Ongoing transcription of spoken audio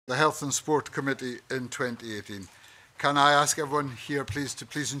the Health and Sport Committee in 2018. Can I ask everyone here to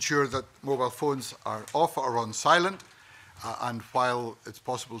please ensure that mobile phones are off or on silent, and while it's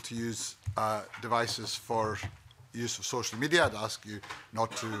possible to use devices for use of social media, I'd ask you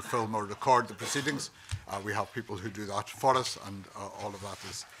not to film or record the proceedings. We have people who do that for us, and all of that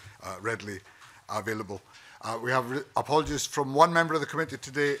is readily available. We have apologies from one member of the committee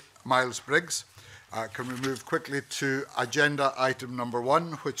today, Miles Briggs. Can we move quickly to agenda item number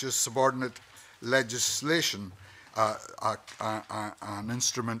 1, which is subordinate legislation, an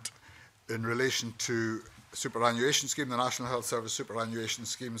instrument in relation to Superannuation Scheme, the National Health Service Superannuation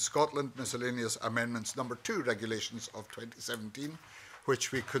Scheme Scotland, Miscellaneous Amendments number 2 regulations of 2017,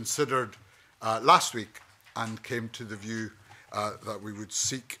 which we considered last week and came to the view that we would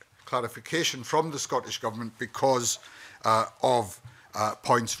seek clarification from the Scottish Government because of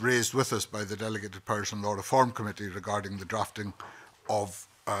points raised with us by the Delegated Powers and Law Reform Committee regarding the drafting of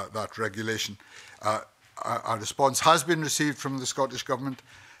that regulation. A response has been received from the Scottish Government.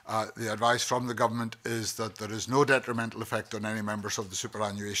 The advice from the Government is that there is no detrimental effect on any members of the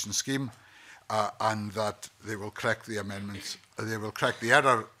superannuation scheme, and that they will correct the amendments. They will correct the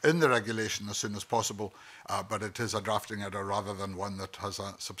error in the regulation as soon as possible, but it is a drafting error rather than one that has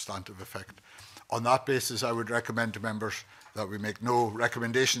a substantive effect. On that basis, I would recommend to members that we make no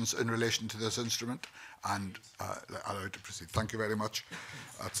recommendations in relation to this instrument and allow it to proceed. Thank you very much.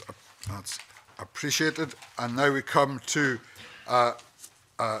 That's appreciated. And now we come to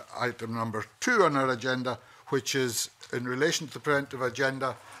item number 2 on our agenda, which is in relation to the Preventative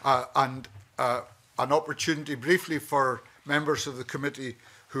Agenda and an opportunity briefly for members of the committee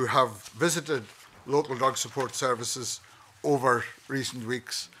who have visited local drug support services over recent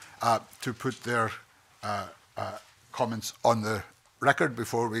weeks to put their comments on the record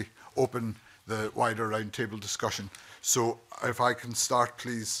before we open the wider roundtable discussion. So if I can start,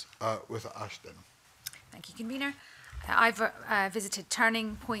 please, with Ashton. Thank you, Convener. I've visited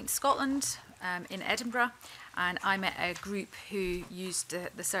Turning Point Scotland in Edinburgh, and I met a group who used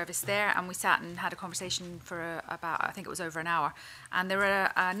the service there, and we sat and had a conversation for about, I think it was over an hour. And there were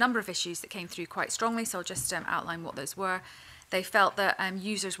a number of issues that came through quite strongly, so I'll just outline what those were. They felt that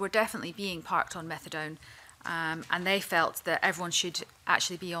users were definitely being parked on methadone, and they felt that everyone should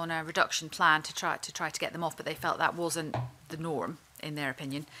actually be on a reduction plan to try to get them off, but they felt that wasn't the norm, in their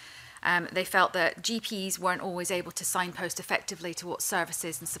opinion. They felt that GPs weren't always able to signpost effectively to what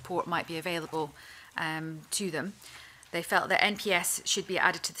services and support might be available to them. They felt that NPS should be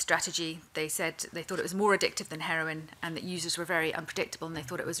added to the strategy. They said they thought it was more addictive than heroin, and that users were very unpredictable, and they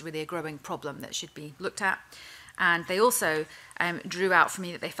thought it was really a growing problem that should be looked at. And they also drew out for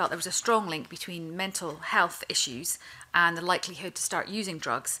me that they felt there was a strong link between mental health issues and the likelihood to start using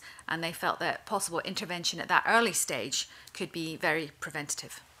drugs, and they felt that possible intervention at that early stage could be very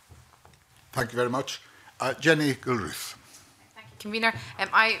preventative. Thank you very much. Jenny Gilruth. Thank you, Convener.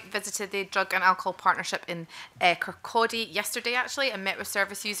 I visited the Drug and Alcohol Partnership in Kirkcaldy yesterday, actually, and met with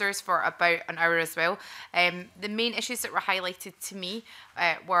service users for about an hour as well. The main issues that were highlighted to me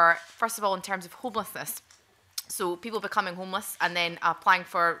were, first of all, in terms of homelessness. So people becoming homeless and then applying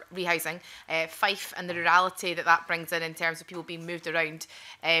for rehousing, Fife and the rurality that brings in terms of people being moved around,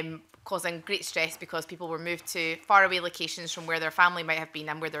 causing great stress because people were moved to faraway locations from where their family might have been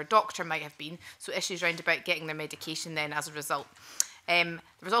and where their doctor might have been. So issues around about getting their medication then as a result. There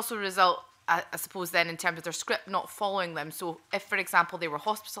was also a result, I suppose, then in terms of their script not following them. So if, for example, they were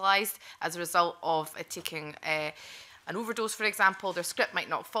hospitalised as a result of taking an overdose, for example, their script might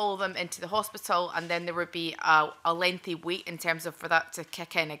not follow them into the hospital, and then there would be a lengthy wait in terms of for that to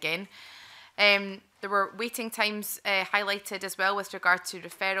kick in again. There were waiting times highlighted as well with regard to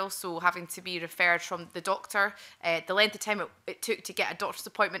referrals, so having to be referred from the doctor, the length of time it took to get a doctor's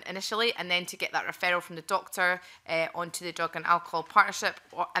appointment initially, and then to get that referral from the doctor onto the Drug and Alcohol Partnership,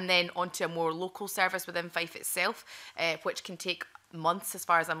 and then onto a more local service within Fife itself, which can take months as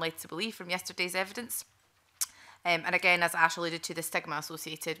far as I'm led to believe from yesterday's evidence. And again, as Ash alluded to, the stigma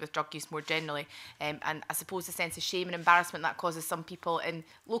associated with drug use more generally, and I suppose the sense of shame and embarrassment that causes some people in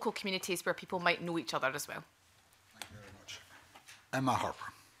local communities where people might know each other as well. Thank you very much. Emma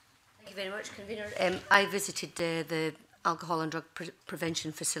Harper. Thank you very much, Convener. I visited the Alcohol and Drug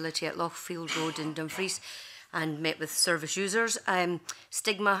Prevention Facility at Lochfield Road in Dumfries and met with service users.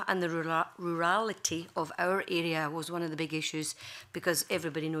 Stigma and the rurality of our area was one of the big issues because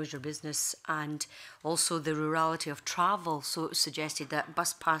everybody knows your business, and also the rurality of travel. So it was suggested that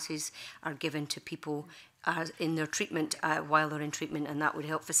bus passes are given to people in their treatment while they're in treatment, and that would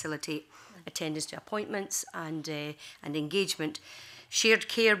help facilitate attendance to appointments and engagement. Shared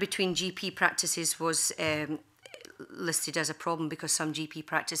care between GP practices was listed as a problem because some GP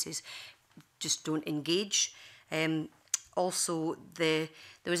practices just don't engage. Also, there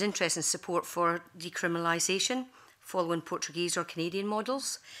was interest and support for decriminalisation following Portuguese or Canadian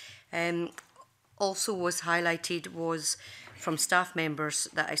models. Also was highlighted was from staff members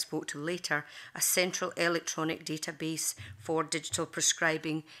that I spoke to later, a central electronic database for digital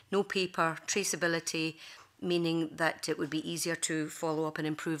prescribing, no paper, traceability, meaning that it would be easier to follow up and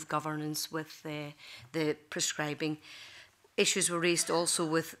improve governance with the prescribing. Issues were raised also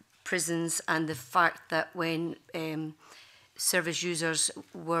with prisons and the fact that when service users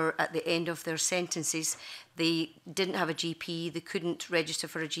were at the end of their sentences, they didn't have a GP, they couldn't register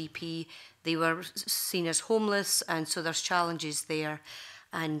for a GP, they were seen as homeless, and so there's challenges there.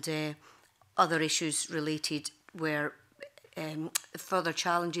 And other issues related were further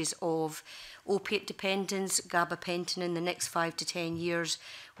challenges of opiate dependence, gabapentin in the next 5 to 10 years.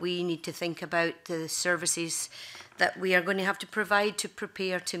 We need to think about the services that we are going to have to provide to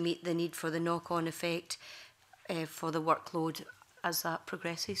prepare to meet the need for the knock-on effect for the workload as that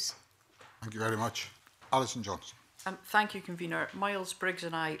progresses. Thank you very much. Alison Johnson. Thank you, Convener. Miles Briggs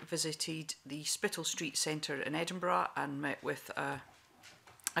and I visited the Spittal Street Centre in Edinburgh and met with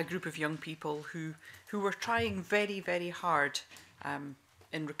a group of young people who were trying very, very hard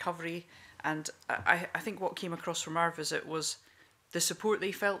in recovery. And I think what came across from our visit was the support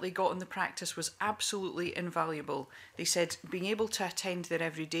they felt they got in the practice was absolutely invaluable. They said being able to attend there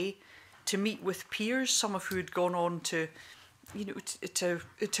every day, to meet with peers, some of who had gone on to, you know, to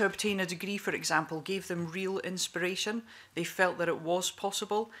obtain a degree, for example, gave them real inspiration. They felt that it was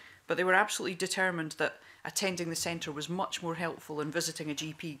possible, but they were absolutely determined that attending the centre was much more helpful than visiting a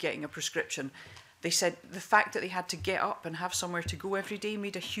GP, getting a prescription. They said the fact that they had to get up and have somewhere to go every day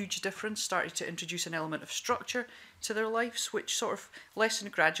made a huge difference, started to introduce an element of structure to their lives, which sort of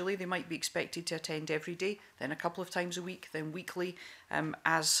lessened gradually. They might be expected to attend every day, then a couple of times a week, then weekly,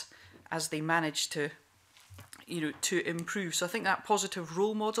 as they managed to, you know, to improve. So I think that positive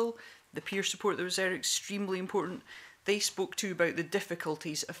role model, the peer support that was there, extremely important. They spoke too about the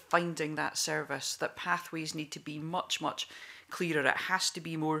difficulties of finding that service, that pathways need to be much, much clearer. It has to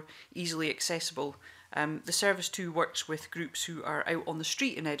be more easily accessible. The service too works with groups who are out on the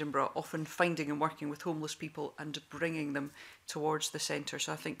street in Edinburgh, often finding and working with homeless people and bringing them towards the centre.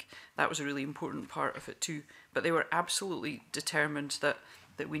 So I think that was a really important part of it too. But they were absolutely determined that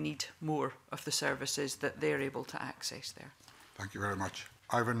we need more of the services that they're able to access there. Thank you very much.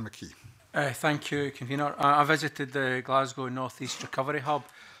 Ivan McKee. Thank you, Convener. I visited the Glasgow North East Recovery Hub,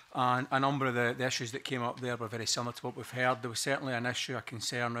 and a number of the issues that came up there were very similar to what we've heard. There was certainly an issue, a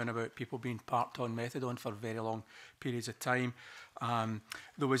concern around about people being parked on methadone for very long periods of time.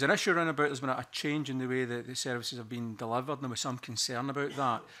 There was an issue around about there's been a change in the way that the services have been delivered, and there was some concern about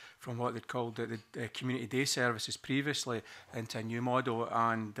that from what they'd called the community day services previously into a new model.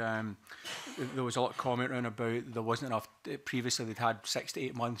 And there was a lot of comment around about there wasn't enough. Previously they'd had 6 to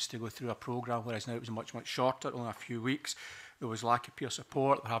 8 months to go through a programme, whereas now it was much, much shorter, only a few weeks. There was lack of peer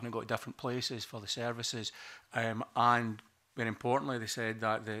support, they haven't got different places for the services, and very importantly, they said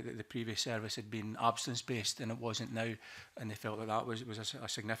that the previous service had been absence-based and it wasn't now, and they felt that that was a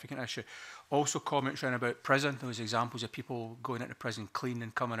significant issue. Also comments around about prison. There was examples of people going into prison clean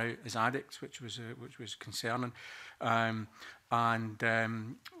and coming out as addicts, which was concerning. Also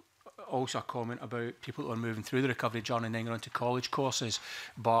a comment about people who are moving through the recovery journey and then going on to college courses,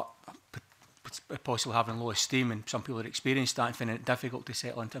 but possibly having low esteem, and some people had experienced that and finding it difficult to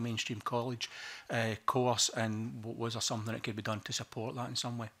settle into a mainstream college course. And was there something that could be done to support that in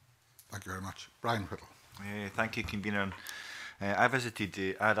some way? Thank you very much. Brian Whittle. Thank you, Convener. I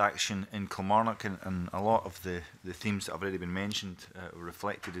visited Ad Action in Kilmarnock, and a lot of the themes that have already been mentioned were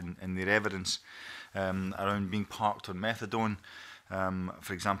reflected in their evidence around being parked on methadone.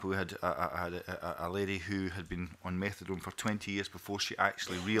 For example, we had a lady who had been on methadone for 20 years before she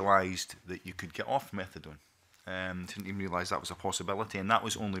actually realised that you could get off methadone. Didn't even realise that was a possibility, and that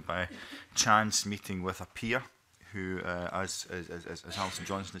was only by chance meeting with a peer who, as Alison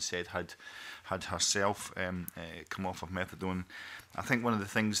Johnson had said, had herself come off of methadone. I think one of the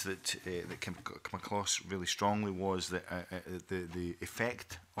things that came across really strongly was that the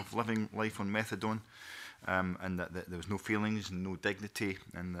effect of living life on methadone. And that there was no feelings and no dignity,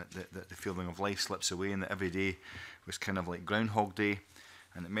 and that the feeling of life slips away, and that every day was kind of like Groundhog Day,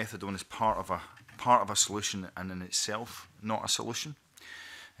 and that methadone is part of a solution and in itself not a solution.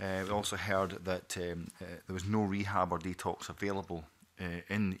 We also heard that there was no rehab or detox available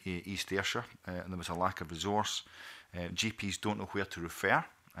in East Ayrshire, and there was a lack of resource. GPs don't know where to refer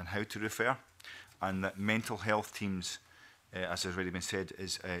and how to refer, and that mental health teams, as has already been said,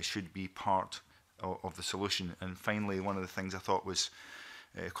 should be part of the solution. And finally, one of the things I thought was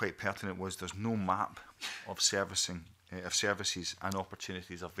quite pertinent was there's no map of servicing of services and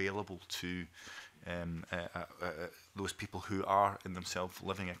opportunities available to those people who are in themselves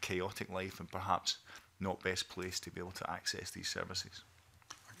living a chaotic life and perhaps not best placed to be able to access these services.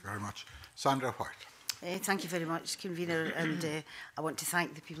 Thank you very much. Sandra White. Thank you very much, Convener, and I want to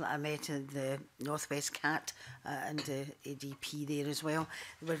thank the people that I met in the North West CAT and the ADP there as well.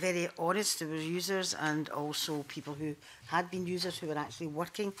 They were very honest. There were users and also people who had been users who were actually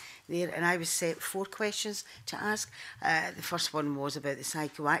working there, and I was set 4 questions to ask. The first one was about the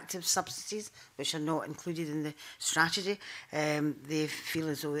psychoactive substances, which are not included in the strategy. They feel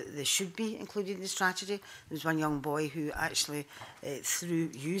as though they should be included in the strategy. There was one young boy who actually,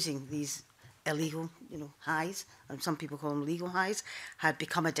 through using these illegal, highs, and some people call them legal highs, had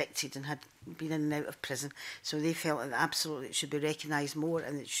become addicted and had been in and out of prison. So they felt that absolutely it should be recognised more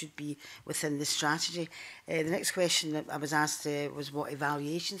and it should be within the strategy. The next question that I was asked was what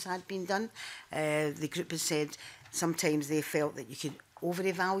evaluations had been done. The group has said sometimes they felt that you could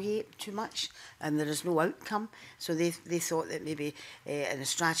over-evaluate too much and there is no outcome. So they thought that maybe in a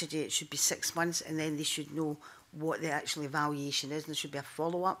strategy it should be 6 months and then they should know what the actual evaluation is, and there should be a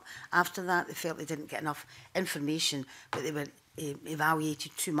follow-up. After that, they felt they didn't get enough information, but they were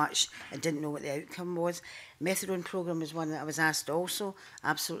evaluated too much and didn't know what the outcome was. Methadone programme is one that I was asked also,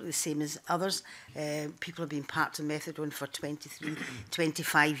 absolutely the same as others. People have been parked on methadone for 23,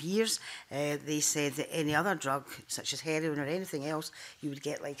 25 years. They said that any other drug, such as heroin or anything else, you would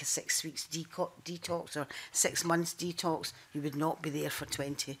get like a 6 weeks detox or 6 months detox. You would not be there for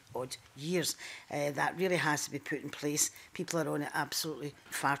 20 odd years. That really has to be put in place. People are on it absolutely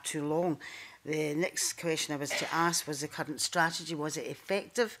far too long. The next question I was to ask was the current strategy, was it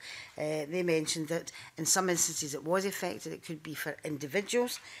effective? They mentioned that in some instances it was effective, it could be for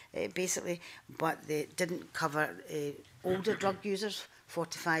individuals basically, but they didn't cover older drug users,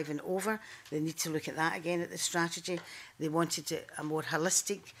 45 and over. They need to look at that again at the strategy. They wanted a more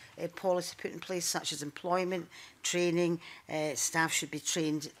holistic policy put in place, such as employment, training. Staff should be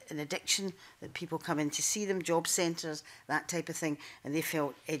trained in addiction, that people come in to see them, job centres, that type of thing. And they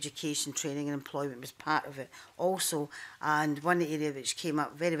felt education, training and employment was part of it also. And one area which came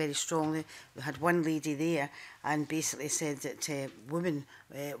up very, very strongly, we had one lady there and basically said that women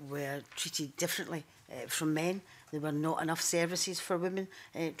were treated differently from men. There were not enough services for women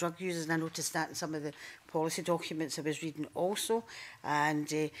drug users, and I noticed that in some of the policy documents I was reading also. And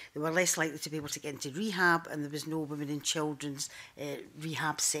they were less likely to be able to get into rehab, and there was no women in children's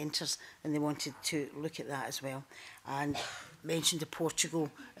rehab centres, and they wanted to look at that as well. And mentioned the Portugal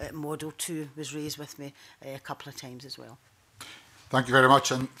model too was raised with me a couple of times as well. Thank you very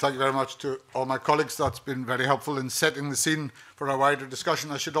much, and thank you very much to all my colleagues. That's been very helpful in setting the scene for a wider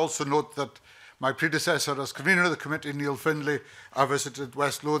discussion. I should also note that my predecessor as convener of the committee, Neil Findlay, visited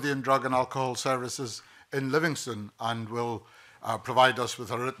West Lothian Drug and Alcohol Services in Livingston and will provide us with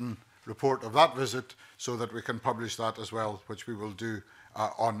a written report of that visit so that we can publish that as well, which we will do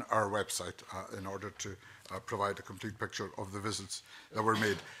on our website in order to provide a complete picture of the visits that were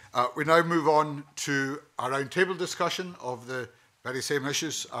made. We now move on to a roundtable discussion of the very same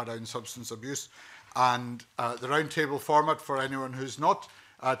issues around substance abuse, and the roundtable format, for anyone who's not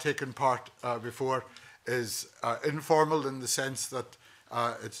taken part before, is informal in the sense that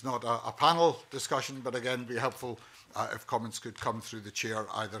it's not a panel discussion, but again be helpful if comments could come through the chair,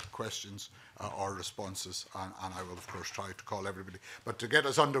 either questions or responses, and I will of course try to call everybody. But to get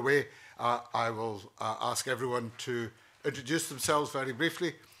us underway, I will ask everyone to introduce themselves very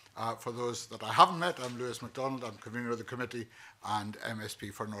briefly. For those that I haven't met, I'm Lewis MacDonald, I'm convener of the committee and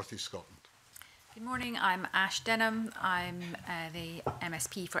MSP for North East Scotland. Good morning, I'm Ash Denham. I'm the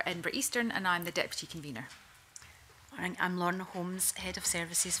MSP for Edinburgh Eastern and I'm the Deputy Convener. Morning, I'm Lorna, Holmes, Head of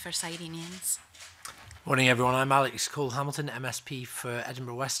Services for Cyrenians. Morning everyone, I'm Alex Cole-Hamilton, MSP for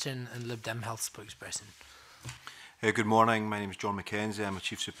Edinburgh Western and Lib Dem Health spokesperson. Good morning, my name is John McKenzie. I'm a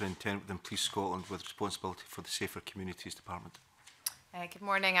Chief Superintendent within Police Scotland with responsibility for the Safer Communities Department. Good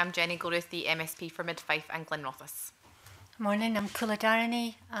morning, I'm Jenny Goruth, the MSP for Mid-Fife and Glenrothes. Morning, I'm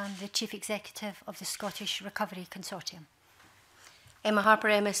Kuladharini. I'm the Chief Executive of the Scottish Recovery Consortium. Emma Harper,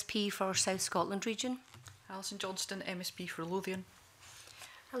 MSP for South Scotland region. Alison Johnston, MSP for Lothian.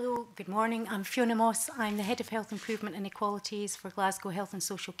 Hello, good morning. I'm Fiona Moss. I'm the Head of Health Improvement and Equalities for Glasgow Health and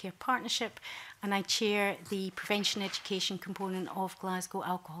Social Care Partnership, and I chair the Prevention Education component of Glasgow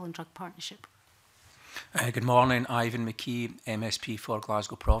Alcohol and Drug Partnership. Good morning, Ivan McKee, MSP for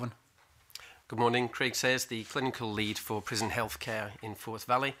Glasgow Provan. Good morning, Craig Says, the Clinical Lead for Prison Healthcare in Forth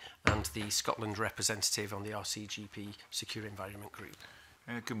Valley and the Scotland representative on the RCGP Secure Environment Group.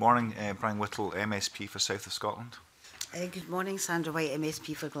 Good morning, Brian Whittle, MSP for South of Scotland. Good morning, Sandra White,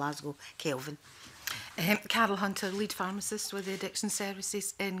 MSP for Glasgow, Kelvin. Carol Hunter, lead pharmacist with the addiction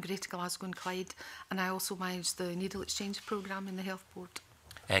services in Greater Glasgow and Clyde, and I also manage the needle exchange programme in the Health Board.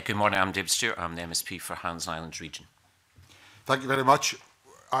 Good morning, I'm David Stewart, I'm the MSP for Hands and Islands region. Thank you very much.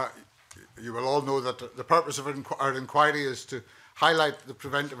 You will all know that the purpose of our inquiry is to highlight the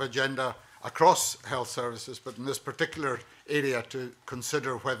preventive agenda across health services, but in this particular area to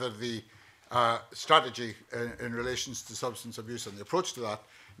consider whether the strategy in relation to substance abuse and the approach to that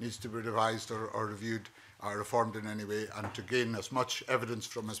needs to be revised or reviewed or reformed in any way, and to gain as much evidence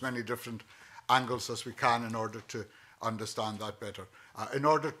from as many different angles as we can in order to understand that better. In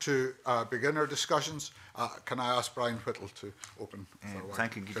order to begin our discussions, can I ask Brian Whittle to open?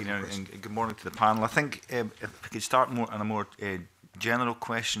 Thank you, Convener, and good morning to the panel. I think if we could start on a more general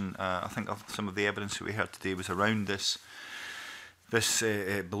question, I think of some of the evidence that we heard today was around this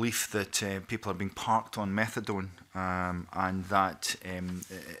belief that people are being parked on methadone, and that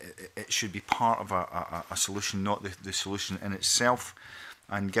it should be part of a solution, not the solution in itself.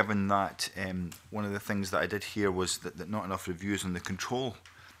 And given that one of the things that I did hear was that not enough reviews on the control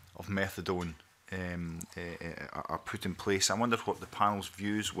of methadone are put in place, I wondered what the panel's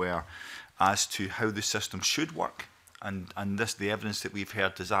views were as to how the system should work, and the evidence that we've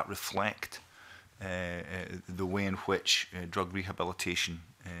heard, does that reflect the way in which drug rehabilitation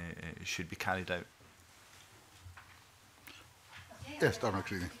should be carried out? Yes,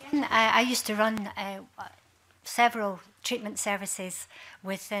 Dharmacarini. I used to run several treatment services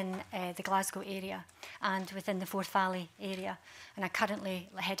within the Glasgow area and within the Forth Valley area, and I currently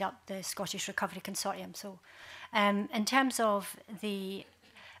head up the Scottish Recovery Consortium. So in terms of the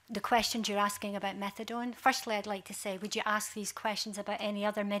questions you're asking about methadone, firstly I'd like to say, would you ask these questions about any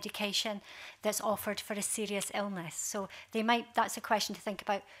other medication that's offered for a serious illness? So that's a question to think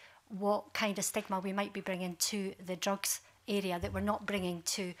about, what kind of stigma we might be bringing to the drugs area that we're not bringing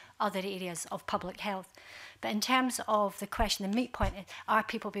to other areas of public health. But in terms of the question, the meat point is, are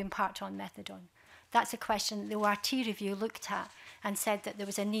people being parked on methadone? That's a question the ORT review looked at and said that there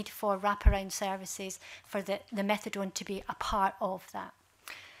was a need for wraparound services for the methadone to be a part of that.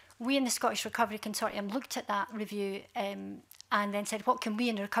 We in the Scottish Recovery Consortium looked at that review and then said, what can we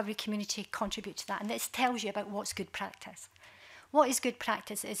in the recovery community contribute to that? And this tells you about what's good practice. What is good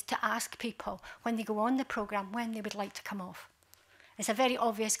practice is to ask people when they go on the programme when they would like to come off. It's a very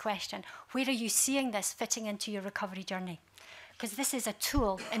obvious question. Where are you seeing this fitting into your recovery journey? Because this is a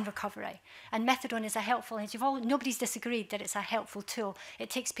tool in recovery, and methadone is a helpful, and nobody's disagreed that it's a helpful tool.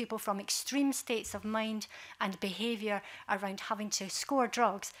 It takes people from extreme states of mind and behaviour around having to score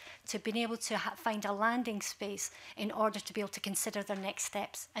drugs to being able to find a landing space in order to be able to consider their next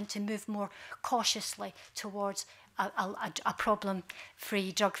steps and to move more cautiously towards a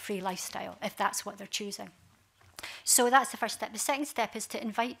problem-free, drug-free lifestyle, if that's what they're choosing. So that's the first step. The second step is to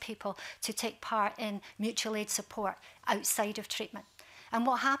invite people to take part in mutual aid support outside of treatment. And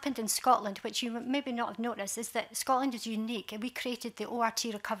what happened in Scotland, which you maybe not have noticed, is that Scotland is unique, and we created the ORT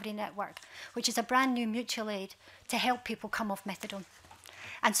Recovery Network, which is a brand new mutual aid to help people come off methadone.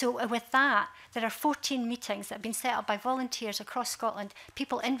 And so with that, there are 14 meetings that have been set up by volunteers across Scotland,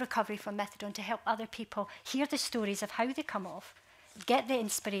 people in recovery from methadone, to help other people hear the stories of how they come off, get the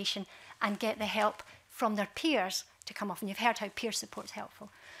inspiration and get the help from their peers to come off. And you've heard how peer support is helpful.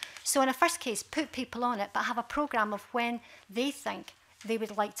 So in a first case, put people on it, but have a programme of when they think they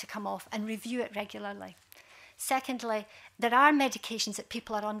would like to come off and review it regularly. Secondly, there are medications that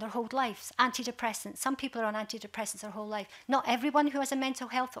people are on their whole lives. Antidepressants. Some people are on antidepressants their whole life. Not everyone who has a mental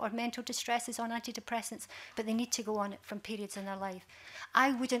health or mental distress is on antidepressants, but they need to go on it from periods in their life.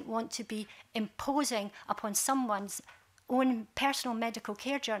 I wouldn't want to be imposing upon someone's own personal medical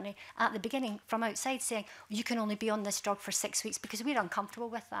care journey at the beginning from outside, saying, you can only be on this drug for 6 weeks, because we're uncomfortable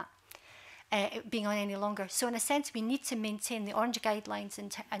with that. Being on any longer. So in a sense, we need to maintain the orange guidelines in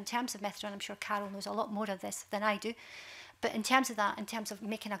terms of methadone. I'm sure Carol knows a lot more of this than I do. But in terms of that, in terms of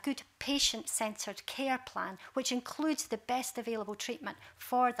making a good patient-centred care plan, which includes the best available treatment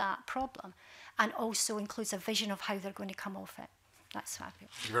for that problem, and also includes a vision of how they're going to come off it. That's what I feel.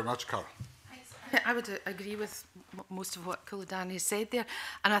 Thank you very much, Carol. I would agree with most of what Kuladharini said there.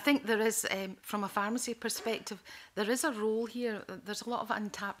 And I think there is, from a pharmacy perspective, there is a role here. There's a lot of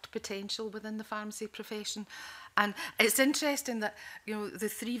untapped potential within the pharmacy profession. And it's interesting that, you know, the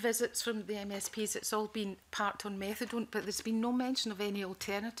 3 visits from the MSPs, it's all been parked on methadone, but there's been no mention of any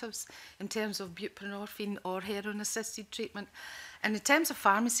alternatives in terms of buprenorphine or heroin-assisted treatment. And in terms of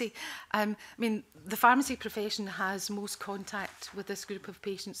pharmacy, I mean, the pharmacy profession has most contact with this group of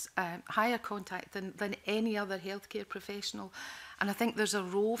patients, higher contact than any other healthcare professional. And I think there's a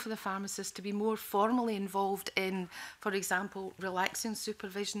role for the pharmacist to be more formally involved in, for example, relaxing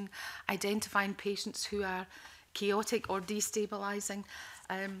supervision, identifying patients who are chaotic or destabilising.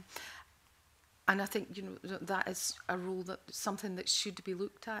 And I think, you know, that is a role that something that should be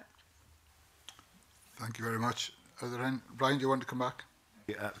looked at. Thank you very much. Are there any, Brian, do you want to come back?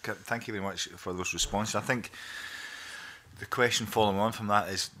 Yeah, thank you very much for those responses. I think the question following on from that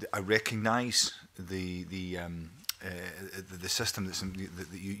is, I recognise the system that's that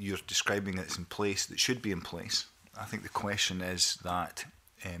you're describing that's in place, that should be in place. I think the question is that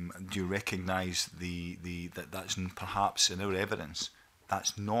do you recognise that that's perhaps in our evidence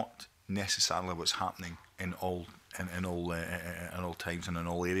that's not necessarily what's happening in all times and in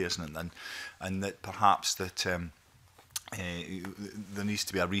all areas, and that perhaps that there needs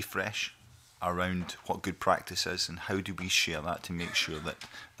to be a refresh around what good practice is, and how do we share that to make sure that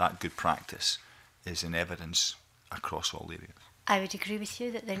that good practice is in evidence across all areas. I would agree with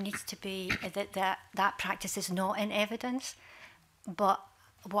you that there needs to be that practice is not in evidence, but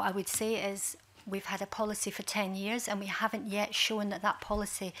what I would say is we've had a policy for 10 years and we haven't yet shown that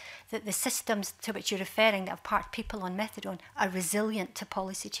policy, that the systems to which you're referring that have parked people on methadone are resilient to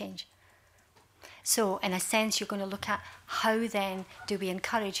policy change. So in a sense, you're going to look at how then do we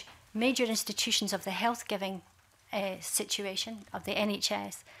encourage major institutions of the health giving situation of the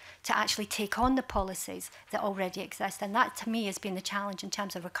NHS to actually take on the policies that already exist. And that to me has been the challenge in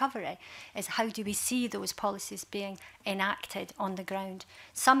terms of recovery, is how do we see those policies being enacted on the ground.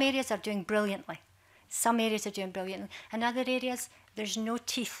 Some areas are doing brilliantly. Some areas are doing brilliantly. In other areas, there's no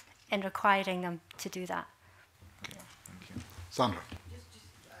teeth in requiring them to do that. Okay, thank you. Sandra.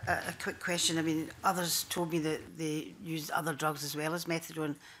 A quick question. I mean, others told me that they used other drugs as well as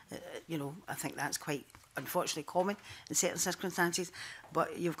methadone. You know, I think that's quite unfortunately common in certain circumstances.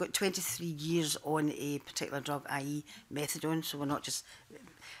 But you've got 23 years on a particular drug, i.e. methadone, so we're not just...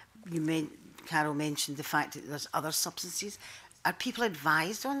 Carol mentioned the fact that there's other substances. Are people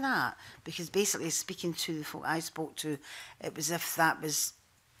advised on that? Because basically, speaking to the folk I spoke to, it was as if that was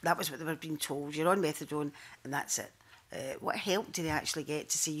what they were being told. You're on methadone and that's it. What help do they actually get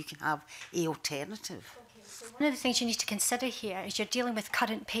to say you can have an alternative? Okay, so one of the things you need to consider here is you're dealing with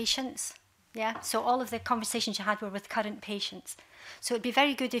current patients. Yeah, so all of the conversations you had were with current patients. So it'd be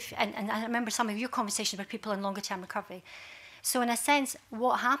very good if, and I remember some of your conversations with people in longer term recovery. So in a sense,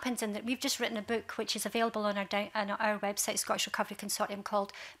 what happens in that, we've just written a book which is available on our website, Scottish Recovery Consortium,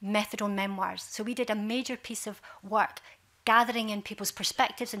 called Methadone Memoirs. So we did a major piece of work gathering in people's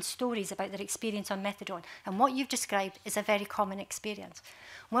perspectives and stories about their experience on methadone. And what you've described is a very common experience.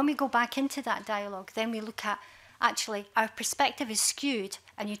 When we go back into that dialogue, then we look at, actually, our perspective is skewed,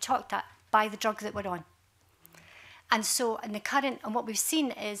 and you talked that, by the drug that we're on. And so in the current, and what we've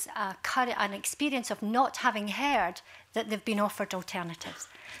seen is an experience of not having heard that they've been offered alternatives.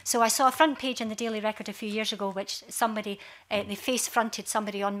 So I saw a front page in the Daily Record a few years ago, which somebody, they face-fronted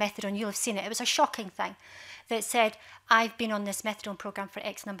somebody on methadone. You'll have seen it. It was a shocking thing that said, I've been on this methadone program for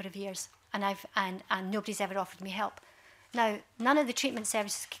X number of years, and nobody's ever offered me help. Now, none of the treatment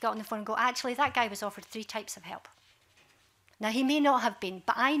services could get on the phone and go, actually, that guy was offered 3 types of help. Now, he may not have been,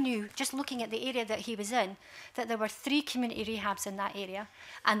 but I knew, just looking at the area that he was in, that there were 3 community rehabs in that area,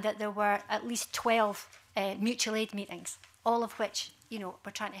 and that there were at least 12 mutual aid meetings, all of which, you know,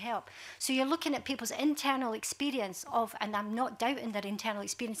 were trying to help. So you're looking at people's internal experience of, and I'm not doubting their internal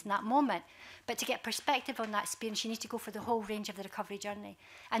experience in that moment, but to get perspective on that experience, you need to go for the whole range of the recovery journey.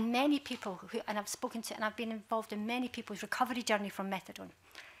 And many people, and I've spoken to, and I've been involved in many people's recovery journey from methadone.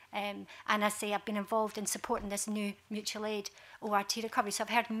 And I say I've been involved in supporting this new mutual aid ORT recovery. So I've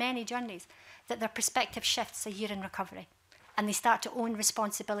heard many journeys that their perspective shifts a year in recovery, and they start to own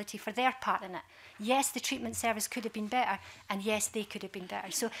responsibility for their part in it. Yes, the treatment service could have been better, and yes, they could have been better.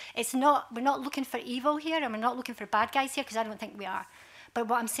 So it's not, we're not looking for evil here, and we're not looking for bad guys here, because I don't think we are. But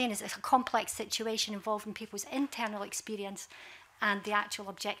what I'm saying is it's a complex situation involving people's internal experience and the actual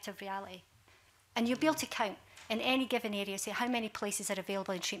objective reality. And you'll be able to count in any given area, say how many places are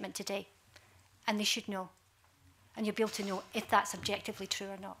available in treatment today, and they should know. And you'll be able to know if that's objectively true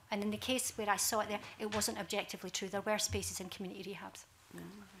or not. And in the case where I saw it there, it wasn't objectively true. There were spaces in community rehabs.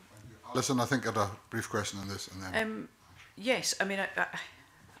 Alison, I think I had a brief question on this. And then yes, I mean,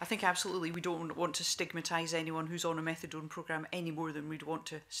 I think absolutely we don't want to stigmatise anyone who's on a methadone programme any more than we'd want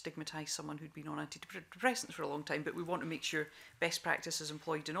to stigmatise someone who'd been on antidepressants for a long time, but we want to make sure best practice is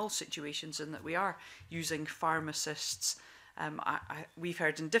employed in all situations and that we are using pharmacists We've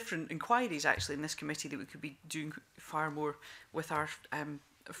heard in different inquiries actually in this committee that we could be doing far more with our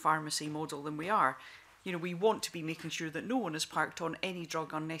pharmacy model than we are. You know, we want to be making sure that no one is parked on any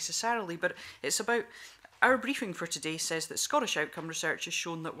drug unnecessarily, but it's about, our briefing for today says that Scottish outcome research has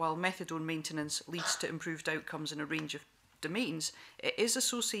shown that while methadone maintenance leads to improved outcomes in a range of domains, it is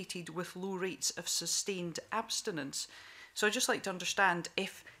associated with low rates of sustained abstinence. So I'd just like to understand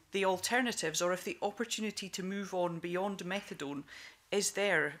if the alternatives, or if the opportunity to move on beyond methadone is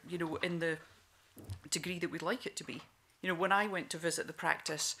there, you know, in the degree that we'd like it to be. You know, when I went to visit the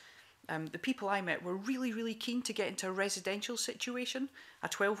practice, the people I met were really, really keen to get into a residential situation, a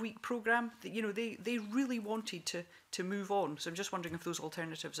 12-week programme. You know, they really wanted to move on. So I'm just wondering if those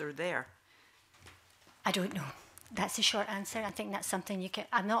alternatives are there. I don't know. That's the short answer. I think that's something you can.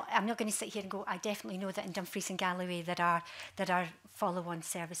 I'm not going to sit here and go, I definitely know that in Dumfries and Galloway there are follow-on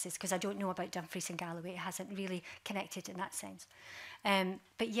services, because I don't know about Dumfries and Galloway. It hasn't really connected in that sense.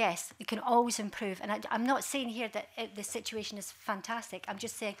 But yes, it can always improve. And I'm not saying here that the situation is fantastic. I'm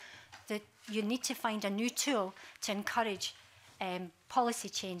just saying that you need to find a new tool to encourage policy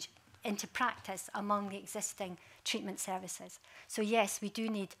change into practice among the existing treatment services. So yes, we do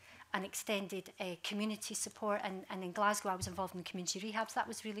need an extended community support, and in Glasgow I was involved in community rehabs. That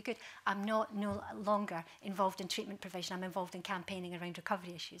was really good. I'm no longer involved in treatment provision. I'm involved in campaigning around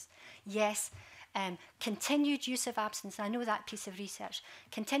recovery issues. Yes, continued use of abstinence, I know that piece of research,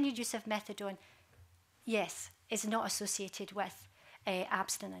 continued use of methadone, yes, is not associated with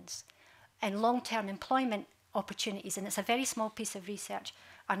abstinence. And long-term employment opportunities, and it's a very small piece of research,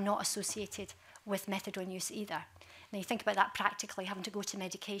 are not associated with methadone use either. Now you think about that practically, having to go to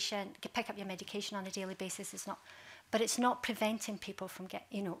medication, pick up your medication on a daily basis, but it's not preventing people from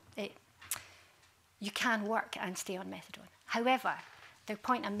you can work and stay on methadone. However, the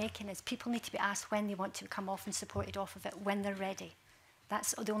point I'm making is people need to be asked when they want to come off and supported off of it when they're ready.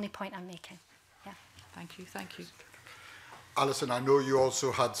 That's the only point I'm making. Yeah. Thank you, thank you. Alison, I know you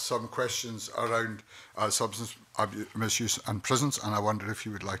also had some questions around substance abuse, misuse and prisons, and I wonder if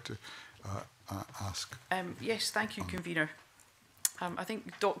you would like to ask. Yes, thank you, Convener. I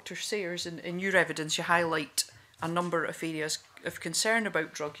think Dr. Sayers, in your evidence, you highlight a number of areas of concern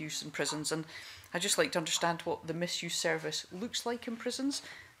about drug use in prisons, and I'd just like to understand what the misuse service looks like in prisons.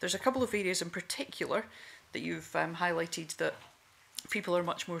 There's a couple of areas in particular that you've highlighted that people are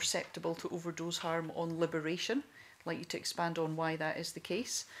much more susceptible to overdose harm on liberation. I'd like you to expand on why that is the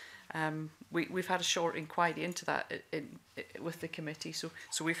case. We've had a short inquiry into that with the committee, so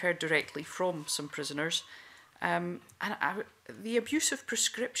we've heard directly from some prisoners. The abuse of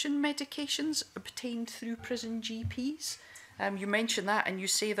prescription medications obtained through prison GPs. You mention that, and you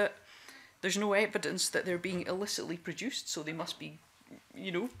say that there's no evidence that they're being illicitly produced, so they must be,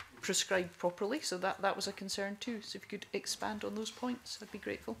 you know, prescribed properly. So that was a concern too. So if you could expand on those points, I'd be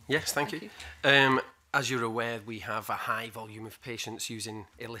grateful. Yes, thank you. As you're aware, we have a high volume of patients using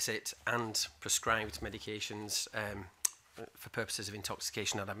illicit and prescribed medications for purposes of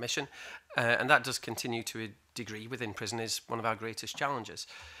intoxication and admission, and that does continue to a degree within prison, is one of our greatest challenges.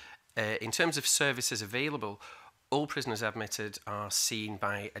 In terms of services available, all prisoners admitted are seen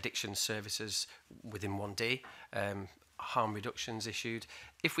by addiction services within 1 day, harm reductions issued.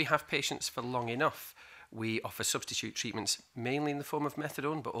 If we have patients for long enough, we offer substitute treatments mainly in the form of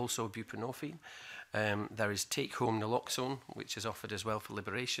methadone, but also buprenorphine. There is take-home naloxone, which is offered as well for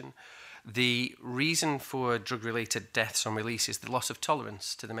liberation. The reason for drug-related deaths on release is the loss of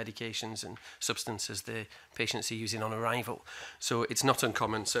tolerance to the medications and substances the patients are using on arrival. So it's not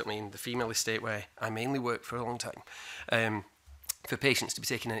uncommon, certainly in the female estate where I mainly worked for a long time, for patients to be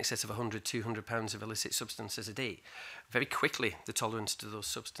taking in excess of 100, 200 pounds of illicit substances a day. Very quickly, the tolerance to those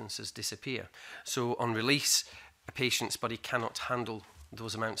substances disappear. So on release, a patient's body cannot handle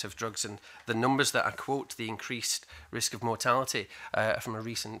those amounts of drugs, and the numbers that I quote, the increased risk of mortality, from a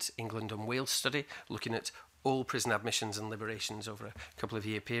recent England and Wales study looking at all prison admissions and liberations over a couple of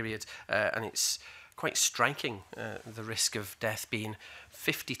year period, and it's quite striking, the risk of death being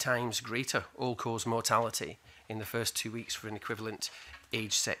 50 times greater all-cause mortality in the first 2 weeks for an equivalent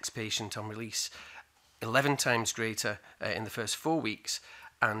age-sex patient on release, 11 times greater in the first 4 weeks,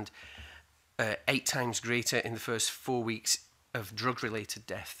 and 8 times greater in the first 4 weeks of drug-related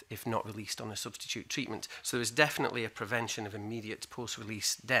death if not released on a substitute treatment. So there is definitely a prevention of immediate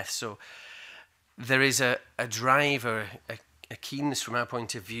post-release death. So there is a drive or a keenness from our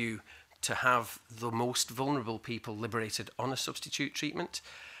point of view to have the most vulnerable people liberated on a substitute treatment.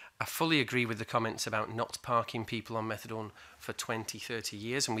 I fully agree with the comments about not parking people on methadone for 20, 30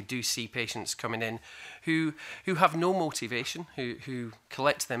 years, and we do see patients coming in who have no motivation, who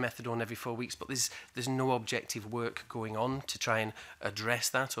collect their methadone every 4 weeks, but there's no objective work going on to try and address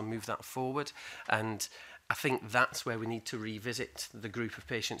that or move that forward. And I think that's where we need to revisit the group of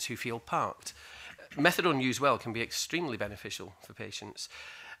patients who feel parked. Methadone used well can be extremely beneficial for patients.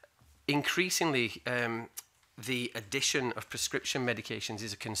 Increasingly, the addition of prescription medications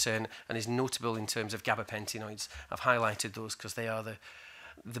is a concern and is notable in terms of gabapentinoids. I've highlighted those because they are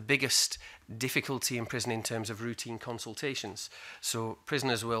the biggest difficulty in prison in terms of routine consultations. So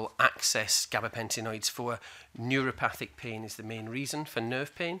prisoners will access gabapentinoids for neuropathic pain is the main reason for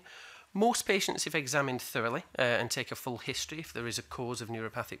nerve pain. Most patients, if examined thoroughly and take a full history, if there is a cause of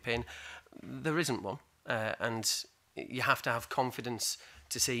neuropathic pain, there isn't one. And you have to have confidence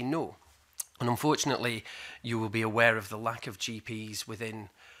to say no. And unfortunately, you will be aware of the lack of GPs within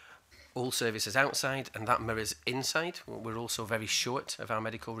all services outside, and that mirrors inside. We're also very short of our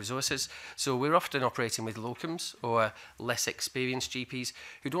medical resources. So we're often operating with locums or less experienced GPs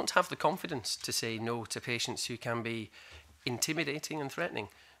who don't have the confidence to say no to patients who can be intimidating and threatening.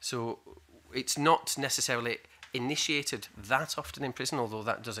 So it's not necessarily initiated that often in prison, although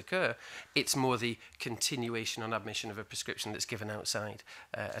that does occur. It's more the continuation on admission of a prescription that's given outside,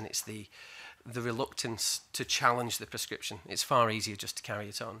 and it's the reluctance to challenge the prescription. It's far easier just to carry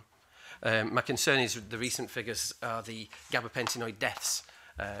it on. My concern is the recent figures are the gabapentinoid deaths.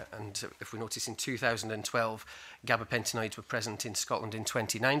 And if we notice in 2012, gabapentinoids were present in Scotland in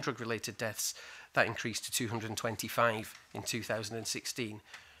 29 drug-related deaths. That increased to 225 in 2016.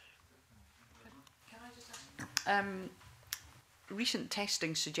 Recent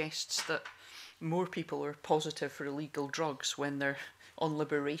testing suggests that more people are positive for illegal drugs when they're on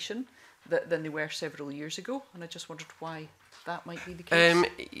liberation than they were several years ago, and I just wondered why that might be the case.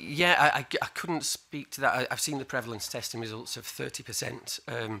 Yeah, I couldn't speak to that. I've seen the prevalence testing results of 30%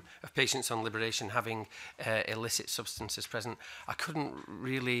 of patients on liberation having illicit substances present. I couldn't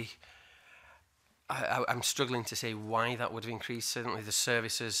really... I'm struggling to say why that would have increased. Certainly the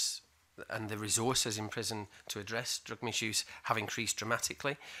services and the resources in prison to address drug misuse have increased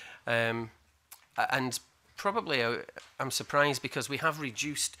dramatically. And probably I'm surprised because we have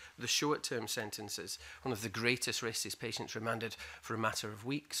reduced the short-term sentences. One of the greatest risks is patients remanded for a matter of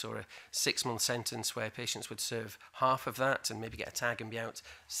weeks, or a 6-month sentence where patients would serve half of that and maybe get a tag and be out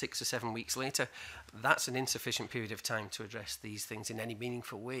 6 or 7 weeks later. That's an insufficient period of time to address these things in any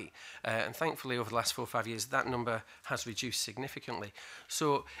meaningful way. And thankfully, over the last 4 or 5 years, that number has reduced significantly.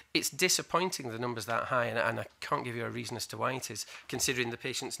 So it's disappointing the numbers that high, and I can't give you a reason as to why it is, considering the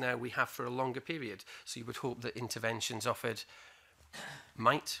patients now we have for a longer period. So you would hope that interventions offered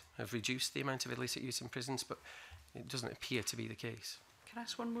might have reduced the amount of illicit use in prisons, but it doesn't appear to be the case. Can I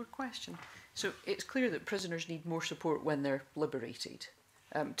ask one more question? So it's clear that prisoners need more support when they're liberated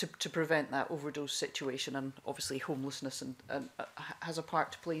to prevent that overdose situation, and obviously homelessness and has a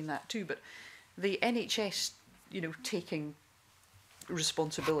part to play in that too. But the NHS, taking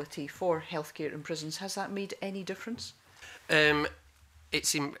responsibility for healthcare in prisons, has that made any difference?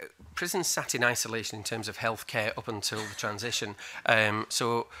 Prisons sat in isolation in terms of healthcare up until the transition.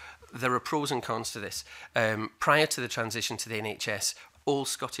 So there are pros and cons to this. Prior to the transition to the NHS, all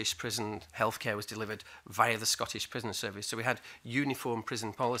Scottish prison healthcare was delivered via the Scottish Prison Service. So we had uniform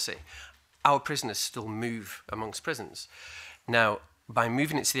prison policy. Our prisoners still move amongst prisons. Now, by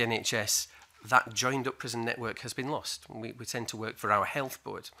moving it to the NHS, that joined up prison network has been lost. We tend to work for our health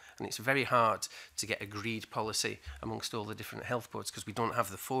board, and it's very hard to get agreed policy amongst all the different health boards because we don't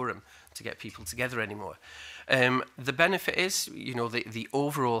have the forum to get people together anymore. The benefit is, the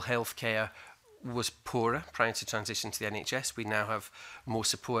overall healthcare was poorer prior to transition to the NHS. We now have more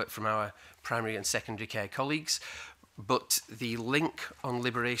support from our primary and secondary care colleagues, but the link on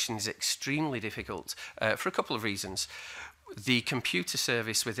liberation is extremely difficult for a couple of reasons. The computer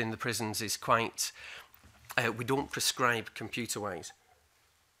service within the prisons is quite... we don't prescribe computer-wise.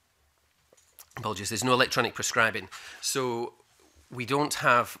 Apologies, there's no electronic prescribing. So we don't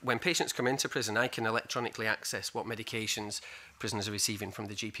have... When patients come into prison, I can electronically access what medications prisoners are receiving from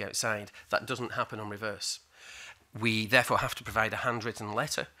the GP outside. That doesn't happen on reverse. We therefore have to provide a handwritten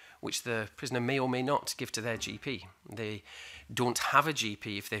letter, which the prisoner may or may not give to their GP. They don't have a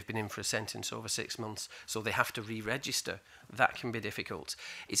GP if they've been in for a sentence over 6 months, so they have to re-register. That can be difficult.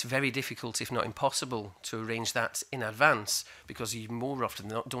 It's very difficult, if not impossible, to arrange that in advance because you more often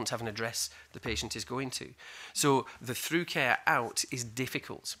than not don't have an address the patient is going to. So the through care out is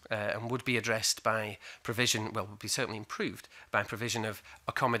difficult and would be addressed by provision, well, would be certainly improved by provision of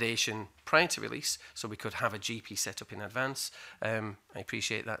accommodation prior to release, so we could have a GP set up in advance. I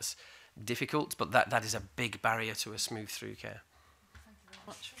appreciate that's difficult, but that is a big barrier to a smooth through care.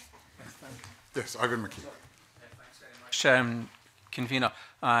 Yes, Agran McKee. Convener,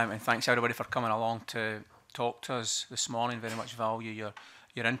 and thanks everybody for coming along to talk to us this morning. Very much value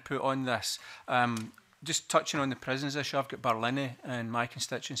your input on this. Just touching on the prisons issue, I've got Barlinnie in my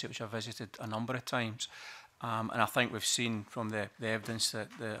constituency, which I've visited a number of times. And I think we've seen from the evidence that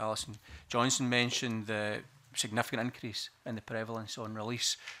Alison Johnson mentioned, the significant increase in the prevalence on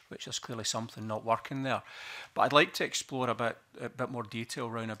release, which is clearly something not working there. But I'd like to explore a bit more detail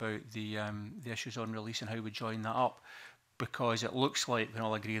around about the issues on release and how we join that up, because it looks like we can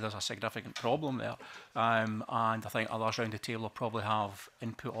all agree there's a significant problem there. And I think others around the table will probably have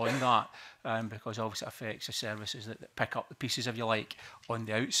input on that, because obviously it affects the services that pick up the pieces, if you like, on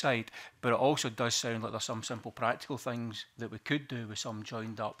the outside. But it also does sound like there's some simple practical things that we could do with some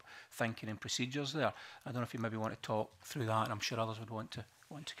joined up thinking and procedures there. I don't know if you maybe want to talk through that, and I'm sure others would want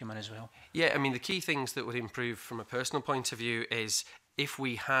to come in as well. Yeah, I mean, the key things that would improve from a personal point of view is if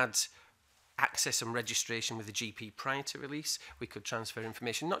we had access and registration with the GP prior to release, we could transfer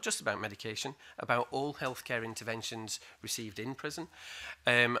information, not just about medication, about all healthcare interventions received in prison.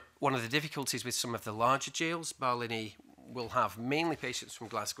 One of the difficulties with some of the larger jails, Barlinnie will have mainly patients from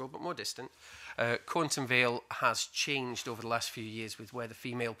Glasgow, but more distant. Cornton Vale has changed over the last few years with where the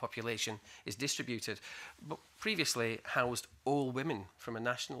female population is distributed, but previously housed all women from a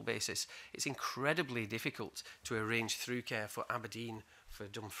national basis. It's incredibly difficult to arrange through care for Aberdeen, for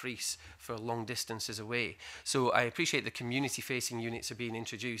Dumfries, for long distances away. So I appreciate the community-facing units are being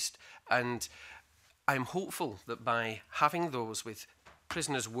introduced, and I'm hopeful that by having those with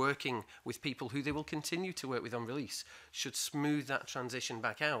prisoners working with people who they will continue to work with on release should smooth that transition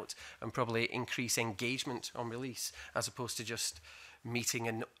back out and probably increase engagement on release, as opposed to just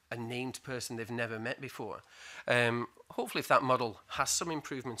meeting a named person they've never met before. Hopefully if that model has some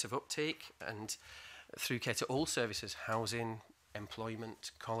improvement of uptake and through care to all services, housing,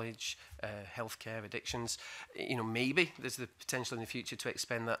 employment, college, healthcare, addictions, you know, maybe there's the potential in the future to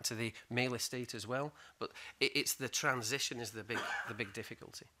expand that to the male estate as well. But it's the transition is the big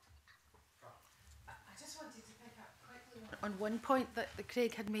difficulty. I just wanted to pick up quickly on one point that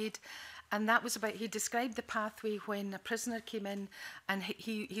Craig had made, and that was about, he described the pathway when a prisoner came in and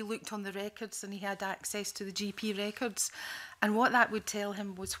he looked on the records and he had access to the GP records. And what that would tell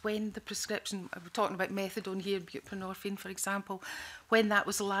him was when the prescription, we're talking about methadone here, buprenorphine for example, when that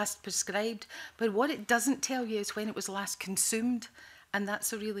was last prescribed. But what it doesn't tell you is when it was last consumed. And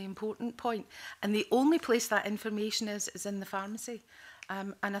that's a really important point. And the only place that information is in the pharmacy.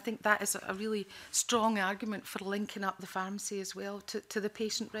 And I think that is a really strong argument for linking up the pharmacy as well to the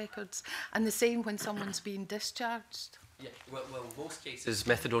patient records. And the same when someone's being discharged. Yeah, well, in most cases,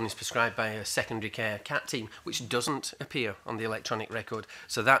 methadone is prescribed by a secondary care CAT team, which doesn't appear on the electronic record.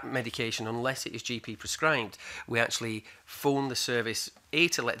 So that medication, unless it is GP prescribed, we actually phone the service, A,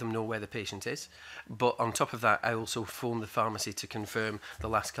 to let them know where the patient is, but on top of that, I also phone the pharmacy to confirm the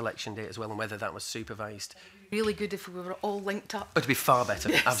last collection date as well and whether that was supervised. Really good if we were all linked up. It'd be far better,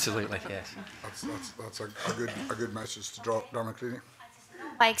 yes. Absolutely, yes. That's a good message to drop, Dharmacarini.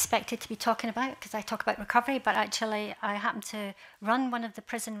 I expected to be talking about, because I talk about recovery, but actually I happen to run one of the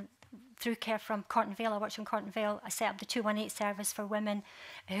prison through care from Cornton Vale. I worked in Cornton Vale. I set up the 218 service for women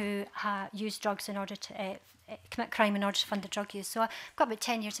who use drugs in order to commit crime in order to fund the drug use. So I've got about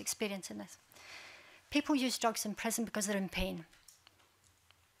 10 years experience in this. People use drugs in prison because they're in pain.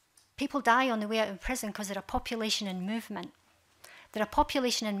 People die on the way out of prison because they're a population in movement. They're a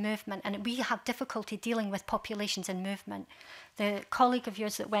population in movement, and we have difficulty dealing with populations in movement. The colleague of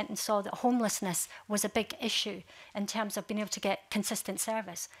yours that went and saw that homelessness was a big issue in terms of being able to get consistent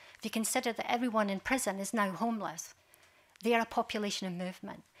service. If you consider that everyone in prison is now homeless, they are a population in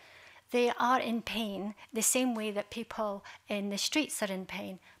movement. They are in pain the same way that people in the streets are in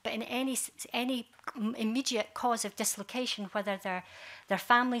pain, but in any immediate cause of dislocation, whether their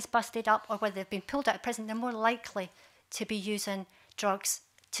family's busted up or whether they've been pulled out of prison, they're more likely to be using drugs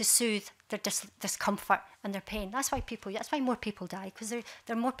to soothe their discomfort and their pain. That's why more people die, because there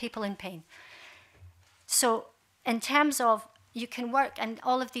are more people in pain. So in terms of, you can work, and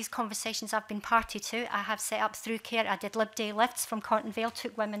all of these conversations I've been party to, I have set up through care. I did Lib Day lifts from Cornton Vale,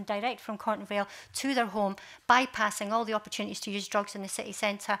 took women direct from Cornton Vale to their home, bypassing all the opportunities to use drugs in the city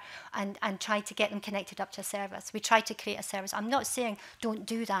centre, and tried to get them connected up to a service. We tried to create a service. I'm not saying don't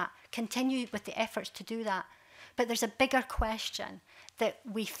do that. Continue with the efforts to do that. But there's a bigger question that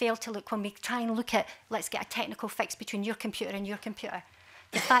we fail to look when we try and look at, let's get a technical fix between your computer and your computer.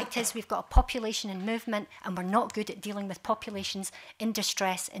 The fact is we've got a population in movement, and we're not good at dealing with populations in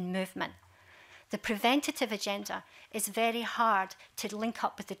distress in movement. The preventative agenda is very hard to link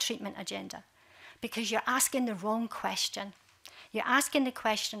up with the treatment agenda because you're asking the wrong question. You're asking the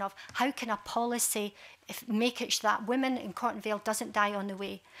question of how can a policy make it so that women in Corton Vale doesn't die on the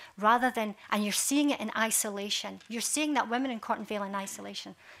way, rather than, and you're seeing it in isolation. You're seeing that women in Corton Vale in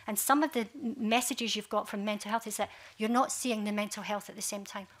isolation. And some of the messages you've got from mental health is that you're not seeing the mental health at the same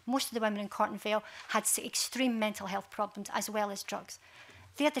time. Most of the women in Corton Vale had extreme mental health problems as well as drugs.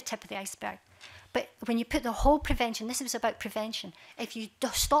 They're the tip of the iceberg. But when you put the whole prevention, this was about prevention, if you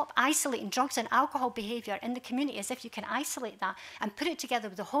stop isolating drugs and alcohol behaviour in the community as if you can isolate that and put it together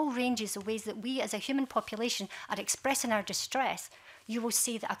with the whole ranges of ways that we as a human population are expressing our distress, you will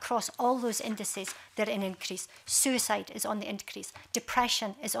see that across all those indices, they're in increase. Suicide is on the increase.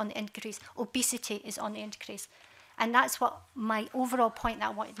 Depression is on the increase. Obesity is on the increase. And that's what my overall point that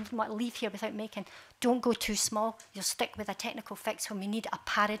I want to leave here without making. Don't go too small. You'll stick with a technical fix when we need a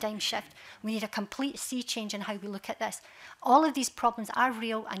paradigm shift. We need a complete sea change in how we look at this. All of these problems are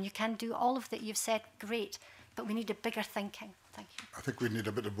real, and you can do all of that you've said, great, but we need a bigger thinking. Thank you. I think we need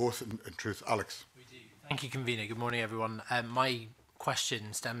a bit of both in truth. Alex. We do. Thank you, Convener. Good morning, everyone. My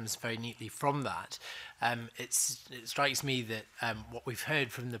question stems very neatly from that. It strikes me that what we've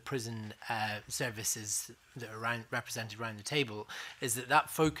heard from the prison services that are represented around the table is that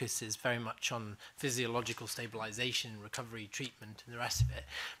focus is very much on physiological stabilisation, recovery, treatment, and the rest of it.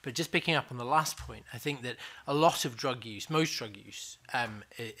 But just picking up on the last point, I think that a lot of drug use, most drug use,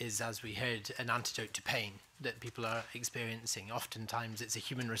 is, as we heard, an antidote to pain that people are experiencing. Oftentimes it's a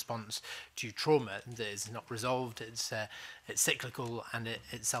human response to trauma that is not resolved, it's cyclical, and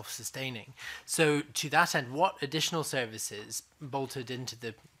it's self-sustaining. So to that end, what additional services bolted into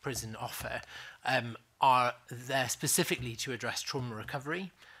the prison offer are there specifically to address trauma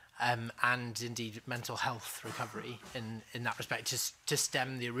recovery and indeed mental health recovery in that respect, to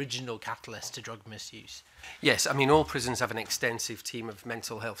stem the original catalyst to drug misuse? Yes, I mean, all prisons have an extensive team of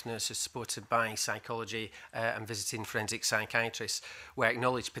mental health nurses supported by psychology and visiting forensic psychiatrists, where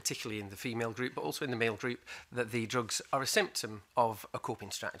acknowledge, particularly in the female group, but also in the male group, that the drugs are a symptom of a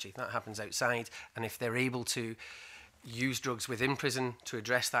coping strategy. That happens outside, and if they're able to use drugs within prison to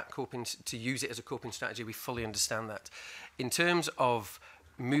address that coping, to use it as a coping strategy, we fully understand that. In terms of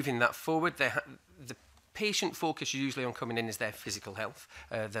moving that forward, the patient focus usually on coming in is their physical health,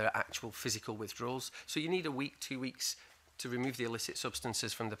 their actual physical withdrawals. So you need a week, 2 weeks to remove the illicit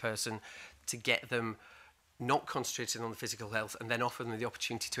substances from the person, to get them not concentrating on the physical health, and then offer them the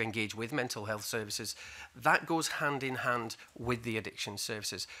opportunity to engage with mental health services. That goes hand in hand with the addiction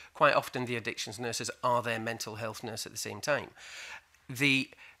services. Quite often the addictions nurses are their mental health nurse at the same time. The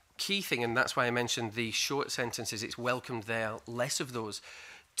key thing, and that's why I mentioned the short sentences, it's welcomed there, less of those,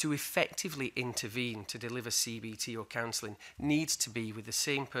 to effectively intervene, to deliver CBT or counselling, needs to be with the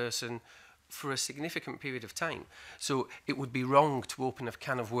same person for a significant period of time. So it would be wrong to open a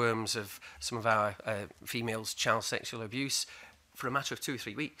can of worms of some of our females' child sexual abuse for a matter of 2 or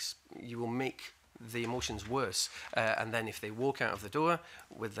 3 weeks. You will make the emotions worse. And then if they walk out of the door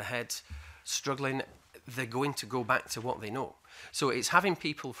with the head struggling, they're going to go back to what they know. So it's having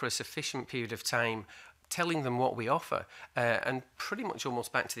people for a sufficient period of time, telling them what we offer, and pretty much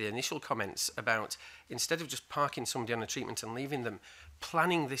almost back to the initial comments about, instead of just parking somebody on a treatment and leaving them,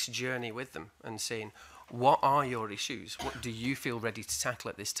 planning this journey with them and saying, what are your issues? What do you feel ready to tackle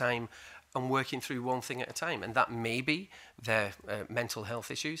at this time? And working through one thing at a time. And that may be their mental health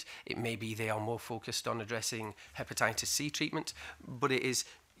issues. It may be they are more focused on addressing hepatitis C treatment, but it is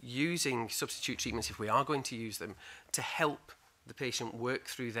using substitute treatments, if we are going to use them, to help the patient work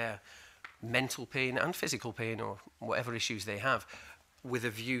through their mental pain and physical pain or whatever issues they have, with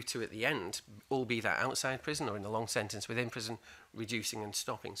a view to, at the end, all be that outside prison or in a long sentence within prison, reducing and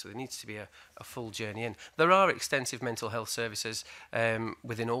stopping. So there needs to be a full journey in. There are extensive mental health services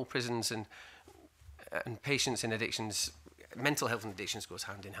within all prisons, and patients in addictions, mental health and addictions goes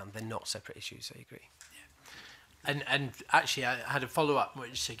hand in hand. They're not separate issues, I agree. And actually, I had a follow-up,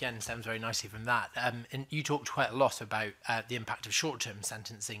 which again stems very nicely from that. And you talked quite a lot about the impact of short-term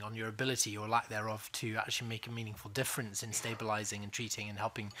sentencing on your ability or lack thereof to actually make a meaningful difference in stabilising and treating and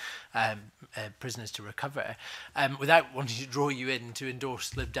helping prisoners to recover. Without wanting to draw you in to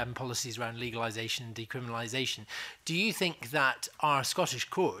endorse Lib Dem policies around legalisation and decriminalisation, do you think that our Scottish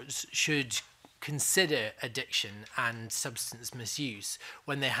courts should consider addiction and substance misuse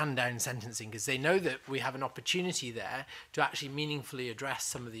when they hand down sentencing, because they know that we have an opportunity there to actually meaningfully address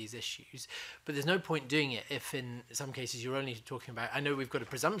some of these issues. But there's no point doing it if in some cases you're only talking about, I know we've got a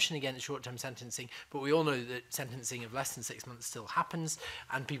presumption against short-term sentencing, but we all know that sentencing of less than 6 months still happens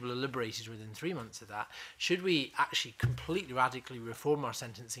and people are liberated within 3 months of that. Should we actually completely radically reform our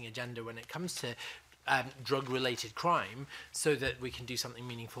sentencing agenda when it comes to drug-related crime so that we can do something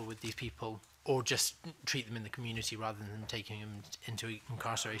meaningful with these people, or just treat them in the community rather than taking them into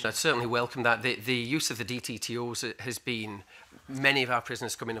incarceration? I'd certainly welcome that. The use of the DTTOs has been, many of our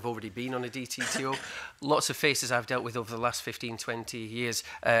prisoners come in have already been on a DTTO. Lots of faces I've dealt with over the last 15, 20 years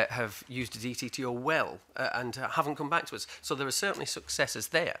have used a DTTO well and haven't come back to us. So there are certainly successes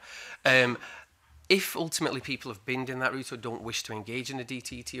there. If ultimately people have been in that route or don't wish to engage in a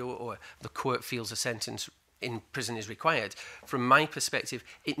DTTO, or the court feels a sentence in prison is required, from my perspective,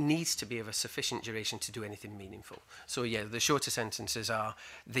 it needs to be of a sufficient duration to do anything meaningful. So yeah, the shorter sentences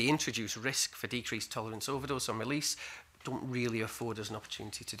they introduce risk for decreased tolerance overdose on release, don't really afford us an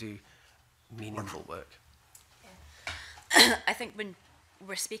opportunity to do meaningful work. Yeah. I think when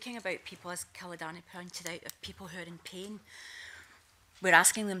we're speaking about people, as Kuladharini pointed out, of people who are in pain, we're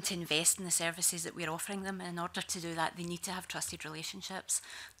asking them to invest in the services that we're offering them, and in order to do that, they need to have trusted relationships.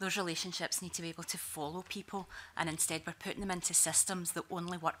 Those relationships need to be able to follow people, and instead we're putting them into systems that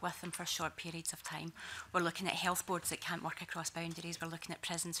only work with them for short periods of time. We're looking at health boards that can't work across boundaries. We're looking at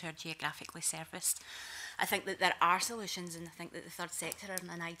prisons who are geographically serviced. I think that there are solutions, and I think that the third sector are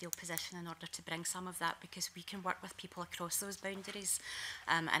in an ideal position in order to bring some of that, because we can work with people across those boundaries.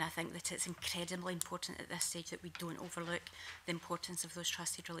 And I think that it's incredibly important at this stage that we don't overlook the importance of those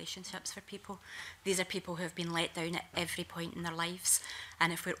trusted relationships for people. These are people who have been let down at every point in their lives,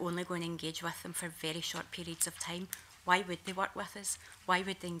 and if we're only going to engage with them for very short periods of time, why would they work with us? Why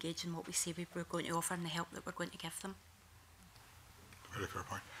would they engage in what we say we're going to offer and the help that we're going to give them? Very fair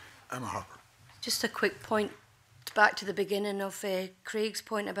point. Emma Harper. Just a quick point back to the beginning of Craig's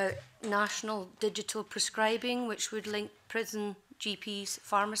point about national digital prescribing, which would link prison, GPs,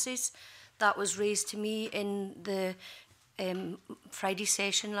 pharmacies. That was raised to me in the Friday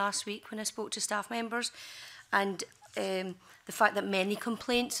session last week when I spoke to staff members, and the fact that many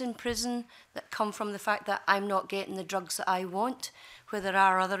complaints in prison that come from the fact that I'm not getting the drugs that I want, where there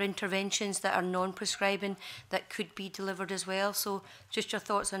are other interventions that are non-prescribing that could be delivered as well. So just your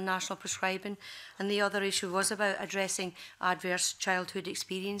thoughts on national prescribing. And the other issue was about addressing adverse childhood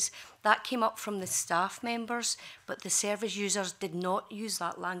experience. That came up from the staff members, but the service users did not use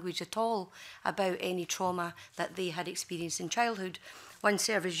that language at all about any trauma that they had experienced in childhood. One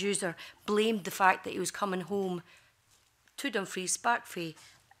service user blamed the fact that he was coming home to Dumfries, back for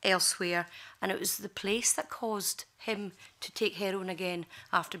elsewhere, and it was the place that caused him to take heroin again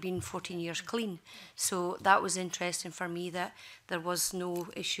after being 14 years clean. So that was interesting for me, that there was no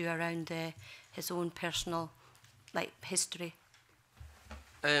issue around his own personal history.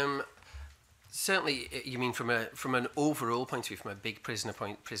 Certainly, you mean from an overall point of view, from a big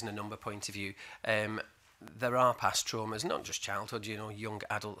prisoner number point of view, there are past traumas, not just childhood, young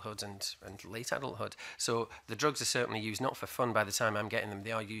adulthood and late adulthood. So the drugs are certainly used not for fun by the time I'm getting them,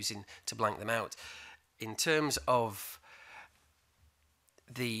 they are using to blank them out. In terms of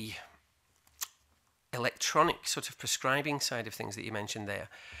the electronic sort of prescribing side of things that you mentioned there,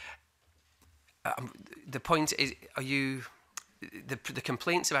 the point is, the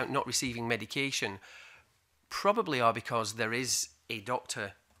complaints about not receiving medication probably are because there is a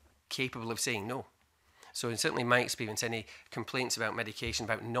doctor capable of saying no. So certainly in my experience, any complaints about medication,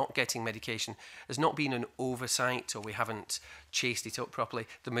 about not getting medication, has not been an oversight or we haven't chased it up properly.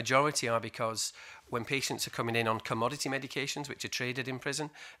 The majority are because when patients are coming in on commodity medications, which are traded in prison,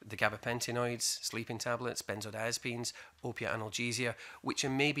 the gabapentinoids, sleeping tablets, benzodiazepines, opiate analgesia, which are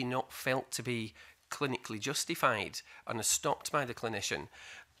maybe not felt to be clinically justified and are stopped by the clinician,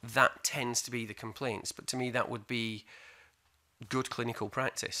 that tends to be the complaints. But to me, that would be good clinical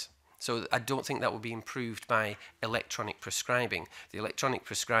practice. So I don't think that would be improved by electronic prescribing. The electronic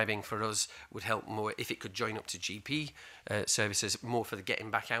prescribing for us would help more if it could join up to GP services, more for the getting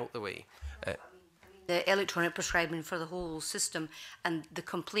back out the way. The electronic prescribing for the whole system and the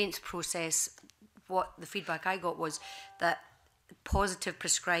complaints process, what the feedback I got was that positive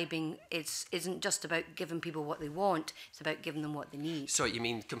prescribing isn't just about giving people what they want, it's about giving them what they need. So you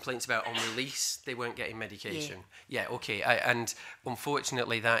mean complaints about on release they weren't getting medication? Yeah, okay. And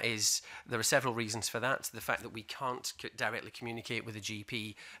unfortunately there are several reasons for that. The fact that we can't directly communicate with a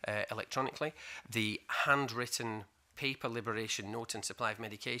GP electronically, the handwritten paper liberation note and supply of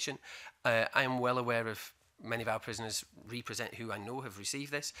medication. I am well aware of many of our prisoners who I know have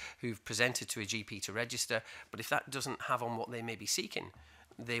received this, who've presented to a GP to register, but if that doesn't have on what they may be seeking,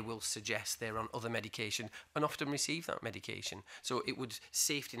 they will suggest they're on other medication and often receive that medication. So it would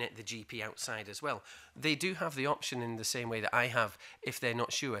safety net the GP outside as well. They do have the option, in the same way that I have, if they're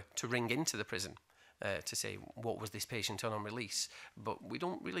not sure, to ring into the prison to say, what was this patient on release? But we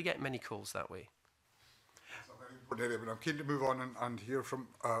don't really get many calls that way. But I'm keen to move on and hear from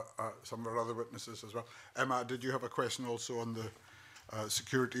some of our other witnesses as well. Emma, did you have a question also on the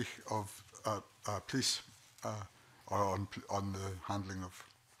security of police or on the handling of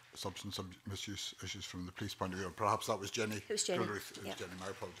substance misuse issues from the police point of view? Or perhaps that was Jenny. It was Jenny. It was Jenny. My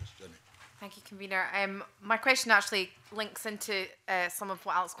apologies, Jenny. Thank you, Convener. My question actually links into some of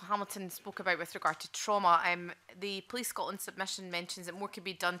what Alex Hamilton spoke about with regard to trauma. The Police Scotland submission mentions that more could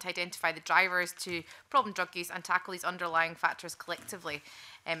be done to identify the drivers to problem drug use and tackle these underlying factors collectively.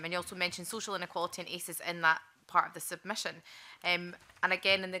 And you also mentioned social inequality and ACEs in that part of the submission. And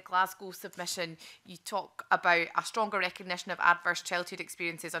again, in the Glasgow submission, you talk about a stronger recognition of adverse childhood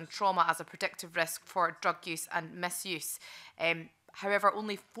experiences and trauma as a predictive risk for drug use and misuse. However,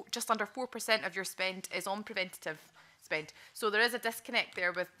 only just under 4% of your spend is on preventative spend. So there is a disconnect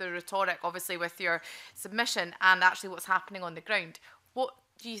there with the rhetoric, obviously, with your submission and actually what's happening on the ground. What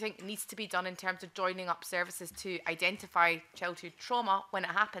do you think needs to be done in terms of joining up services to identify childhood trauma when it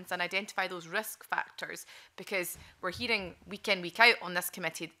happens and identify those risk factors? Because we're hearing week in, week out on this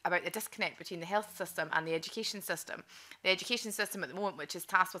committee about the disconnect between the health system and the education system. The education system at the moment, which is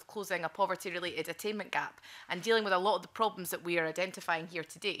tasked with closing a poverty-related attainment gap and dealing with a lot of the problems that we are identifying here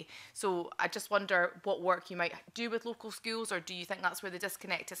today. So I just wonder what work you might do with local schools, or do you think that's where the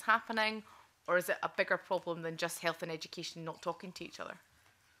disconnect is happening? Or is it a bigger problem than just health and education not talking to each other?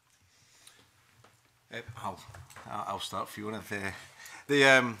 I'll start, Fiona.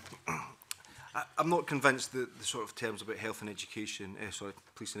 I'm not convinced that the sort of terms about health and education,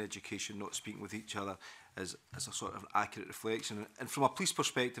 police and education not speaking with each other is a sort of accurate reflection. And from a police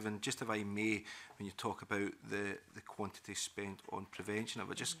perspective, and just if I may, when you talk about the quantity spent on prevention,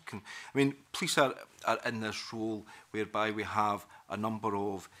 police are in this role whereby we have a number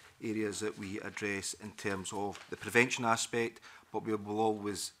of areas that we address in terms of the prevention aspect, but we will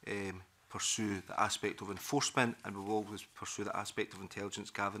always pursue the aspect of enforcement, and we will always pursue the aspect of intelligence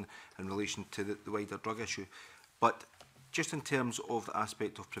gathering in relation to the wider drug issue. But just in terms of the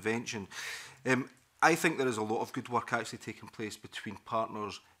aspect of prevention, I think there is a lot of good work actually taking place between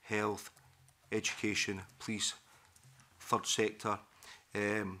partners, health, education, police, third sector,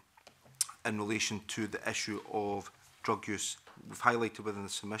 in relation to the issue of drug use. We've highlighted within the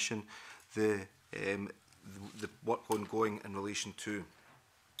submission the work ongoing in relation to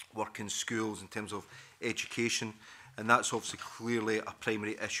work in schools in terms of education, and that's obviously clearly a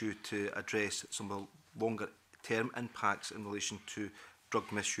primary issue to address some of the longer term impacts in relation to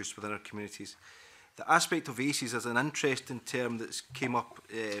drug misuse within our communities. The aspect of ACEs is an interesting term that's came up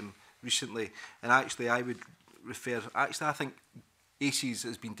recently, and actually I would refer, I think ACEs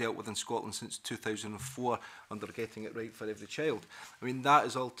has been dealt with in Scotland since 2004 under Getting It Right for Every Child. I mean, that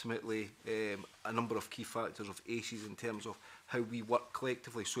is ultimately a number of key factors of ACEs in terms of how we work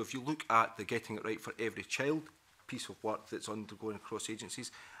collectively. So if you look at the Getting It Right for Every Child piece of work that's undergoing across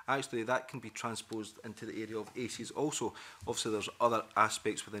agencies, actually that can be transposed into the area of ACEs also. Obviously there's other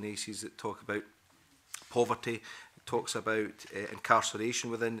aspects within ACEs that talk about poverty, it talks about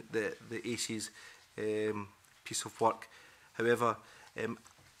incarceration within the ACEs piece of work. However,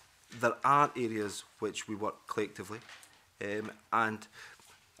 there are areas which we work collectively, and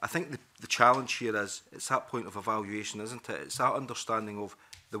I think the challenge here is it's that point of evaluation, isn't it? It's that understanding of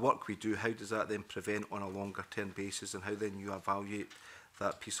the work we do, how does that then prevent on a longer term basis, and how then you evaluate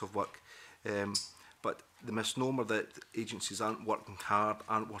that piece of work. But the misnomer that agencies aren't working hard,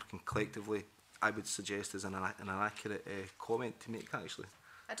 aren't working collectively, I would suggest is an inaccurate comment to make, actually.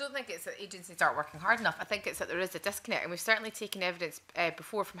 I don't think it's that agencies aren't working hard enough. I think it's that there is a disconnect, and we've certainly taken evidence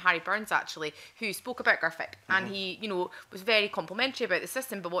before from Harry Burns, actually, who spoke about GRFIC, and he, was very complimentary about the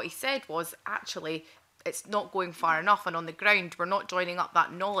system. But what he said was actually it's not going far enough, and on the ground we're not joining up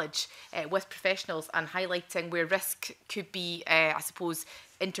that knowledge with professionals and highlighting where risk could be, I suppose,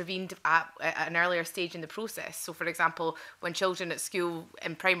 intervened at an earlier stage in the process. So, for example, when children at school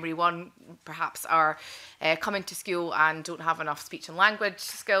in primary one perhaps are coming to school and don't have enough speech and language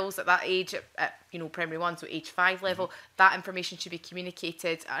skills at that age, at primary one, so age 5 level, that information should be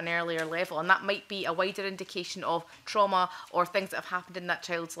communicated at an earlier level, and that might be a wider indication of trauma or things that have happened in that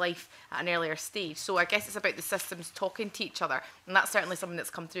child's life at an earlier stage. So I guess it's about the systems talking to each other, and that's certainly something that's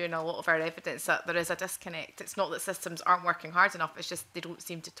come through in a lot of our evidence, that there is a disconnect. It's not that systems aren't working hard enough, it's just they don't seem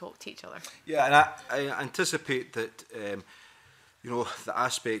seem to talk to each other. Yeah, and I anticipate that, you know, the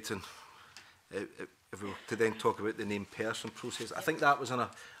aspect, and if we were to then talk about the named person process, I think that was an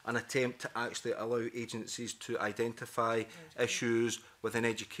attempt to actually allow agencies to identify issues within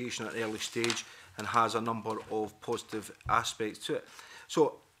education at an early stage, and has a number of positive aspects to it.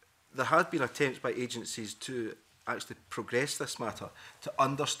 So there had been attempts by agencies to actually progress this matter, to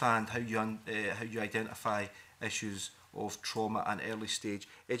understand how you identify issues of trauma at an early stage.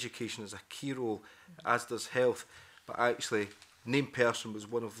 Education is a key role, as does health, but actually named person was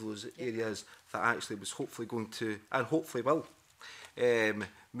one of those areas that actually was hopefully going to, and hopefully will,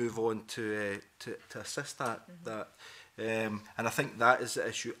 move on to assist that. And I think that is the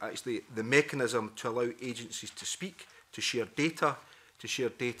issue, actually, the mechanism to allow agencies to speak, to share data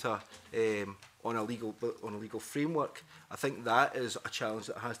on a legal framework. I think that is a challenge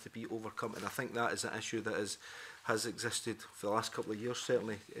that has to be overcome, and I think that is an issue that has existed for the last couple of years,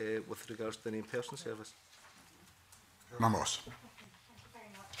 certainly, with regards to the named person service. Mamos.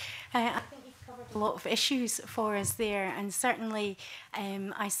 I think you've covered a lot of issues for us there, and certainly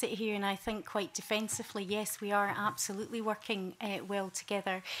I sit here and I think quite defensively, yes, we are absolutely working well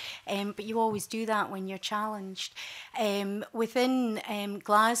together, but you always do that when you're challenged. Within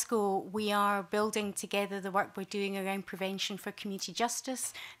Glasgow, we are building together the work we're doing around prevention for community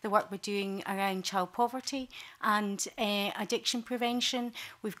justice, the work we're doing around child poverty and addiction prevention.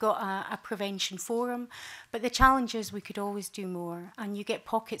 We've got a prevention forum, but the challenge is we could always do more, and you get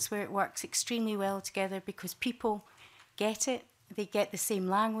pockets where it works extremely well together because people get it, they get the same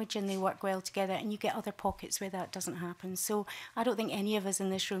language and they work well together, and you get other pockets where that doesn't happen. So I don't think any of us in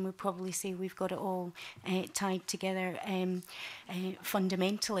this room would probably say we've got it all tied together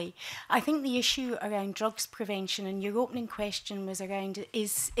fundamentally. I think the issue around drugs prevention, and your opening question was around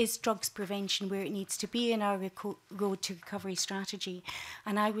is drugs prevention where it needs to be in our road to recovery strategy?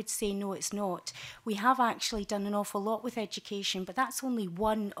 And I would say no, it's not. We have actually done an awful lot with education, but that's only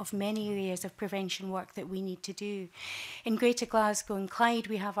one of many areas of prevention work that we need to do. In Greater Glasgow and Clyde,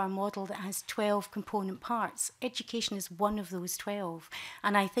 we have our model that has 12 component parts. Education is one of those 12,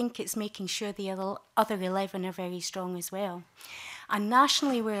 and I think it's making sure the other 11 are very strong as well. And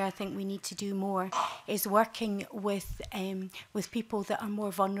nationally, where I think we need to do more is working with people that are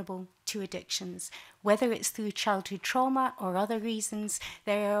more vulnerable to addictions, whether it's through childhood trauma or other reasons.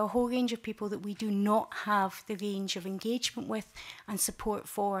 There are a whole range of people that we do not have the range of engagement with and support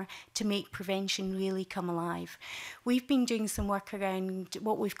for to make prevention really come alive. We've been doing some work around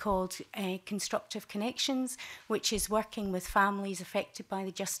what we've called constructive connections, which is working with families affected by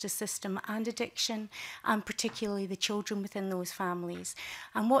the justice system and addiction, and particularly the children within those families.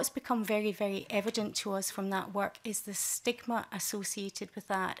 And what's become very, very evident to us from that work is the stigma associated with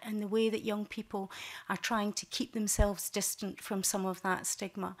that, and the way that young people are trying to keep themselves distant from some of that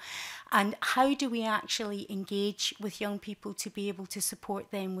stigma. And how do we actually engage with young people to be able to support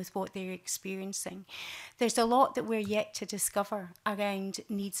them with what they're experiencing? There's a lot that we're yet to discover around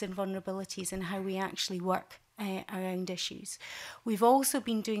needs and vulnerabilities and how we actually work around issues. We've also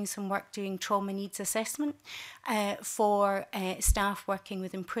been doing some work doing trauma needs assessment for staff working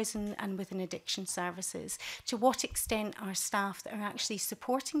within prison and within addiction services. To what extent are staff that are actually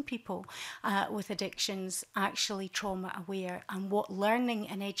supporting people with addictions actually trauma aware, and what learning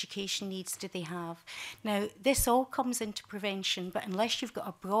and education needs do they have? Now, this all comes into prevention, but unless you've got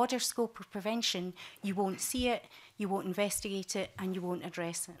a broader scope of prevention, you won't see it, you won't investigate it, and you won't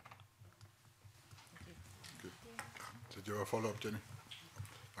address it. Did you have a follow-up, Jenny?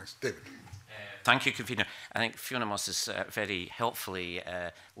 Thanks. David. Thank you, Convener. I think Fiona Moss is very helpfully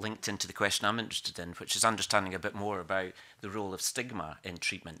linked into the question I'm interested in, which is understanding a bit more about the role of stigma in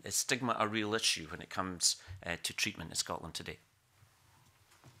treatment. Is stigma a real issue when it comes to treatment in Scotland today?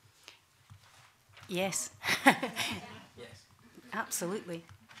 Yes. Yes. Absolutely.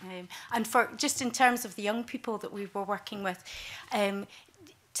 And for just in terms of the young people that we were working with,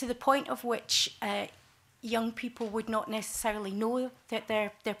 to the point of which young people would not necessarily know that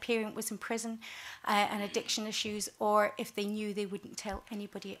their parent was in prison and addiction issues, or if they knew, they wouldn't tell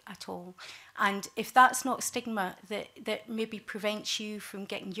anybody at all. And if that's not stigma that maybe prevents you from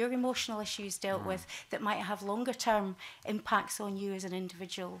getting your emotional issues dealt with, that might have longer term impacts on you as an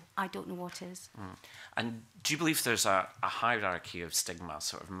individual, I don't know what is. And do you believe there's a hierarchy of stigma,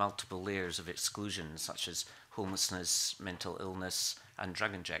 sort of multiple layers of exclusion, such as homelessness, mental illness and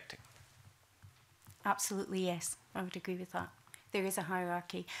drug injecting? Absolutely, yes. I would agree with that. There is a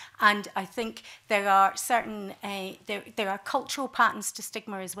hierarchy. And I think there are certain, there are cultural patterns to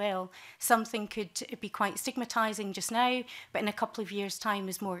stigma as well. Something could be quite stigmatising just now, but in a couple of years' time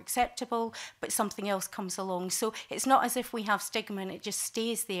is more acceptable, but something else comes along. So it's not as if we have stigma and it just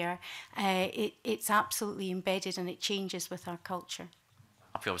stays there. It's absolutely embedded and it changes with our culture.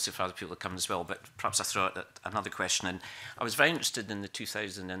 Obviously for other people to come as well, but perhaps I throw out another question. And I was very interested in the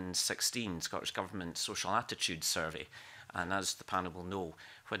 2016 Scottish Government Social Attitude Survey. And as the panel will know,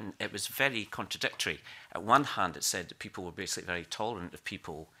 when it was very contradictory. At one hand, it said that people were basically very tolerant of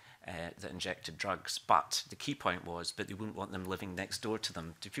people that injected drugs, but the key point was that they wouldn't want them living next door to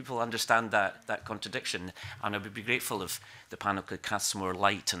them. Do people understand that contradiction? And I would be grateful if the panel could cast some more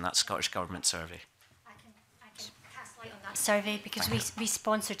light on that Scottish Government survey. On that survey because we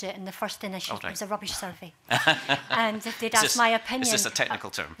sponsored it in the first initiative. Right. It was a rubbish survey. And if they'd asked my opinion... Is this a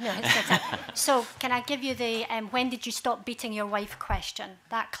technical term? No, it's not. So can I give you the when did you stop beating your wife question?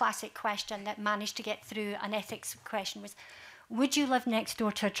 That classic question that managed to get through an ethics question was, would you live next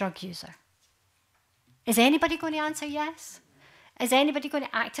door to a drug user? Is anybody going to answer yes? Is anybody going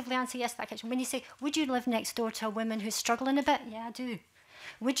to actively answer yes to that question? When you say, would you live next door to a woman who's struggling a bit? Yeah, I do.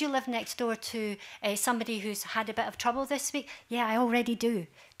 Would you live next door to somebody who's had a bit of trouble this week? Yeah, I already do.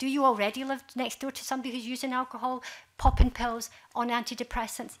 Do you already live next door to somebody who's using alcohol, popping pills, on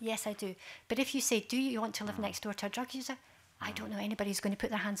antidepressants? Yes, I do. But if you say, do you want to live next door to a drug user? I don't know anybody who's going to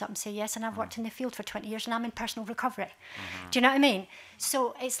put their hands up and say yes, and I've worked in the field for 20 years and I'm in personal recovery. Do you know what I mean?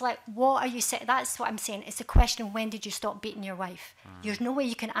 So it's like, what are you saying? That's what I'm saying. It's a question, when did you stop beating your wife? There's no way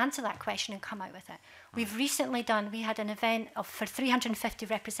you can answer that question and come out with it. We've recently we had an event for 350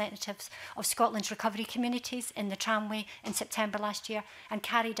 representatives of Scotland's recovery communities in the tramway in September last year and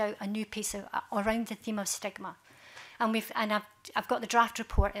carried out a new piece around the theme of stigma. And I've got the draft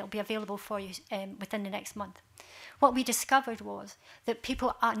report. It'll be available for you within the next month. What we discovered was that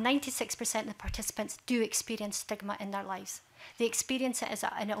 96% of the participants do experience stigma in their lives. They experience it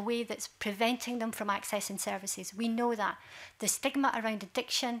in a way that's preventing them from accessing services. We know that. The stigma around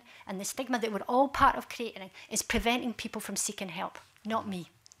addiction and the stigma that we're all part of creating is preventing people from seeking help. Not me.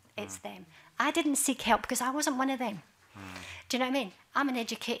 It's them. I didn't seek help because I wasn't one of them. Do you know what I mean? I'm an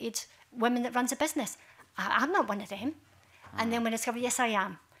educated woman that runs a business. I'm not one of them. And then when I discovered, yes, I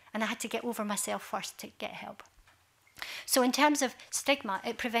am. And I had to get over myself first to get help. So in terms of stigma,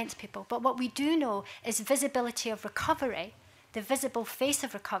 it prevents people. But what we do know is visibility of recovery, the visible face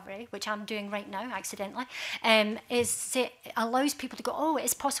of recovery, which I'm doing right now accidentally, allows people to go, oh,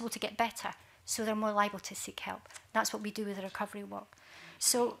 it's possible to get better. So they're more liable to seek help. That's what we do with the recovery work.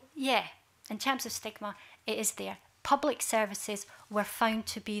 So yeah, in terms of stigma, it is there. Public services were found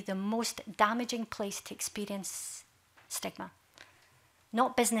to be the most damaging place to experience stigma.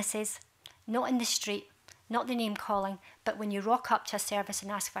 Not businesses, not in the street, not the name calling, but when you rock up to a service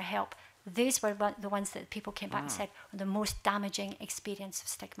and ask for help, these were the ones that people came back and said were the most damaging experience of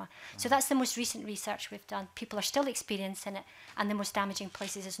stigma. So that's the most recent research we've done. People are still experiencing it, and the most damaging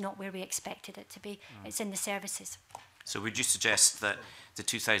places is not where we expected it to be. It's in the services. So would you suggest that the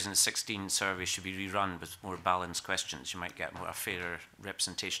 2016 survey should be rerun with more balanced questions? You might get a fairer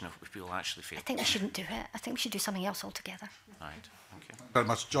representation of what people actually feel. I think we shouldn't do it. I think we should do something else altogether. Right. Okay. Very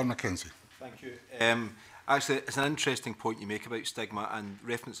much. John McKenzie. Thank you. Actually, it's an interesting point you make about stigma, and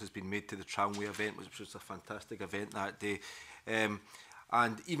reference has been made to the tramway event, which was a fantastic event that day.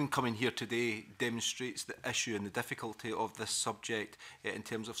 And even coming here today demonstrates the issue and the difficulty of this subject in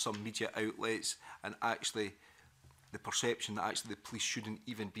terms of some media outlets, and actually the perception that actually the police shouldn't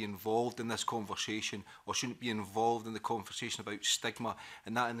even be involved in this conversation, or shouldn't be involved in the conversation about stigma,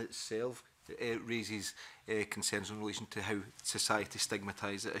 and that in itself raises concerns in relation to how society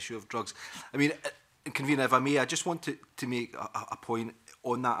stigmatises the issue of drugs. I mean, Convener, if I may, I just want to make a point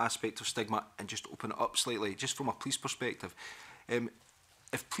on that aspect of stigma and just open it up slightly, just from a police perspective.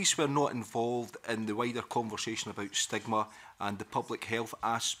 If police were not involved in the wider conversation about stigma and the public health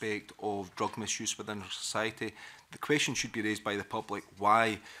aspect of drug misuse within our society, the question should be raised by the public,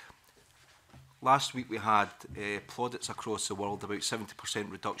 why? Last week we had plaudits across the world about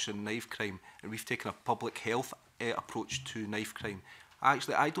 70% reduction in knife crime, and we've taken a public health approach to knife crime.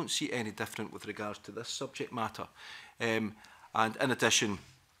 Actually, I don't see any different with regards to this subject matter. And in addition,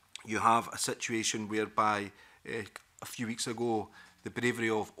 you have a situation whereby a few weeks ago, the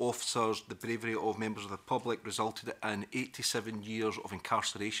bravery of officers, the bravery of members of the public resulted in 87 years of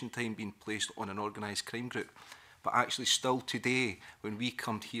incarceration time being placed on an organised crime group. But actually still today, when we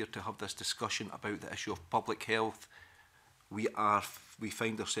come here to have this discussion about the issue of public health, we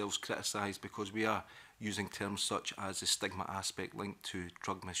find ourselves criticised because we are using terms such as the stigma aspect linked to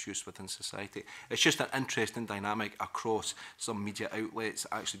drug misuse within society. It's just an interesting dynamic across some media outlets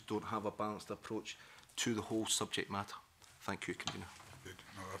that actually don't have a balanced approach to the whole subject matter. Thank you, Convener.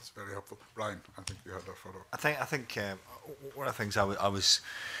 No, that's very helpful. Brian, I think you had a follow-up. I think one of the things I was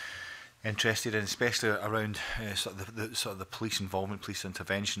interested in, especially around sort of the police involvement, police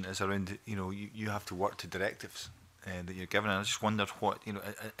intervention, is around, you know, you have to work to directives that you're given. And I just wondered what, you know,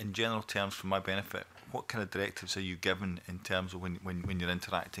 in general terms, for my benefit, what kind of directives are you given in terms of when you're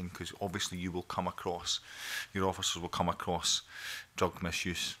interacting? Because obviously you will come across, your officers will come across drug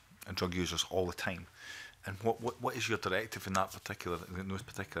misuse and drug users all the time. And what is your directive in those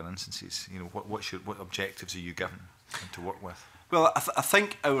particular instances? You know, what objectives are you given to work with? Well, I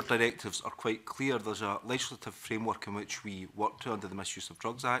think our directives are quite clear. There's a legislative framework in which we work to under the Misuse of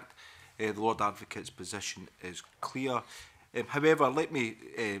Drugs Act. The Lord Advocate's position is clear. However, let me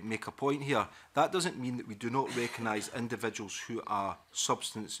make a point here. That doesn't mean that we do not recognise individuals who are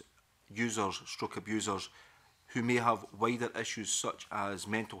substance users, stroke abusers, who may have wider issues such as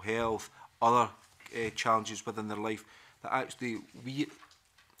mental health, other challenges within their life, that actually we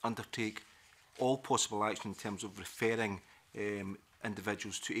undertake all possible action in terms of referring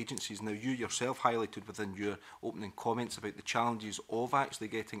individuals to agencies. Now, you yourself highlighted within your opening comments about the challenges of actually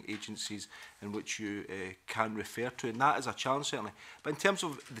getting agencies in which you can refer to, and that is a challenge certainly. But in terms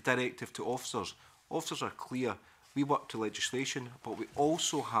of the directive to officers, officers are clear. We work to legislation, but we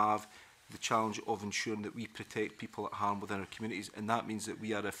also have the challenge of ensuring that we protect people at harm within our communities, and that means that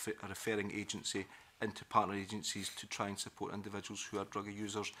we are a referring agency into partner agencies to try and support individuals who are drug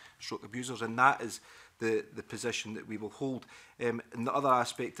users, stroke abusers, and that is the position that we will hold. And the other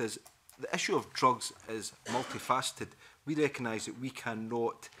aspect is the issue of drugs is multifaceted. We recognise that we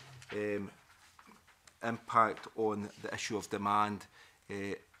cannot impact on the issue of demand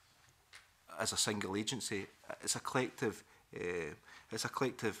as a single agency. It's a collective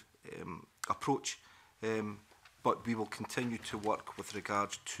approach. But we will continue to work with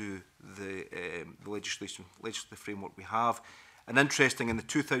regards to the legislative framework we have. And interesting, in the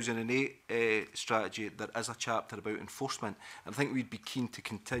 2008 strategy, there is a chapter about enforcement. And I think we'd be keen to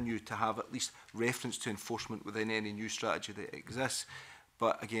continue to have at least reference to enforcement within any new strategy that exists.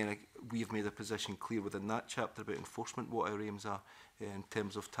 But again, we have made a position clear within that chapter about enforcement, what our aims are in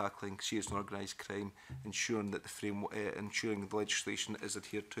terms of tackling serious and organised crime, ensuring that the framework, ensuring the legislation is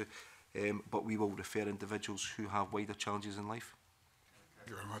adhered to. But we will refer individuals who have wider challenges in life.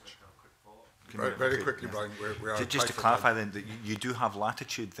 Thank you very much. Very quickly, Brian. Just to clarify then, that you do have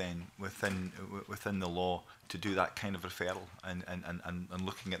latitude then within the law to do that kind of referral and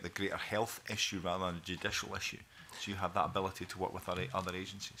looking at the greater health issue rather than a judicial issue. So you have that ability to work with other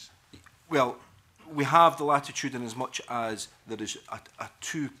agencies. Well, we have the latitude in as much as there is a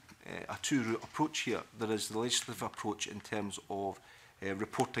two-route approach here. There is the legislative approach in terms of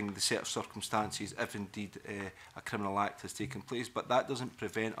reporting the set of circumstances if indeed a criminal act has taken place, but that doesn't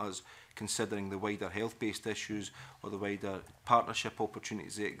prevent us considering the wider health-based issues or the wider partnership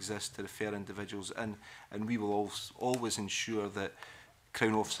opportunities that exist to refer individuals in, and we will always ensure that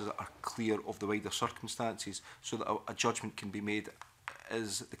Crown officers are clear of the wider circumstances so that a judgment can be made.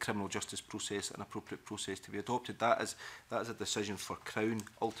 Is the criminal justice process an appropriate process to be adopted? That is a decision for Crown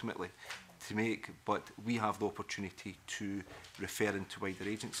ultimately to make, but we have the opportunity to refer into wider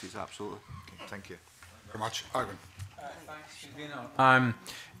agencies, absolutely. Okay, thank you. Very much. Ivan.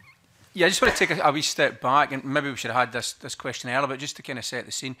 Yeah, I just want to take a wee step back, and maybe we should have had this question earlier, but just to kind of set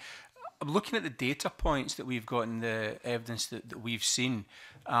the scene. I'm looking at the data points that we've got in the evidence that we've seen,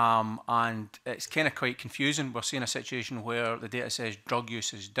 and it's kind of quite confusing. We're seeing a situation where the data says drug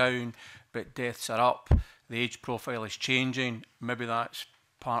use is down, but deaths are up. The age profile is changing. Maybe that's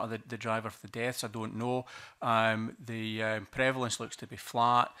part of the driver for the deaths, I don't know. The prevalence looks to be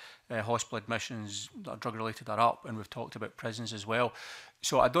flat. Hospital admissions that are drug related are up, and we've talked about prisons as well.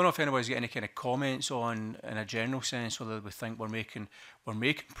 So I don't know if anybody's got any kind of comments on, in a general sense, whether we think we're making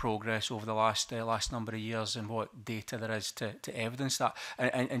progress over the last number of years, and what data there is to evidence that.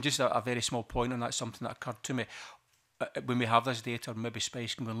 And just a very small point on that, something that occurred to me. When we have this data, maybe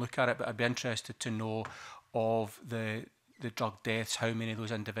Spice can go and look at it, but I'd be interested to know of the drug deaths, how many of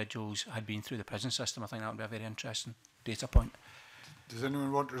those individuals had been through the prison system. I think that would be a very interesting data point. Does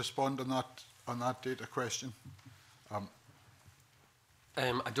anyone want to respond on that data question?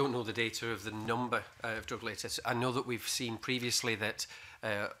 I don't know the data of the number of drug-related. I know that we've seen previously that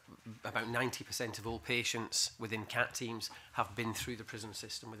about 90% of all patients within CAT teams have been through the prison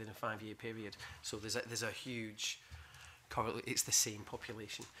system within a 5-year period. So there's a huge correlation. It's the same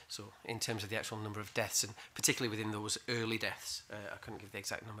population. So in terms of the actual number of deaths, and particularly within those early deaths, I couldn't give the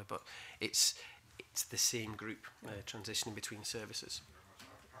exact number, but it's it's the same group transitioning between services.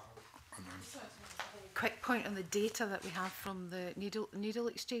 Quick point on the data that we have from the needle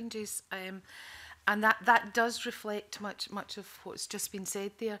exchanges, and that does reflect much of what's just been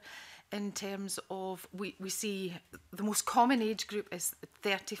said there. In terms of, we see the most common age group is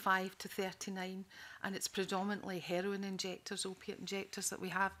 35 to 39, and it's predominantly heroin injectors, opiate injectors that we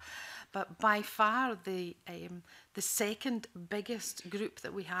have. But by far the second biggest group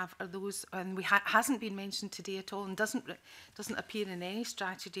that we have are those, and hasn't been mentioned today at all, and doesn't appear in any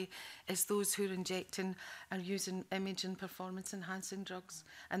strategy, is those who are injecting and using image and performance enhancing drugs,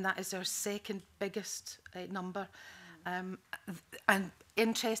 and that is our second biggest number. And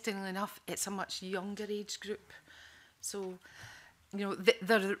interestingly enough, it's a much younger age group. So, you know,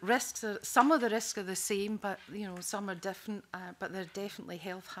 the risks are, some of the risks are the same, but, you know, some are different, but there are definitely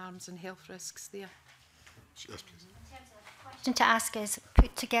health harms and health risks there. Yes, please. Question to ask is,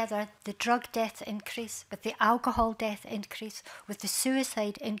 put together the drug death increase with the alcohol death increase, with the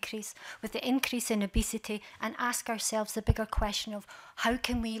suicide increase, with the increase in obesity, and ask ourselves the bigger question of how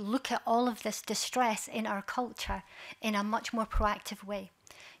can we look at all of this distress in our culture in a much more proactive way.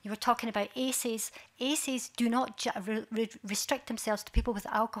 You were talking about ACEs. ACEs do not restrict themselves to people with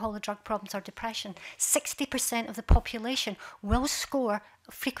alcohol or drug problems or depression. 60% of the population will score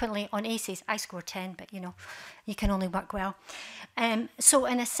frequently on ACEs. I score 10, but you know, you can only work well. So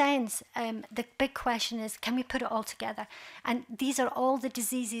in a sense, the big question is, can we put it all together? And these are all the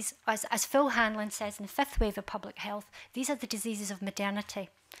diseases, as Phil Hanlon says in the fifth wave of public health, these are the diseases of modernity.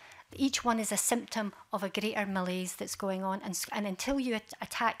 Each one is a symptom of a greater malaise that's going on. And until you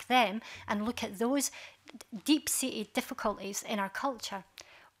attack them and look at those deep-seated difficulties in our culture,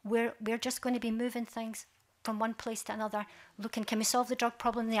 we're just going to be moving things from one place to another, looking, can we solve the drug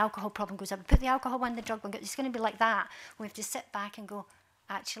problem? The alcohol problem goes up. We put the alcohol one, the drug one goes. It's going to be like that. We have to sit back and go,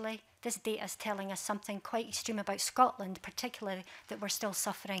 actually, this data is telling us something quite extreme about Scotland, particularly, that we're still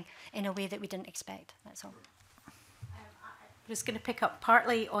suffering in a way that we didn't expect. That's all. I'm just going to pick up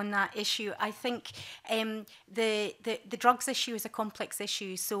partly on that issue. I think the drugs issue is a complex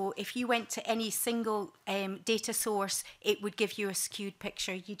issue. So if you went to any single data source, it would give you a skewed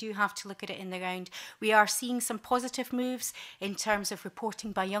picture. You do have to look at it in the round. We are seeing some positive moves in terms of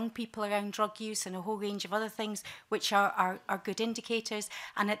reporting by young people around drug use and a whole range of other things, which are good indicators.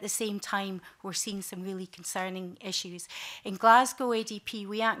 And at the same time, we're seeing some really concerning issues. In Glasgow ADP,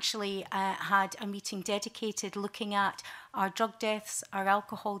 we actually had a meeting dedicated looking at our drug deaths, our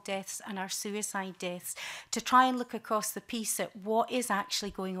alcohol deaths, and our suicide deaths, to try and look across the piece at what is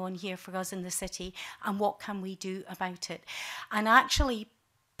actually going on here for us in the city and what can we do about it. And actually,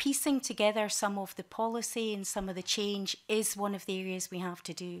 piecing together some of the policy and some of the change is one of the areas we have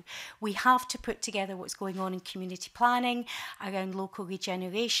to do. We have to put together what's going on in community planning, around local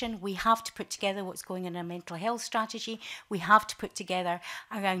regeneration. We have to put together what's going on in our mental health strategy. We have to put together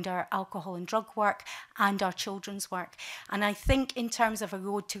around our alcohol and drug work and our children's work. And I think in terms of a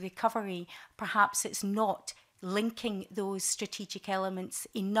road to recovery, perhaps it's not linking those strategic elements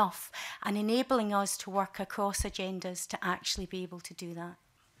enough and enabling us to work across agendas to actually be able to do that.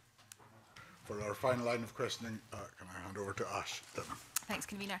 For our final line of questioning, can I hand over to Ash? Thanks,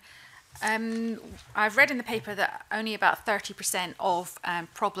 Convener. I've read in the paper that only about 30% of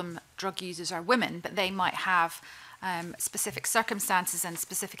problem drug users are women, but they might have specific circumstances and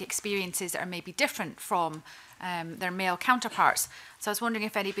specific experiences that are maybe different from their male counterparts. So I was wondering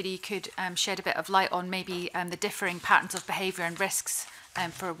if anybody could shed a bit of light on maybe the differing patterns of behaviour and risks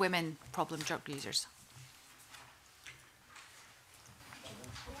for women problem drug users.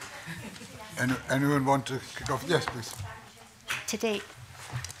 Anyone want to kick off? Yes, please. Today.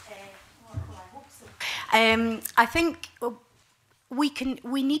 I think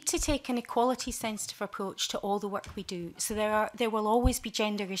we need to take an equality sensitive approach to all the work we do. So there will always be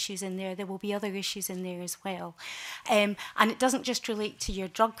gender issues in there. There will be other issues in there as well. And it doesn't just relate to your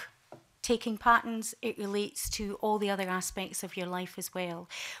drug taking patterns, it relates to all the other aspects of your life as well.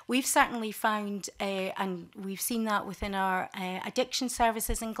 We've certainly found, and we've seen that within our addiction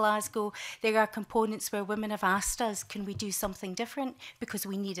services in Glasgow, there are components where women have asked us, can we do something different? Because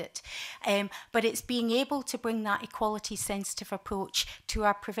we need it. But it's being able to bring that equality sensitive approach to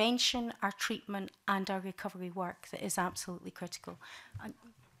our prevention, our treatment, and our recovery work that is absolutely critical.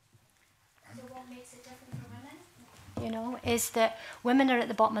 So what makes it different for women? You know, is that women are at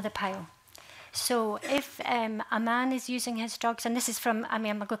the bottom of the pile. So if a man is using his drugs, and this is from, I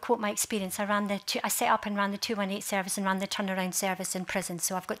mean, I'm going to quote my experience. I set up and ran the 218 service and ran the turnaround service in prison.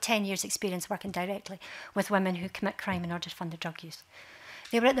 So I've got 10 years experience working directly with women who commit crime in order to fund their drug use.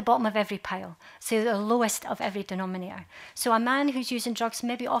 They were at the bottom of every pile, so the lowest of every denominator. So a man who's using drugs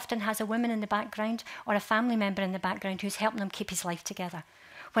maybe often has a woman in the background or a family member in the background who's helping him keep his life together.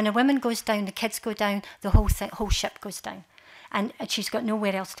 When a woman goes down, the kids go down, the whole ship goes down, and she's got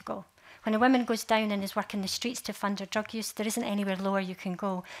nowhere else to go. When a woman goes down and is working the streets to fund her drug use, there isn't anywhere lower you can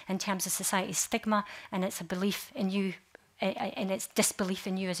go in terms of society's stigma, and it's a belief in you, and it's disbelief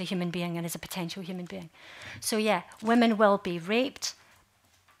in you as a human being and as a potential human being. So yeah, women will be raped,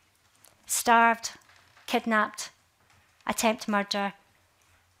 starved, kidnapped, attempt murder,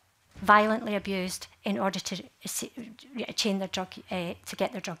 violently abused in order to chain their drug, to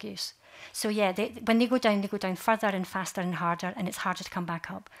get their drug use. So yeah, when they go down further and faster and harder, and it's harder to come back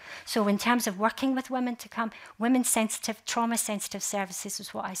up. So in terms of working with women to come, women-sensitive, trauma-sensitive services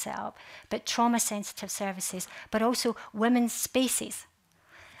is what I set up, but trauma-sensitive services, but also women's spaces,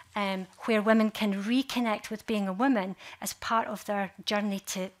 where women can reconnect with being a woman as part of their journey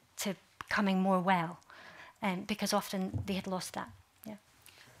to becoming more well, because often they had lost that. Yeah.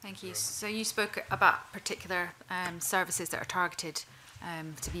 Thank you. So you spoke about particular services that are targeted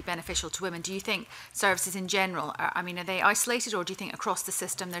to be beneficial to women. Do you think services in general, are they isolated, or do you think across the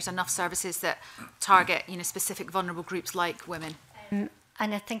system there's enough services that target, specific vulnerable groups like women?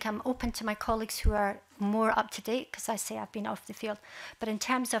 And I think I'm open to my colleagues who are more up to date, because I say I've been off the field. But in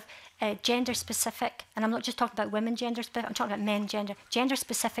terms of gender specific, and I'm not just talking about women gender specific, I'm talking about men gender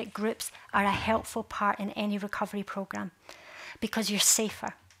specific groups are a helpful part in any recovery programme, because you're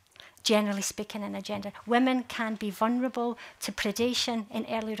safer. Generally speaking, in a gender, women can be vulnerable to predation in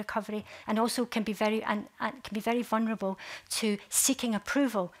early recovery, and also can be very vulnerable to seeking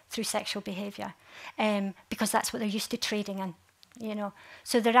approval through sexual behaviour, because that's what they're used to trading in.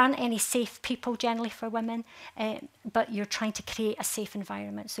 So there aren't any safe people generally for women, but you're trying to create a safe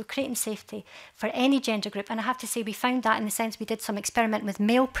environment. So creating safety for any gender group, and I have to say we found that in the sense we did some experiment with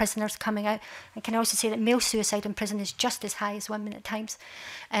male prisoners coming out. I can also say that male suicide in prison is just as high as women at times,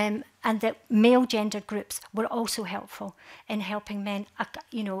 and that male gender groups were also helpful in helping men,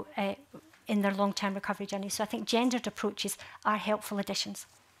 in their long-term recovery journey. So I think gendered approaches are helpful additions.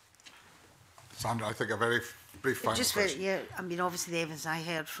 Sandra, I think a very brief final question. Yeah, obviously the evidence I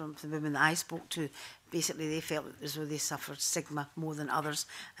heard from the women that I spoke to, basically they felt as though they suffered stigma more than others,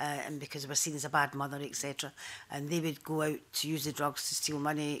 and because they were seen as a bad mother, etc. And they would go out to use the drugs to steal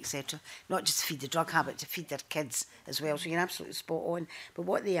money, etc. Not just to feed the drug habit, to feed their kids as well. So you're absolutely spot on. But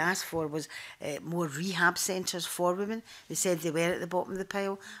what they asked for was more rehab centres for women. They said they were at the bottom of the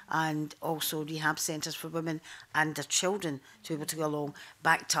pile, and also rehab centres for women and their children to be able to go along,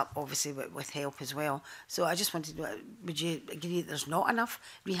 backed up obviously with help as well. So I just wanted to, would you agree that there's not enough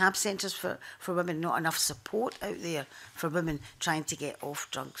rehab centres for women, not enough support out there for women trying to get off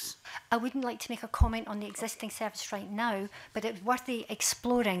drugs? I wouldn't like to make a comment on the existing service right now, but it's worth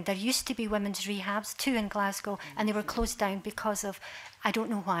exploring. There used to be women's rehabs, 2 in Glasgow, and they were closed down because of, I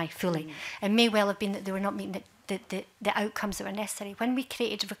don't know why fully. It may well have been that they were not meeting the outcomes that were necessary. When we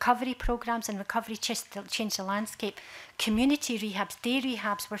created recovery programmes and recovery changed the landscape, community rehabs, day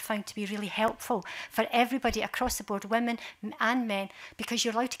rehabs were found to be really helpful for everybody across the board, women and men, because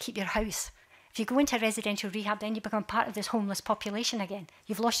you're allowed to keep your house. If you go into a residential rehab, then you become part of this homeless population again.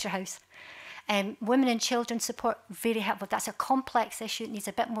 You've lost your house. Women and children support, very helpful. That's a complex issue. It needs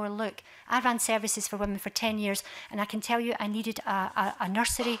a bit more look. I ran services for women for 10 years, and I can tell you I needed a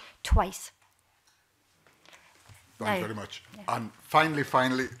nursery twice. Thank you very much. Yeah. And finally,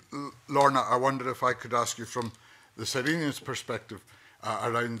 Lorna, I wonder if I could ask you from the Cyrenians' perspective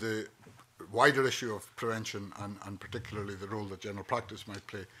around the wider issue of prevention and particularly the role that general practice might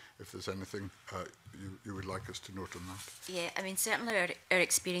play, if there's anything you would like us to note on that. Yeah, certainly our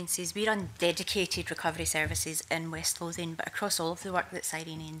experiences, we run dedicated recovery services in West Lothian, but across all of the work that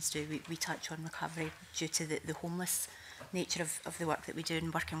Cyrenians do, we touch on recovery due to the homeless nature of the work that we do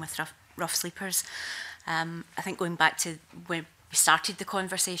in working with rough sleepers. I think going back to when we started the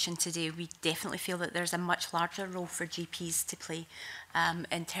conversation today, we definitely feel that there's a much larger role for GPs to play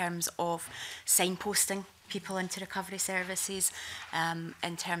in terms of signposting people into recovery services,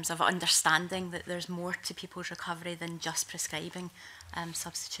 in terms of understanding that there's more to people's recovery than just prescribing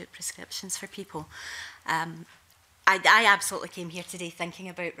substitute prescriptions for people. I absolutely came here today thinking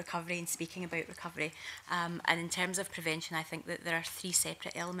about recovery and speaking about recovery. And in terms of prevention, I think that there are 3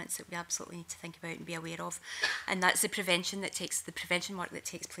 separate elements that we absolutely need to think about and be aware of. And that's the prevention work that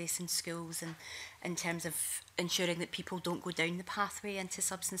takes place in schools, and in terms of ensuring that people don't go down the pathway into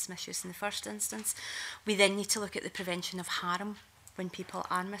substance misuse in the first instance. We then need to look at the prevention of harm when people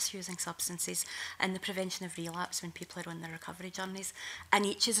are misusing substances, and the prevention of relapse when people are on their recovery journeys. And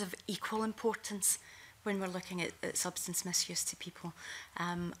each is of equal importance, when we're looking at substance misuse to people.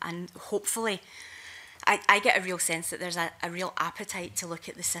 And hopefully, I get a real sense that there's a real appetite to look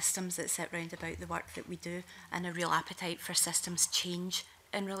at the systems that sit round about the work that we do, and a real appetite for systems change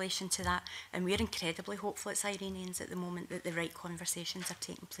in relation to that. And we're incredibly hopeful at Cyrenians at the moment that the right conversations are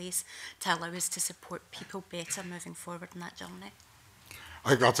taking place to allow us to support people better moving forward in that journey. I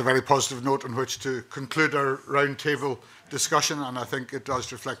think that's a very positive note on which to conclude our roundtable discussion, and I think it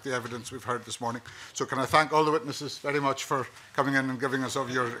does reflect the evidence we've heard this morning. So can I thank all the witnesses very much for coming in and giving us of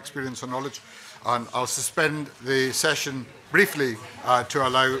your experience and knowledge. And I'll suspend the session briefly to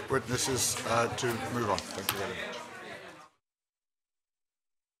allow witnesses to move on. Thank you very much.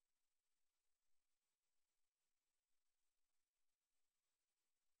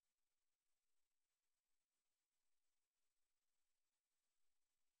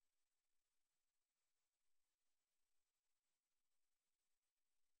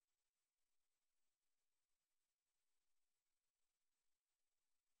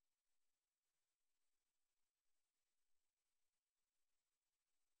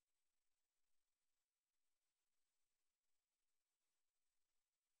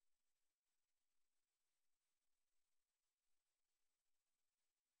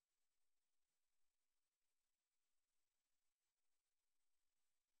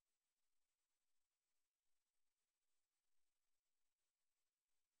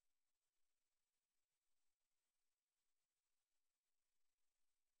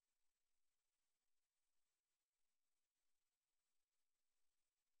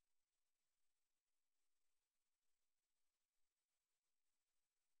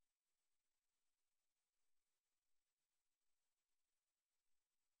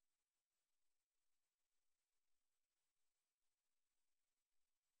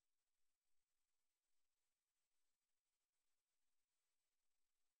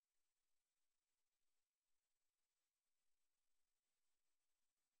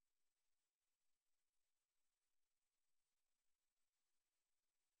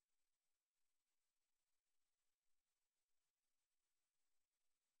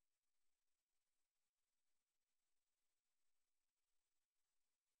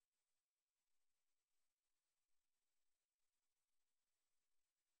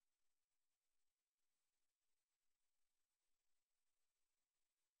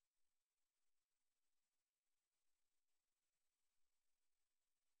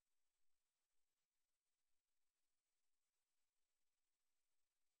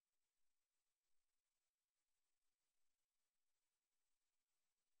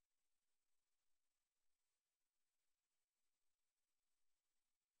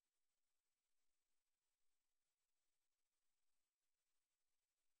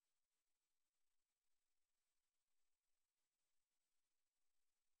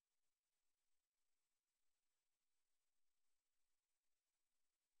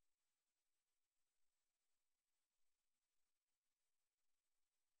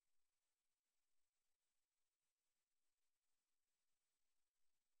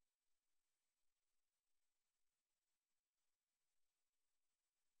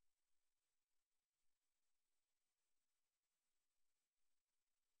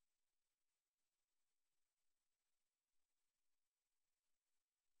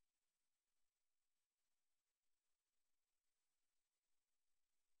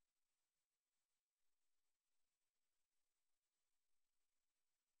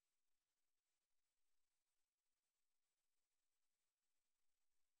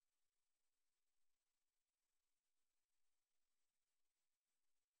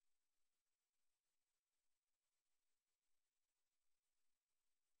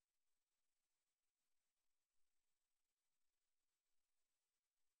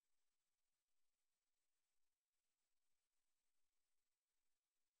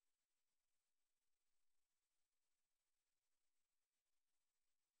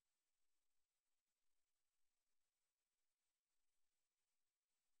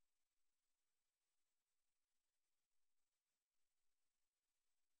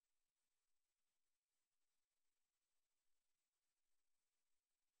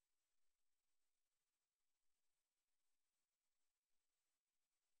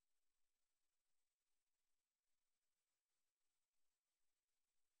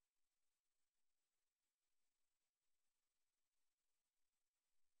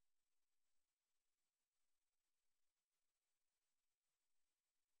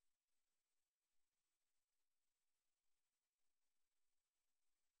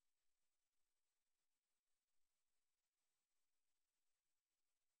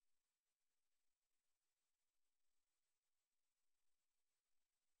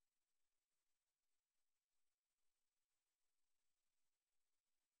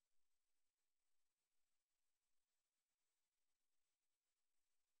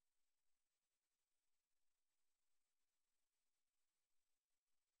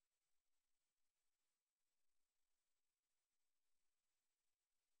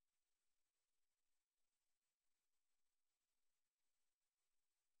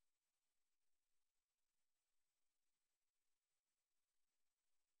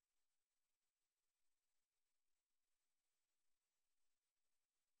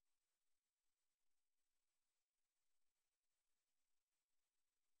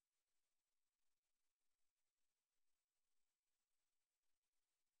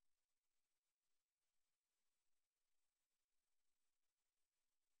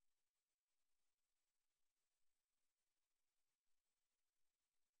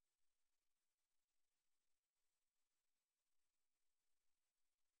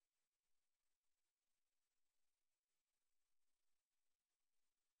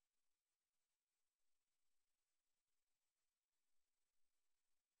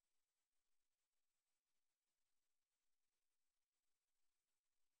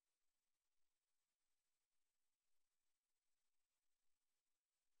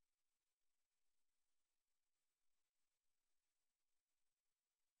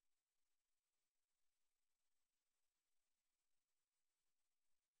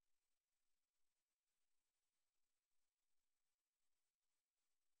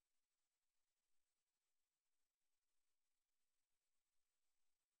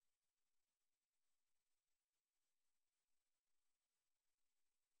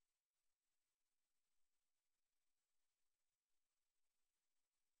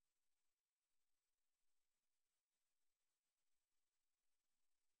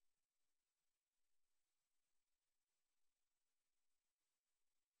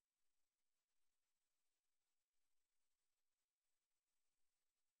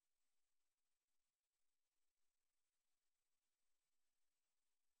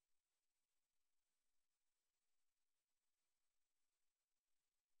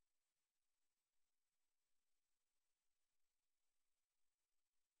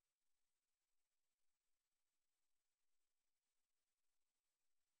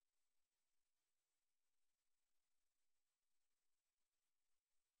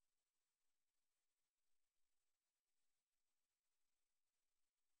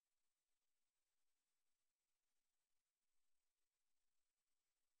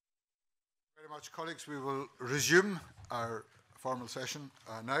 much, colleagues. We will resume our formal session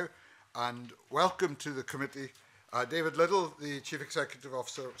now. And welcome to the committee David Liddle, the Chief Executive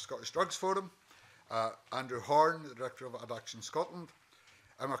Officer of Scottish Drugs Forum, Andrew Horn, the Director of Ad Action Scotland,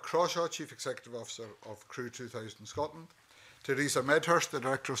 Emma Crawshaw, Chief Executive Officer of Crew 2000 Scotland, Teresa Medhurst, the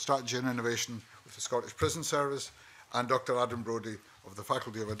Director of Strategy and Innovation with the Scottish Prison Service, and Dr. Adam Brodie of the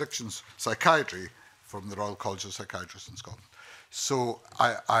Faculty of Addictions Psychiatry from the Royal College of Psychiatrists in Scotland. So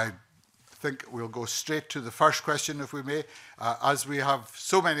I think we'll go straight to the first question, if we may. As we have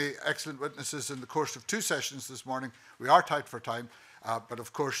so many excellent witnesses in the course of 2 sessions this morning, we are tight for time. But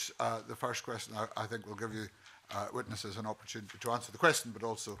of course, the first question, I think, will give you witnesses an opportunity to answer the question, but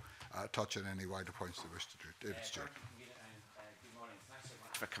also touch on any wider points they wish to do. David Stewart. Good morning. Thanks so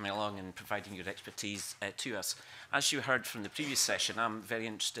much for coming along and providing your expertise to us. As you heard from the previous session, I'm very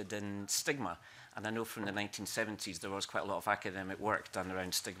interested in stigma. And I know from the 1970s there was quite a lot of academic work done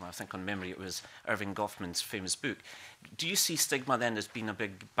around stigma. I think on memory it was Irving Goffman's famous book. Do you see stigma then as being a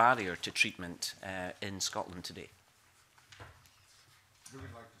big barrier to treatment in Scotland today? Who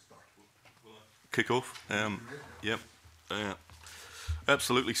would like to start? Will I kick off? Yep.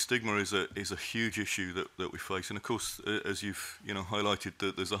 Absolutely, stigma is a huge issue that we face, and of course, as you've highlighted,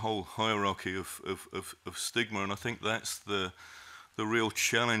 that there's a whole hierarchy of stigma, and I think that's the real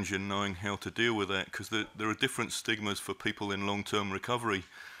challenge in knowing how to deal with that, because there are different stigmas for people in long-term recovery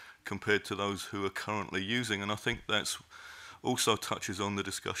compared to those who are currently using, and I think that's also touches on the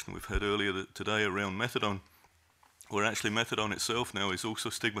discussion we've had earlier today around methadone, where actually methadone itself now is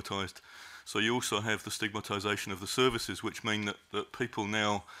also stigmatised. So you also have the stigmatisation of the services, which mean that people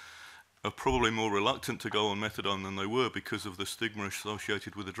now are probably more reluctant to go on methadone than they were because of the stigma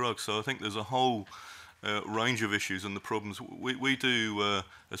associated with the drug. So I think there's a whole range of issues and the problems. We do,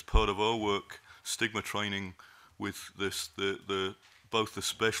 as part of our work, stigma training with both the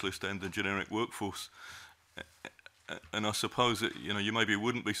specialist and the generic workforce. And I suppose that you maybe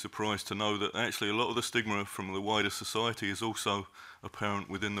wouldn't be surprised to know that actually a lot of the stigma from the wider society is also apparent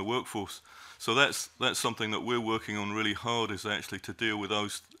within the workforce. So that's something that we're working on really hard, is actually to deal with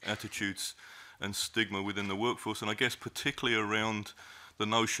those attitudes and stigma within the workforce, and I guess particularly around the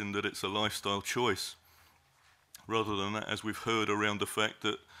notion that it's a lifestyle choice, rather than that, as we've heard, around the fact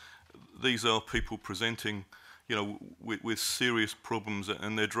that these are people presenting with serious problems,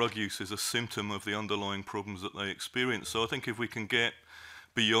 and their drug use is a symptom of the underlying problems that they experience. So I think if we can get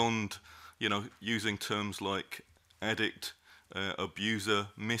beyond, using terms like addict, abuser,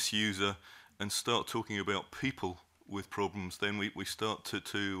 misuser, and start talking about people with problems, then we start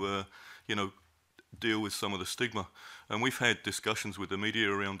to deal with some of the stigma. And we've had discussions with the media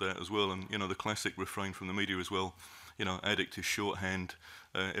around that as well, and the classic refrain from the media as well, addict is shorthand,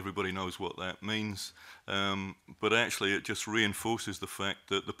 everybody knows what that means, but actually it just reinforces the fact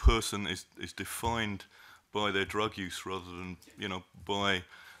that the person is defined by their drug use rather than by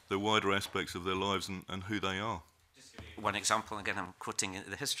the wider aspects of their lives and who they are. One example, again, I'm quoting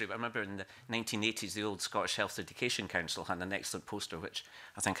the history, but I remember in the 1980s, the old Scottish Health Education Council had an excellent poster, which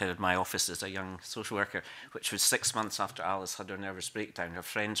I think I had in my office as a young social worker, which was 6 months after Alice had her nervous breakdown. Her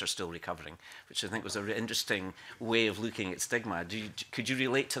friends are still recovering, which I think was a really interesting way of looking at stigma. Could you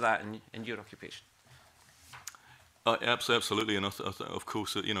relate to that in your occupation? Absolutely, and of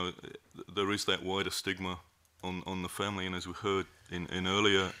course, there is that wider stigma on the family, and as we heard in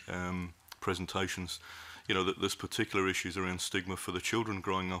earlier presentations, that there's particular issues around stigma for the children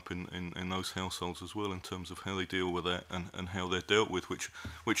growing up in those households as well, in terms of how they deal with that and how they're dealt with,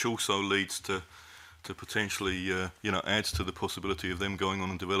 which also leads to potentially adds to the possibility of them going on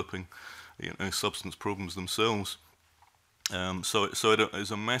and developing substance problems themselves. So it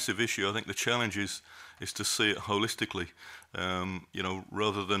is a massive issue. I think the challenge is to see it holistically,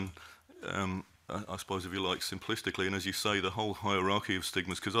 rather than I suppose, if you like, simplistically, and as you say, the whole hierarchy of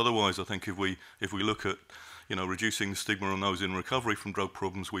stigmas, because otherwise I think if we look at reducing the stigma on those in recovery from drug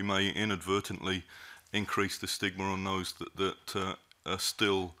problems, we may inadvertently increase the stigma on those that are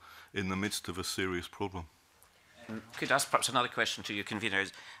still in the midst of a serious problem. Could I ask perhaps another question to you,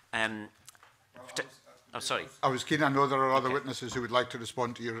 conveners? Sorry. I was keen. I know there are other witnesses who would like to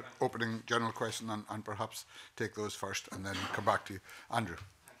respond to your opening general question and perhaps take those first and then come back to you. Andrew.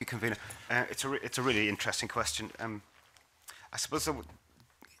 Convener. It's a really interesting question. I suppose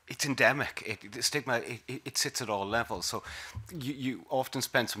it's endemic. The stigma it sits at all levels. So you often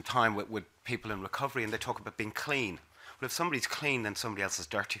spend some time with people in recovery, and they talk about being clean. Well, if somebody's clean, then somebody else is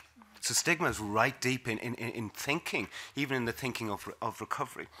dirty. So stigma is right deep in thinking, even in the thinking of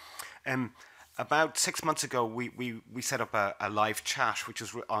recovery. About 6 months ago, we set up a live chat, which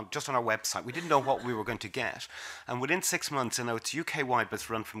was just on our website. We didn't know what we were going to get. And within 6 months, I know it's UK-wide, but it's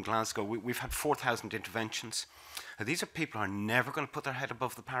run from Glasgow, we've had 4,000 interventions. Now, these are people who are never going to put their head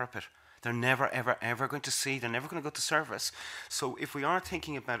above the parapet. They're never, ever, ever going to see. They're never going to go to service. So if we are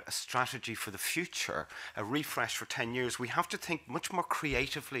thinking about a strategy for the future, a refresh for 10 years, we have to think much more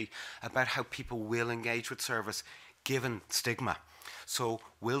creatively about how people will engage with service, given stigma. So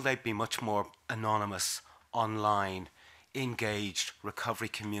will they be much more anonymous, online, engaged, recovery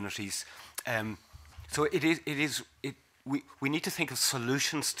communities? So we need to think of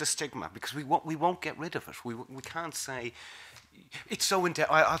solutions to stigma, because we won't get rid of it. We can't say, it's so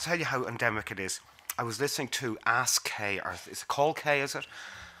I'll tell you how endemic it is. I was listening to Ask K, or is it Call K, is it?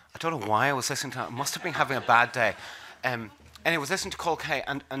 I don't know why I was listening to it. I must have been having a bad day. And I was listening to Call K,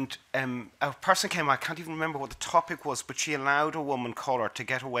 and a person came, I can't even remember what the topic was, but she allowed a woman caller to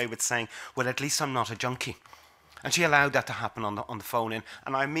get away with saying, well, at least I'm not a junkie. And she allowed that to happen on the phone in.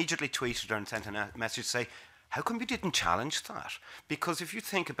 And I immediately tweeted her and sent a message to say, how come you didn't challenge that? Because if you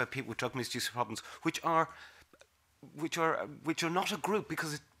think about people with drug misuse problems, which are not a group,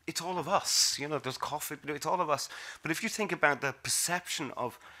 because it's all of us. You know, there's coffee, it's all of us. But if you think about the perception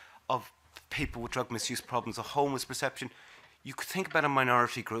of people with drug misuse problems, a homeless perception, you could think about a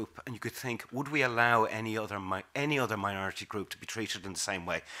minority group, and you could think, would we allow any other minority group to be treated in the same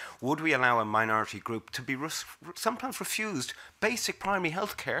way? Would we allow a minority group to be sometimes refused basic primary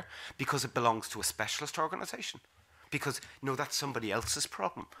health care because it belongs to a specialist organisation? Because, no, that's somebody else's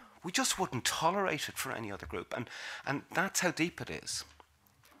problem. We just wouldn't tolerate it for any other group. And that's how deep it is.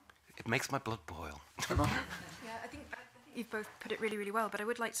 It makes my blood boil. Yeah, I think you've both put it really, really well, but I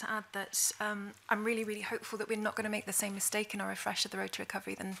would like to add that I'm really, really hopeful that we're not going to make the same mistake in our refresh of the road to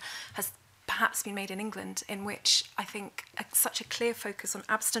recovery than has perhaps been made in England, in which I think such a clear focus on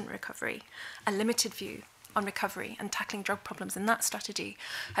abstinent recovery, a limited view on recovery and tackling drug problems in that strategy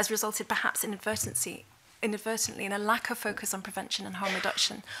has resulted perhaps inadvertently in a lack of focus on prevention and harm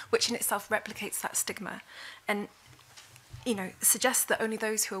reduction, which in itself replicates that stigma and, you know, suggests that only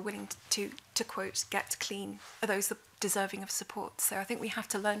those who are willing to quote, get clean are those that deserving of support. So I think we have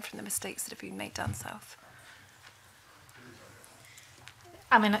to learn from the mistakes that have been made down south.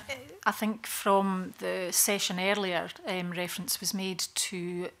 I mean, I think from the session earlier, reference was made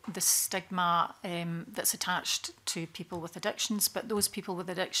to the stigma that's attached to people with addictions, but those people with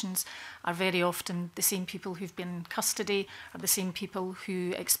addictions are very often the same people who've been in custody, or the same people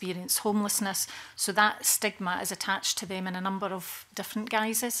who experience homelessness. So that stigma is attached to them in a number of different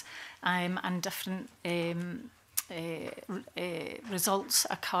guises, and different results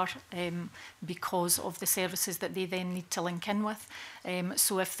occur because of the services that they then need to link in with.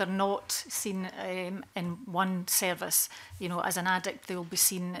 So if they're not seen in one service, you know, as an addict, they will be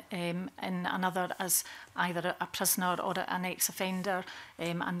seen in another as either a prisoner or an ex-offender,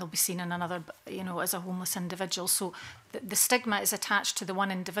 and they'll be seen in another, you know, as a homeless individual. So the stigma is attached to the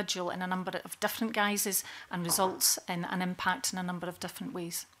one individual in a number of different guises and results in an impact in a number of different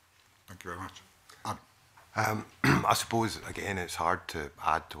ways. Thank you very much. I suppose, again, it's hard to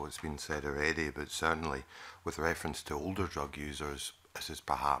add to what's been said already, but certainly with reference to older drug users, this is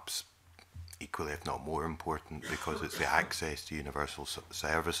perhaps equally, if not more important, because it's the access to universal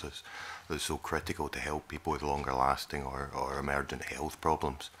services that's so critical to help people with longer lasting or emergent health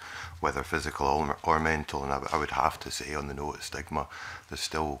problems, whether physical or mental. And I would have to say, on the note of stigma, there's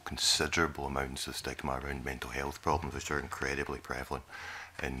still considerable amounts of stigma around mental health problems, which are incredibly prevalent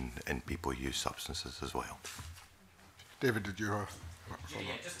in people who use substances as well. David, did you have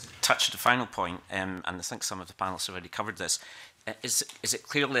just to touch the final point, and I think some of the panelists already covered this. Is it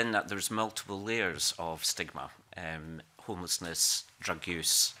clear then that there's multiple layers of stigma, homelessness, drug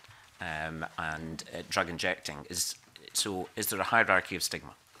use, and drug injecting? Is there a hierarchy of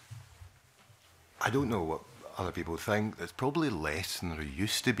stigma? I don't know what other people think. There's probably less than there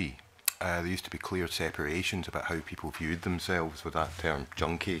used to be. There used to be clear separations about how people viewed themselves, with that term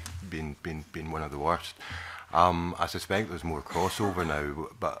junkie being one of the worst. I suspect there's more crossover now,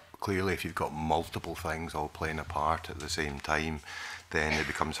 but clearly if you've got multiple things all playing a part at the same time, then it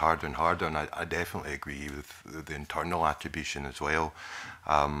becomes harder and harder. And I definitely agree with the internal attribution as well.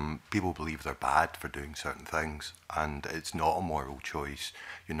 People believe they're bad for doing certain things, and it's not a moral choice.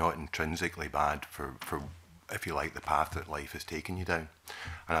 You're not intrinsically bad for if you like, the path that life has taken you down.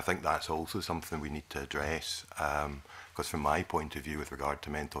 And I think that's also something we need to address, because from my point of view, with regard to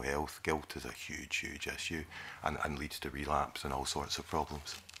mental health, guilt is a huge, huge issue and leads to relapse and all sorts of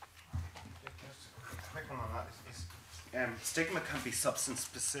problems. Quick one on that is stigma can be substance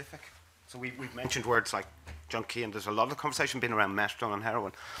specific. So we've mentioned words like junkie, and there's a lot of conversation been around methadone and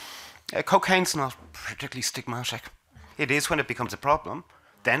heroin. Cocaine's not particularly stigmatic. It is when it becomes a problem,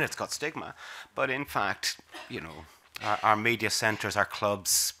 then it's got stigma. But in fact, you know, our media centres, our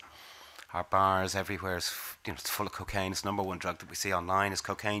clubs, our bars, everywhere is, you know, it's full of cocaine. It's the #1 drug that we see online is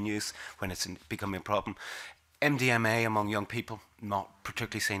cocaine use when it's becoming a problem. MDMA among young people, not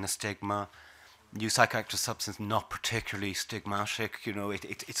particularly seen as stigma. New psychoactive substance, not particularly stigmatic. You know,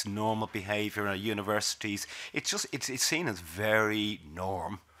 it's normal behaviour in universities. It's seen as very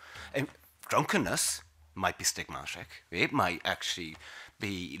norm. And drunkenness might be stigmatic. It might actually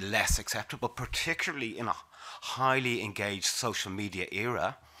be less acceptable, particularly in a highly engaged social media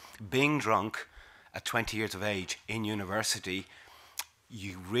era. Being drunk at 20 years of age in university,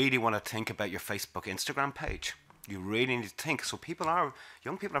 you really want to think about your Facebook, Instagram page. You really need to think. So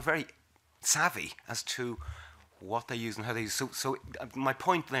young people are very savvy as to what they use and how they use. So my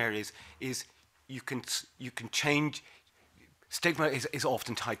point there is you can change. Stigma is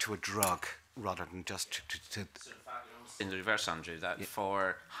often tied to a drug rather than just to in the reverse, Andrew, that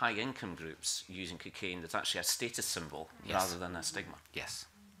for high income groups using cocaine, that's actually a status symbol rather than a stigma. Yes,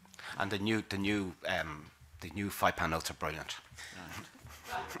 and the new £5 notes are brilliant.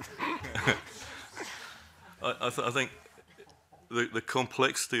 I think the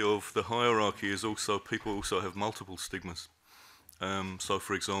complexity of the hierarchy is also people also have multiple stigmas. So,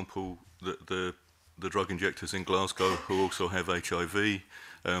 for example, the drug injectors in Glasgow who also have HIV,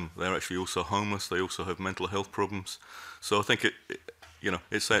 they're actually also homeless. They also have mental health problems. So I think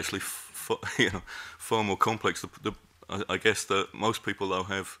it's actually far more complex. I guess that most people though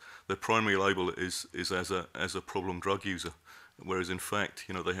have their primary label is as a problem drug user, whereas in fact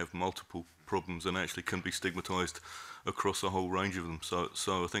they have multiple problems and actually can be stigmatised across a whole range of them.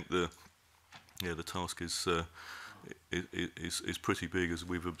 So I think the task is pretty big, as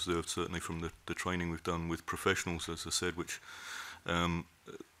we've observed, certainly from the training we've done with professionals, as I said, which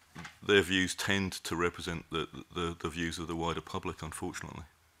their views tend to represent the views of the wider public, unfortunately.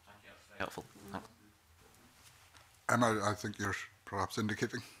 Thank you. That's very helpful. Emma, I think you're perhaps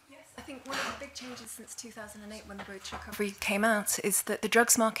indicating. I think one of the big changes since 2008 when the Road to Recovery came out is that the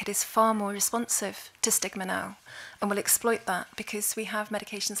drugs market is far more responsive to stigma now and will exploit that because we have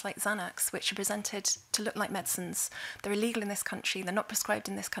medications like Xanax which are presented to look like medicines. They're illegal in this country, they're not prescribed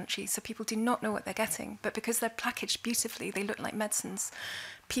in this country, so people do not know what they're getting, but because they're packaged beautifully, they look like medicines.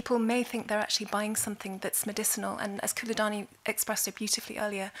 People may think they're actually buying something that's medicinal, and as Kuladharini expressed so beautifully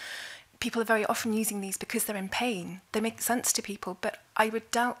earlier, people are very often using these because they're in pain. They make sense to people, but I would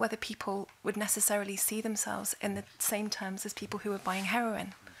doubt whether people would necessarily see themselves in the same terms as people who are buying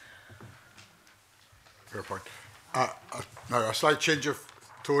heroin. Fair point. Now, a slight change of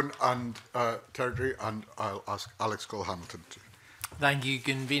tone and territory, and I'll ask Alex Cole-Hamilton to. Thank you,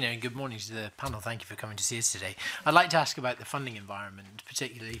 convener, and good morning to the panel. Thank you for coming to see us today. I'd like to ask about the funding environment,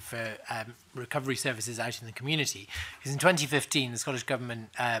 particularly for recovery services out in the community. Because in 2015, the Scottish Government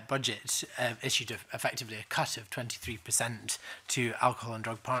budget issued effectively a cut of 23% to alcohol and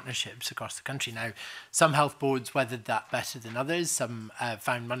drug partnerships across the country. Now, some health boards weathered that better than others. Some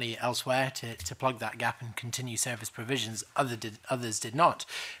found money elsewhere to plug that gap and continue service provisions. Others did not.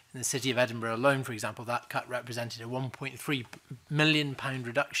 In the city of Edinburgh alone, for example, that cut represented a £1.3 million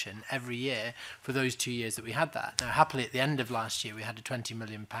reduction every year for those 2 years that we had that. Now, happily, at the end of last year, we had a £20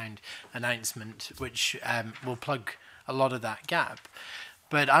 million announcement, which will plug a lot of that gap.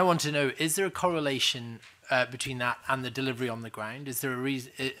 But I want to know, is there a correlation between that and the delivery on the ground? Is there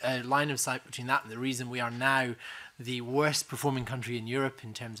a line of sight between that and the reason we are now the worst performing country in Europe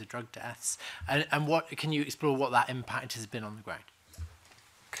in terms of drug deaths? And what can you explore what that impact has been on the ground?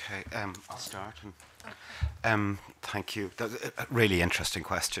 Okay, I'll start. Thank you. That's a really interesting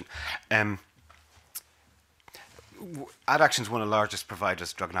question. AdAction is one of the largest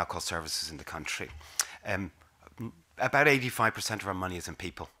providers of drug and alcohol services in the country. About 85% of our money is in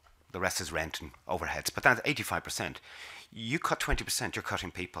people. The rest is rent and overheads. But that's 85%. You cut 20%, you're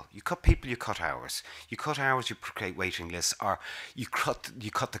cutting people. You cut people, you cut hours. You cut hours, you create waiting lists, or you cut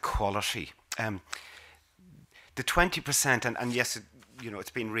the quality. The 20%, and yes,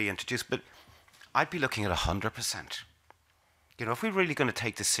 it's been reintroduced, but I'd be looking at 100%. If we're really going to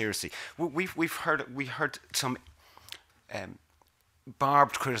take this seriously, we heard some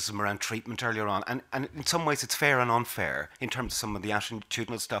barbed criticism around treatment earlier on, and in some ways it's fair and unfair in terms of some of the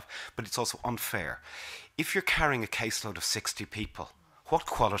attitudinal stuff, but it's also unfair. If you're carrying a caseload of 60 people, what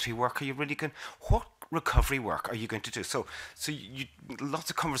quality work are you really going? What recovery work are you going to do? So lots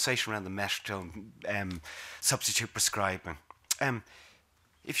of conversation around the methadone, substitute prescribing.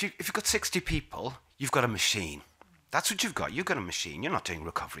 If you've got 60 people, you've got a machine. That's what you've got. You've got a machine. You're not doing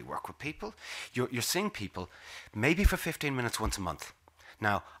recovery work with people. You're seeing people maybe for 15 minutes once a month.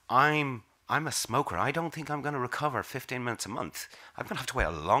 Now, I'm a smoker. I don't think I'm going to recover 15 minutes a month. I'm going to have to wait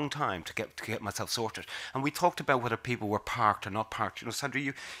a long time to get myself sorted. And we talked about whether people were parked or not parked. You know, Sandra,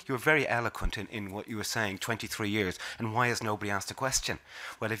 you were very eloquent in what you were saying, 23 years, and why has nobody asked a question?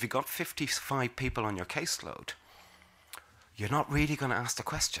 Well, if you've got 55 people on your caseload, you're not really going to ask the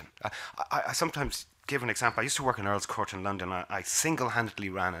question. I sometimes give an example. I used to work in Earl's Court in London. I single-handedly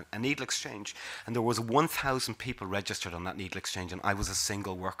ran a needle exchange, and there was 1,000 people registered on that needle exchange, and I was a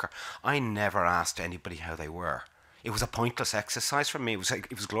single worker. I never asked anybody how they were. It was a pointless exercise for me.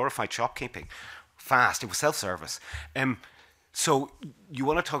 It was glorified shopkeeping. Fast. It was self-service. So you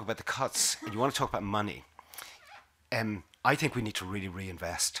want to talk about the cuts, and you want to talk about money. I think we need to really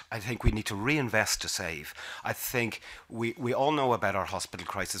reinvest. I think we need to reinvest to save. I think we all know about our hospital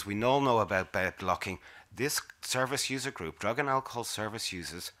crisis. We all know about bed blocking. This service user group, drug and alcohol service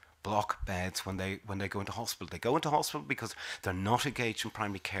users, block beds when they go into hospital. They go into hospital because they're not engaged in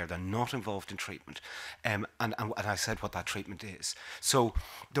primary care. They're not involved in treatment. And I said what that treatment is. So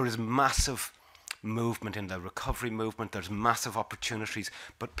there is massive movement in the recovery movement. There's massive opportunities,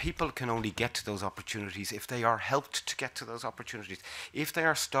 but people can only get to those opportunities if they are helped to get to those opportunities. If they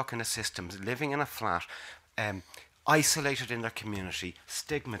are stuck in a system, living in a flat, isolated in their community,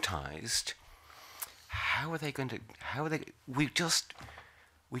 stigmatized, how are they going to? We just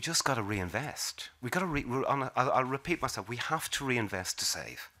got to reinvest. We got to. I'll repeat myself. We have to reinvest to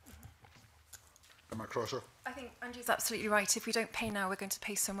save. I think Andrew's absolutely right. If we don't pay now, we're going to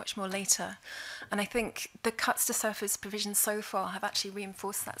pay so much more later. And I think the cuts to service provision so far have actually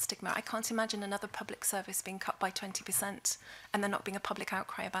reinforced that stigma. I can't imagine another public service being cut by 20% and there not being a public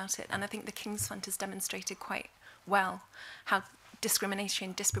outcry about it. And I think the King's Fund has demonstrated quite well how discriminatory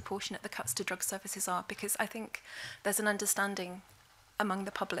and disproportionate the cuts to drug services are, because I think there's an understanding among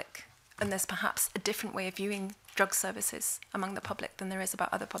the public, and there's perhaps a different way of viewing drug services among the public than there is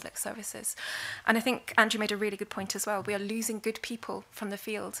about other public services. And I think Andrew made a really good point as well. We are losing good people from the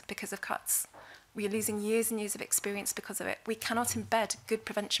field because of cuts. We are losing years and years of experience because of it. We cannot embed good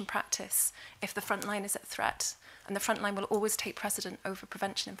prevention practice if the front line is at threat. And the front line will always take precedent over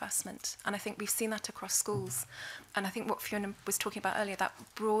prevention investment. And I think we've seen that across schools. And I think what Fiona was talking about earlier, that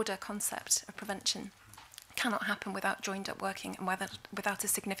broader concept of prevention, cannot happen without joined up working and without a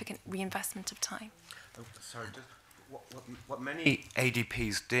significant reinvestment of time. Oh, sorry, what many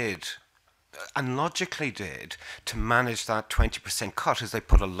ADPs did, and logically did, to manage that 20% cut is they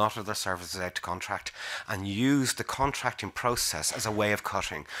put a lot of their services out to contract and used the contracting process as a way of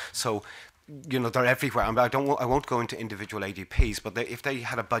cutting. So, you know, they're everywhere. I won't go into individual ADPs, but if they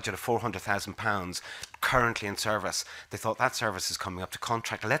had a budget of £400,000 currently in service, they thought that service is coming up to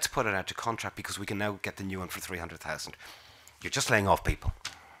contract. Let's put it out to contract because we can now get the new one for 300,000. You're just laying off people.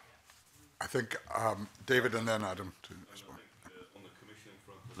 I think David and then Adam to respond. On the commissioning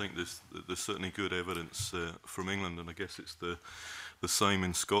front, I think there's certainly good evidence from England, and I guess it's the same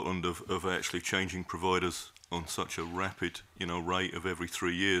in Scotland of actually changing providers on such a rapid, rate of every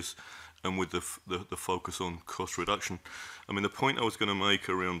 3 years, and with the focus on cost reduction. I mean, the point I was going to make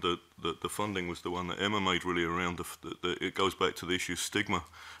around the funding was the one that Emma made really around it goes back to the issue of stigma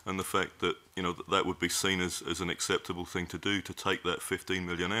and the fact that that would be seen as an acceptable thing to do, to take that 15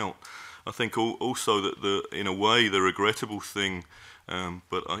 million out. I think also that in a way the regrettable thing,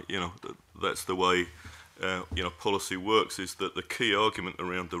 but that's the way policy works, is that the key argument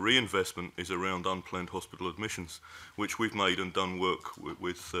around the reinvestment is around unplanned hospital admissions, which we've made and done work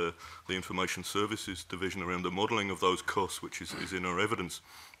with the Information Services Division around the modelling of those costs, which is in our evidence.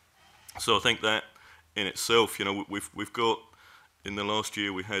 So I think that in itself, we've got, in the last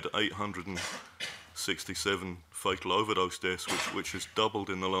year we had 867 fatal overdose deaths, which has doubled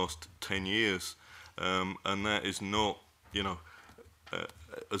in the last 10 years, and that is not,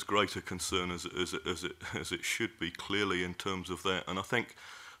 as great a concern as it should be, clearly, in terms of that. And I think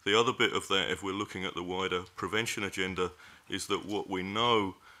the other bit of that, if we're looking at the wider prevention agenda, is that what we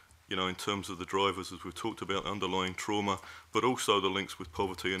know, in terms of the drivers, as we've talked about, underlying trauma, but also the links with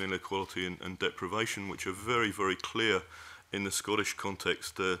poverty and inequality and deprivation, which are very, very clear in the Scottish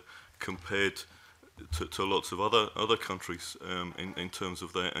context compared to lots of other countries in terms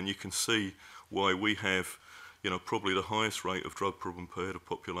of that. And you can see why we have probably the highest rate of drug problem per head of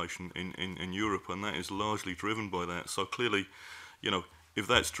population in Europe, and that is largely driven by that. So clearly, if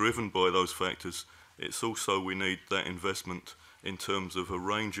that's driven by those factors, it's also we need that investment in terms of a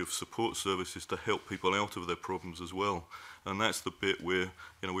range of support services to help people out of their problems as well. And that's the bit where,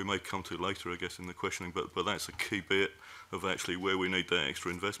 we may come to later, I guess, in the questioning, but that's a key bit of actually where we need that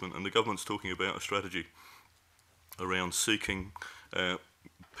extra investment. And the government's talking about a strategy around seeking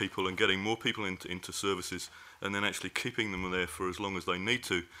people and getting more people into services, and then actually keeping them there for as long as they need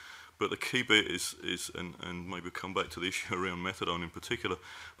to. But the key bit is and maybe we'll come back to the issue around methadone in particular,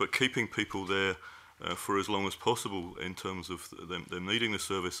 but keeping people there for as long as possible in terms of them needing the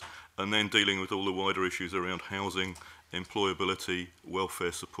service, and then dealing with all the wider issues around housing, employability,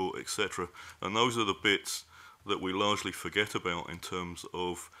 welfare support, etc. And those are the bits that we largely forget about in terms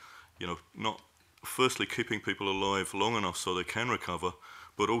of, you know, not firstly keeping people alive long enough so they can recover,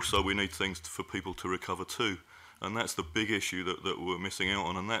 but also we need things for people to recover too. And that's the big issue that we're missing out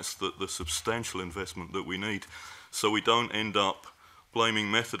on, and that's the substantial investment that we need, so we don't end up blaming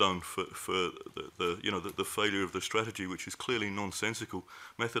methadone for the failure of the strategy, which is clearly nonsensical.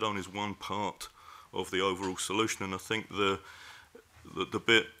 Methadone is one part of the overall solution, and I think the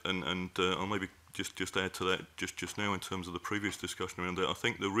bit, and I'll maybe just add to that just now in terms of the previous discussion around that. I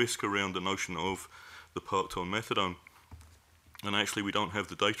think the risk around the notion of the part-time methadone. And actually we don't have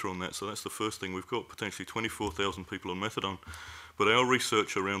the data on that, so that's the first thing. We've got potentially 24,000 people on methadone, but our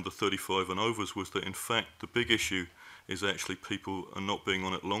research around the 35 and overs was that in fact the big issue is actually people are not being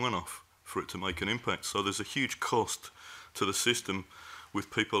on it long enough for it to make an impact. So there's a huge cost to the system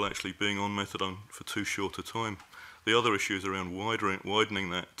with people actually being on methadone for too short a time. The other issue is around widening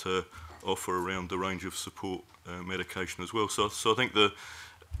that offer around the range of support medication as well. So I think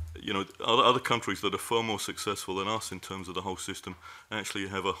other countries that are far more successful than us in terms of the whole system actually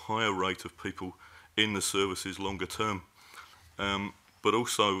have a higher rate of people in the services longer term. But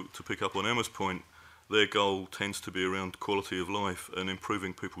also, to pick up on Emma's point, their goal tends to be around quality of life and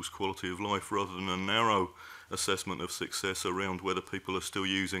improving people's quality of life rather than a narrow assessment of success around whether people are still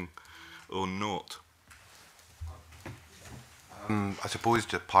using or not. I suppose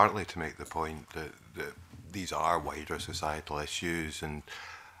just partly to make the point that these are wider societal issues, and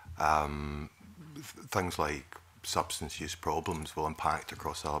things like substance use problems will impact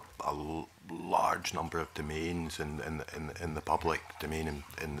across a large number of domains in the public domain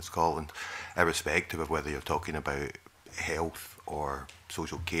in Scotland, irrespective of whether you're talking about health or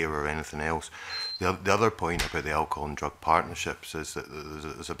social care or anything else. The other point about the alcohol and drug partnerships is that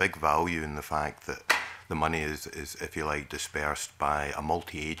there's a big value in the fact that the money is, if you like, dispersed by a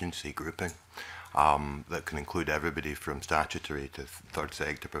multi-agency grouping. That can include everybody from statutory to third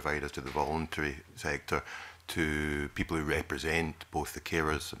sector providers to the voluntary sector, to people who represent both the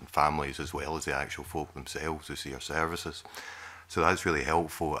carers and families as well as the actual folk themselves who see our services. So that's really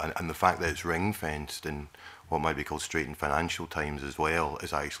helpful, and the fact that it's ring-fenced in what might be called straitened financial times as well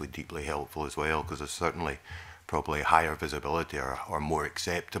is actually deeply helpful as well, because there's certainly probably higher visibility or more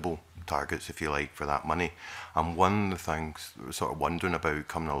acceptable targets, if you like, for that money. And one of the things we were sort of wondering about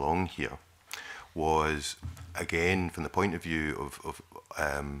coming along here was, again, from the point of view of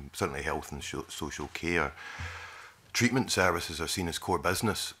certainly health and social care, treatment services are seen as core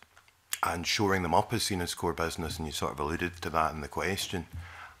business, and shoring them up is seen as core business, and you sort of alluded to that in the question.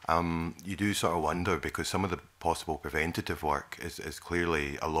 You do sort of wonder, because some of the possible preventative work is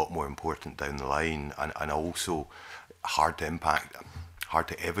clearly a lot more important down the line, and also hard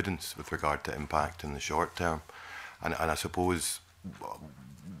to evidence with regard to impact in the short term. And I suppose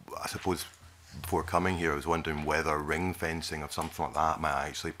before coming here, I was wondering whether ring fencing of something like that might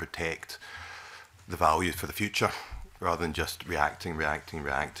actually protect the values for the future, rather than just reacting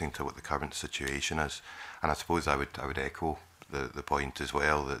to what the current situation is. And I suppose I would echo the point as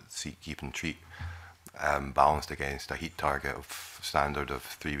well that seek, keep and treat, balanced against a heat target of standard of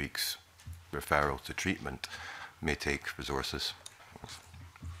 3 weeks referral to treatment, may take resources.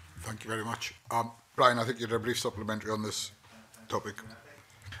 Thank you very much. Brian, I think you had a brief supplementary on this topic.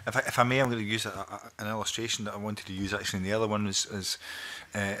 If I may, I'm going to use an illustration that I wanted to use actually in the other one is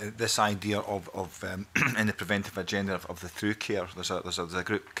this idea of in the preventive agenda of the through care. There's a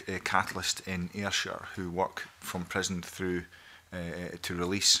group, Catalyst in Ayrshire, who work from prison through to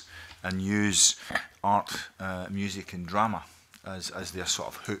release and use art, music and drama as their sort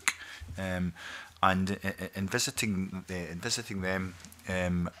of hook. And in visiting them,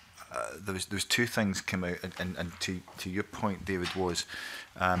 there was two things came out, and to your point, David, was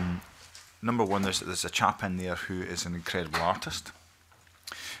number one, there's a chap in there who is an incredible artist,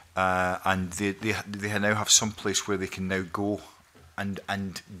 and they now have some place where they can now go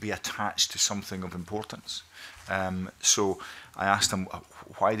and be attached to something of importance. So I asked him,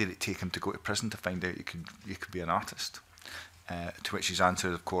 why did it take him to go to prison to find out you could be an artist? To which his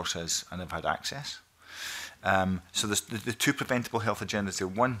answer, of course, is, and I've had access. So there's the two preventable health agendas there.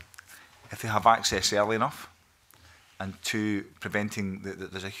 One, if they have access early enough, and two, preventing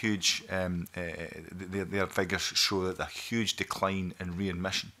there's a huge, their figures show that a huge decline in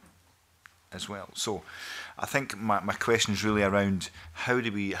readmission as well. So I think my question is really around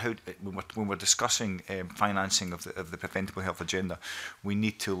when we're discussing financing of the preventable health agenda, we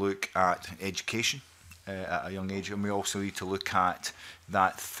need to look at education at a young age, and we also need to look at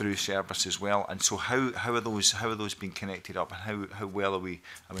that through service as well. And so how are those being connected up, and how well are we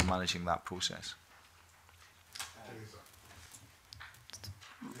managing that process?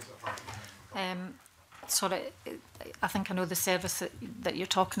 Sorry, I think I know the service that you're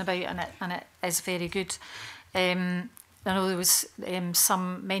talking about, and it is very good. I know there was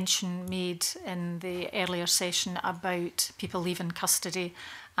some mention made in the earlier session about people leaving custody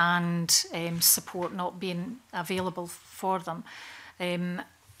and support not being available for them.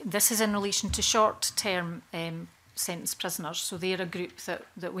 This is in relation to short-term sentence prisoners, so they're a group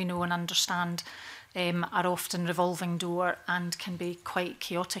that we know and understand are often revolving door and can be quite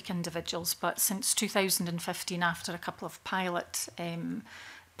chaotic individuals. But since 2015, after a couple of pilots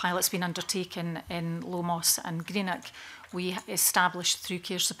been undertaken in Lomos and Greenock, we established through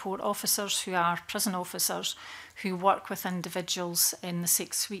care support officers, who are prison officers, who work with individuals in the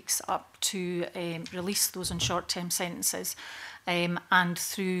 6 weeks up to release those on short-term sentences, and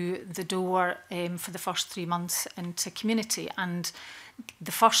through the door for the first 3 months into community. And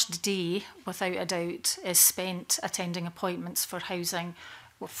the first day, without a doubt, is spent attending appointments for housing,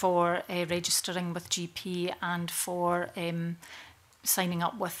 for registering with GP, and for signing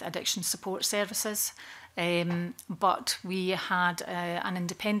up with addiction support services. But we had an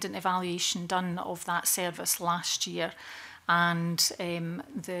independent evaluation done of that service last year, and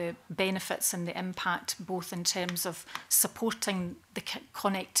the benefits and the impact, both in terms of supporting the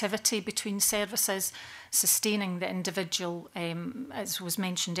connectivity between services, sustaining the individual, as was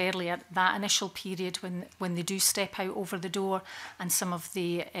mentioned earlier, that initial period when they do step out over the door, and some of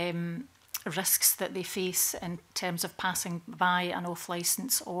the risks that they face in terms of passing by an off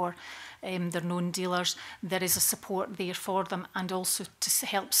licence or their known dealers, there is a support there for them, and also to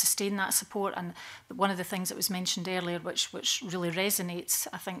help sustain that support. And one of the things that was mentioned earlier, which really resonates,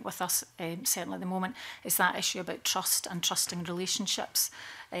 I think, with us, certainly at the moment, is that issue about trust and trusting relationships.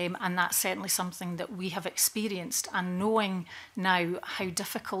 And that's certainly something that we have experienced, and knowing now how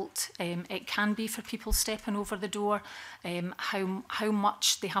difficult it can be for people stepping over the door, how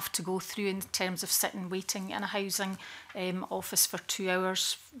much they have to go through in terms of sitting waiting in a housing office for 2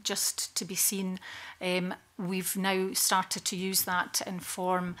 hours just to be seen. We've now started to use that to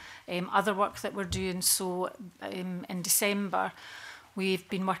inform other work that we're doing. So in December, we've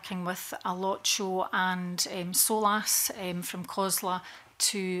been working with a Lot Show and SOLAS from COSLA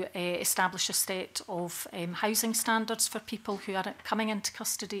to establish a set of housing standards for people who are coming into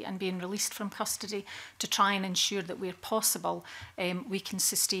custody and being released from custody, to try and ensure that where possible we can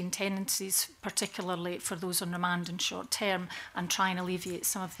sustain tenancies, particularly for those on remand and short term, and try and alleviate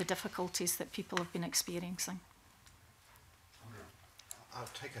some of the difficulties that people have been experiencing. I'll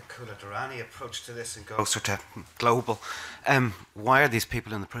take a Kuladharini approach to this and go sort of global. Why are these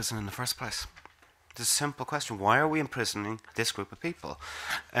people in the prison in the first place? It's a simple question. Why are we imprisoning this group of people?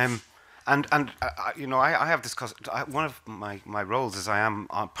 You know, I have discussed, one of my roles is I am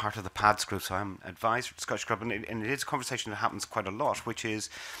part of the PADS group, so I'm advisor to the Scottish Club, and it is a conversation that happens quite a lot, which is,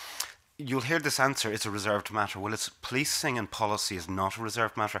 you'll hear this answer, it's a reserved matter. Well, it's policing and policy is not a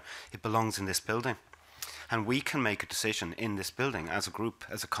reserved matter. It belongs in this building. And we can make a decision in this building as a group,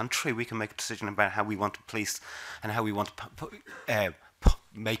 as a country. We can make a decision about how we want to police and how we want to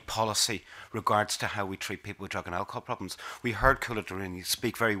make policy regards to how we treat people with drug and alcohol problems. We heard Kuladharini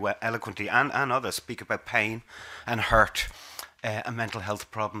speak very well, eloquently, and others speak about pain and hurt and mental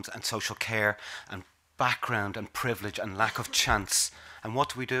health problems and social care and background and privilege and lack of chance. And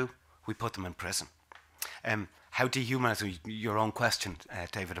what do? We put them in prison. How dehumanizing, your own question,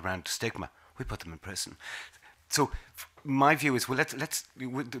 David, around stigma. We put them in prison. So my view is, well, let's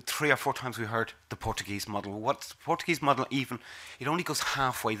 3 or 4 times we heard the Portuguese model. What's the Portuguese model even? It only goes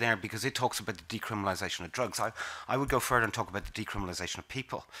halfway there, because it talks about the decriminalisation of drugs. I would go further and talk about the decriminalisation of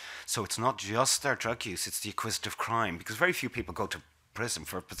people. So it's not just their drug use, it's the acquisitive crime, because very few people go to prison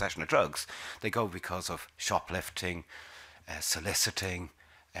for possession of drugs. They go because of shoplifting, soliciting,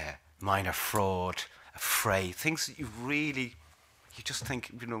 minor fraud, fray, things that you really... You just think,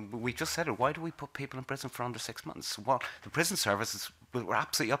 you know, we just said it, why do we put people in prison for under 6 months? Well, the prison services were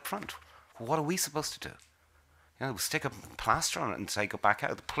absolutely upfront. What are we supposed to do? You know, stick a plaster on it and say, go back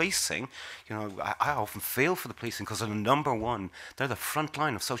out. The policing, you know, I often feel for the policing, because they're number one, they're the front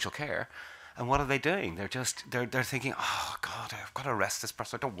line of social care. And what are they doing? They're thinking, oh God, I've got to arrest this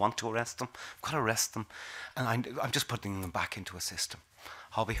person. I don't want to arrest them. I've got to arrest them. And I'm just putting them back into a system.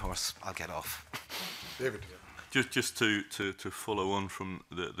 Hobby horse, I'll get off. David. Just to follow on from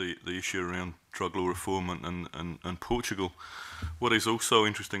the issue around drug law reform and Portugal, what is also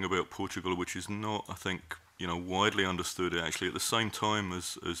interesting about Portugal, which is not, I think, widely understood, actually, at the same time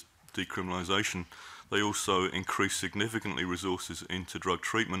as decriminalisation, they also increased significantly resources into drug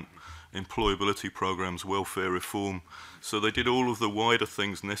treatment, employability programs, welfare reform. So they did all of the wider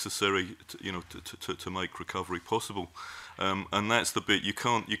things necessary to make recovery possible. And that's the bit you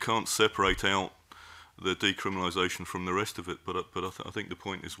can't separate out the decriminalisation from the rest of it. But I think the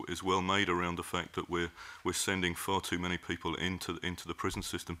point is well made around the fact that we're sending far too many people into the prison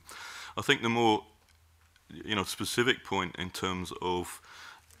system. I think the more specific point in terms of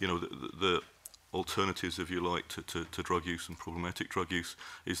the alternatives, if you like, to drug use and problematic drug use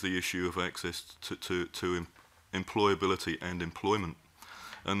is the issue of access to employability and employment.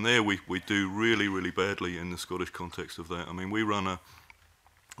 And there we do really, really badly in the Scottish context of that. I mean, we run a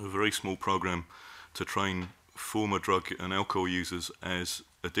very small programme to train former drug and alcohol users as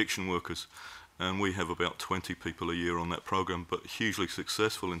addiction workers. And we have about 20 people a year on that programme, but hugely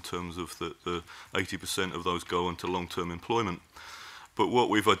successful in terms of the 80% of those go into long-term employment. But what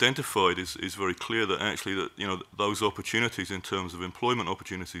we've identified is very clear that actually that those opportunities in terms of employment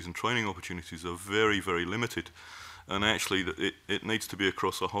opportunities and training opportunities are very, very limited, and actually that it needs to be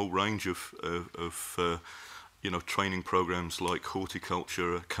across a whole range of training programs like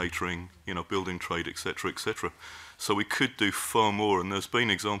horticulture, catering, building trade, etc., etc. So we could do far more, and there's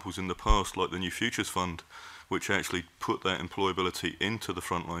been examples in the past like the New Futures Fund, which actually put that employability into the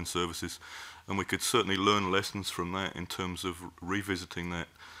frontline services. And we could certainly learn lessons from that in terms of revisiting that,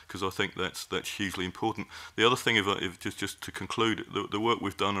 because I think that's hugely important. The other thing, if just to conclude, the work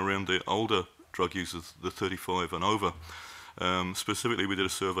we've done around the older drug users, the 35 and over, specifically we did a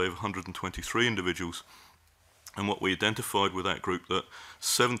survey of 123 individuals, and what we identified with that group that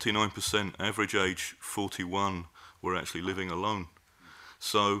 79%, average age 41, were actually living alone.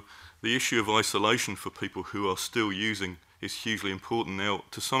 So the issue of isolation for people who are still using is hugely important. Now,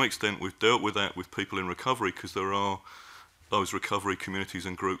 to some extent, we've dealt with that with people in recovery because there are those recovery communities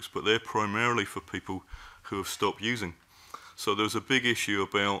and groups, but they're primarily for people who have stopped using. So there's a big issue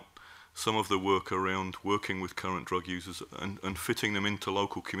about some of the work around working with current drug users and fitting them into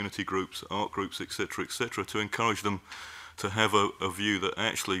local community groups, art groups, etc., to encourage them to have a view that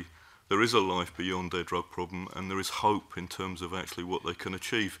actually there is a life beyond their drug problem and there is hope in terms of actually what they can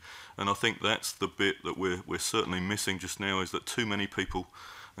achieve. And I think that's the bit that we're certainly missing just now, is that too many people,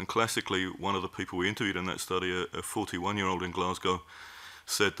 and classically one of the people we interviewed in that study, a 41-year-old in Glasgow,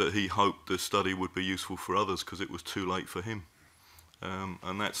 said that he hoped the study would be useful for others because it was too late for him.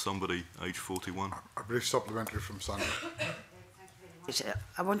 And that's somebody age 41. A brief supplementary from Sandra.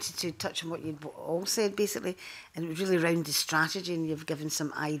 I wanted to touch on what you'd all said, basically, and it was really around the strategy, and you've given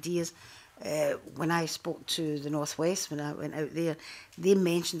some ideas. When I spoke to the North West, when I went out there, they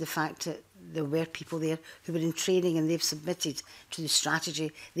mentioned the fact that there were people there who were in training and they've submitted to the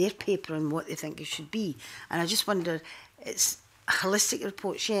strategy their paper on what they think it should be. And I just wonder, it's a holistic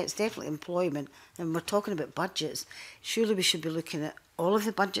approach, yeah, it's definitely employment, and we're talking about budgets. Surely we should be looking at all of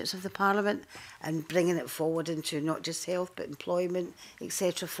the budgets of the Parliament and bringing it forward into not just health but employment,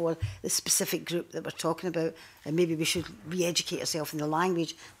 etc., for the specific group that we're talking about. And maybe we should re-educate ourselves in the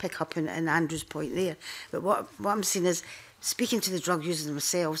language, pick up on Andrew's point there. But what I'm saying is, speaking to the drug users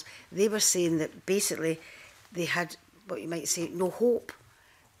themselves, they were saying that basically they had, what you might say, no hope,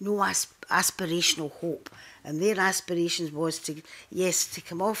 no aspirational hope. And their aspirations was to, yes, to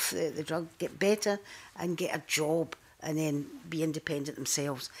come off the drug, get better and get a job and then be independent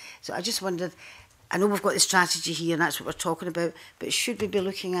themselves. So I just wondered, I know we've got the strategy here and that's what we're talking about, but should we be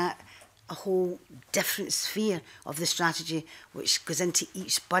looking at a whole different sphere of the strategy which goes into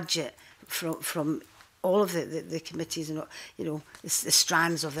each budget from all of the committees and the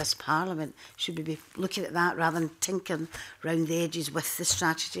strands of this Parliament? Should we be looking at that rather than tinkering round the edges with the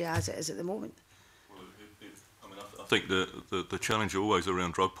strategy as it is at the moment? I think the challenge always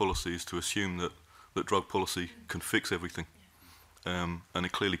around drug policy is to assume that drug policy can fix everything, and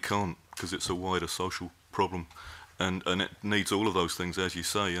it clearly can't, because it's a wider social problem, and it needs all of those things, as you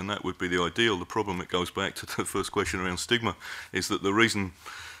say, and that would be the ideal. The problem, it goes back to the first question around stigma, is that the reason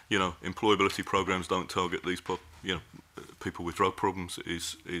employability programs don't target these people with drug problems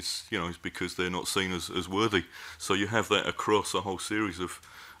is because they're not seen as worthy. So you have that across a whole series of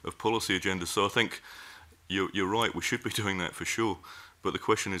policy agendas. So I think you're right, we should be doing that for sure. But the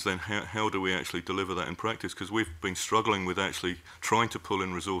question is then, how do we actually deliver that in practice? Because we've been struggling with actually trying to pull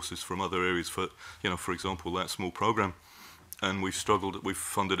in resources from other areas for, for example, that small program. And we've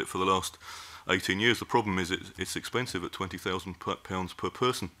funded it for the last 18 years. The problem is it's expensive at £20,000 per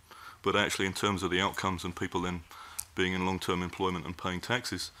person. but actually in terms of the outcomes and people then being in long-term employment and paying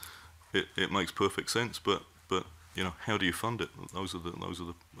taxes, it makes perfect sense. But you know, how do you fund it? Those are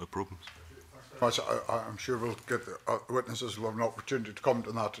the problems. I'm sure we'll get the witnesses will have an opportunity to comment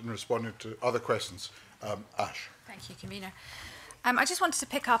on that and responding to other questions. Ash. Thank you, Convener. I just wanted to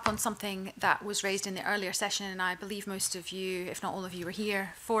pick up on something that was raised in the earlier session, and I believe most of you, if not all of you, were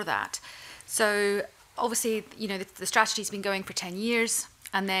here for that. So obviously, you know, the strategy's been going for 10 years,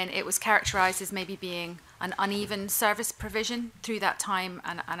 and then it was characterised as maybe being an uneven service provision through that time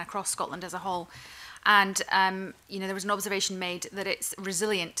and across Scotland as a whole. And, you know, there was an observation made that it's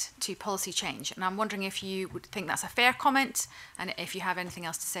resilient to policy change. And I'm wondering if you would think that's a fair comment, and if you have anything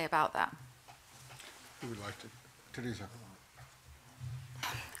else to say about that. Who would like to? Teresa.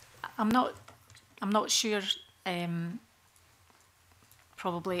 I'm not sure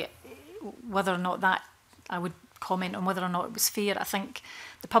probably whether or not that I would comment on whether or not it was fair. I think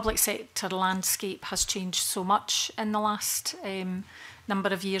the public sector landscape has changed so much in the last number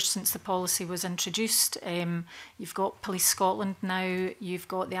of years since the policy was introduced. You've got Police Scotland now, you've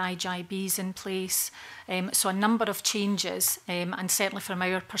got the IGIBs in place, so a number of changes, and certainly from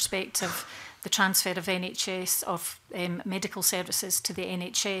our perspective, the transfer of NHS, of medical services to the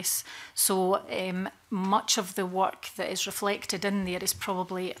NHS. So much of the work that is reflected in there is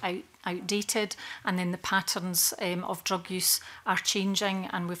probably outdated, and then the patterns of drug use are changing,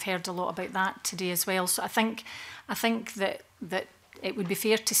 and we've heard a lot about that today as well. So I think that it would be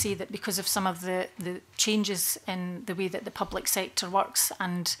fair to say that because of some of the changes in the way that the public sector works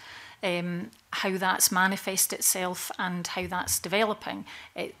and how that's manifest itself and how that's developing,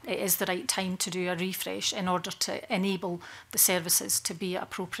 it is the right time to do a refresh in order to enable the services to be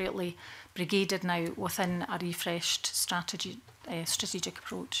appropriately brigaded now within a refreshed strategic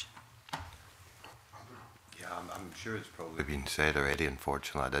approach. Yeah, I'm sure it's probably been said already.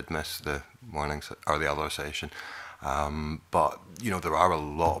 Unfortunately, I did miss the morning or the other session. But you know, there are a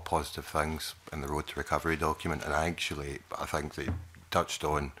lot of positive things in the Road to Recovery document, and actually I think they touched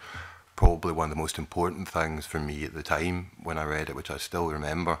on probably one of the most important things for me at the time when I read it, which I still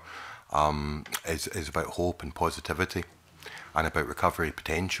remember, is about hope and positivity and about recovery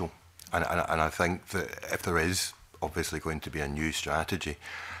potential. And I think that if there is obviously going to be a new strategy,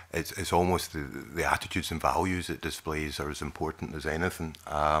 it's almost the attitudes and values it displays are as important as anything,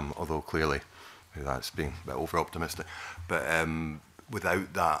 although clearly that's being a bit over-optimistic. But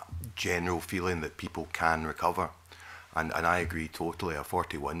without that general feeling that people can recover, and I agree totally, a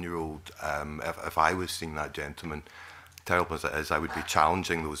 41-year-old, if I was seeing that gentleman, terrible as it is, I would be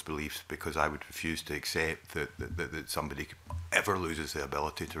challenging those beliefs, because I would refuse to accept that somebody ever loses the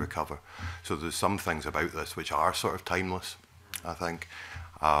ability to recover. So there's some things about this which are sort of timeless, I think,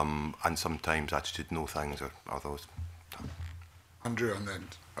 and sometimes attitudinal things are those. Andrew, and then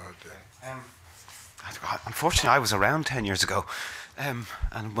unfortunately, I was around 10 years ago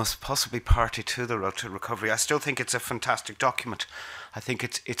and was possibly party to the Road to Recovery. I still think it's a fantastic document. I think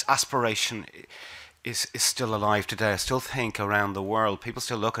its aspiration is still alive today. I still think around the world, people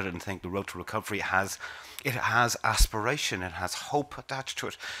still look at it and think the Road to Recovery has aspiration, it has hope attached to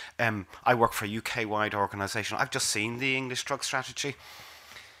it. I work for a UK-wide organisation. I've just seen the English drug strategy.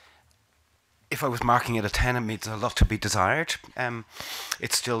 If I was marking it a 10, it means a lot to be desired.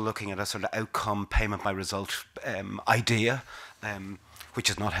 It's still looking at a sort of outcome, payment by result idea, which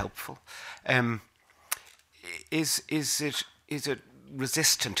is not helpful. Is it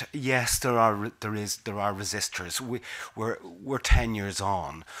resistant? Yes, there are resistors. We're 10 years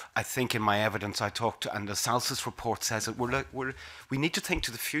on. I think in my evidence I talked to, and the CELSIS report says that we need to think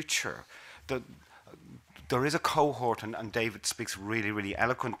to the future. There is a cohort, and David speaks really, really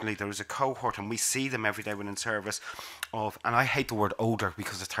eloquently, there is a cohort, and we see them every day when in service, of, and I hate the word older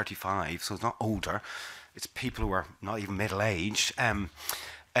because it's 35, so it's not older, it's people who are not even middle-aged. There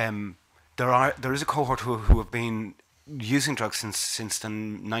is a cohort who have been using drugs since the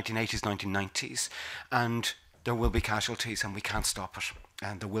 1980s, 1990s, and there will be casualties, and we can't stop it.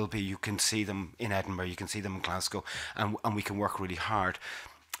 And there will be, you can see them in Edinburgh, you can see them in Glasgow, and we can work really hard.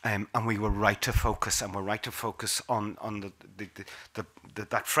 And we were right to focus, and we're right to focus on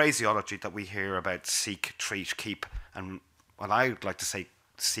that phraseology that we hear about seek, treat, keep, and what I would like to say,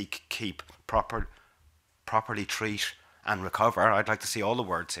 seek, keep, properly treat and recover. I'd like to see all the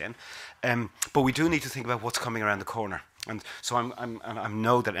words in, but we do need to think about what's coming around the corner. And so I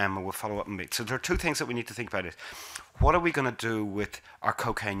know that Emma will follow up on me. So there are two things that we need to think about. What are we going to do with our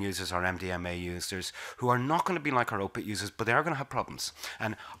cocaine users, our MDMA users, who are not going to be like our opiate users, but they are going to have problems?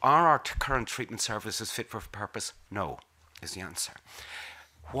 And are our current treatment services fit for purpose? No, is the answer.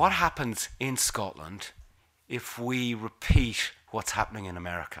 What happens in Scotland if we repeat what's happening in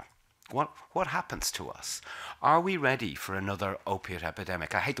America? what happens to us? Are we ready for another opiate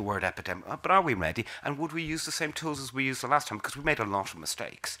epidemic? I hate the word epidemic, but are we ready? And would we use the same tools as we used the last time? Because we made a lot of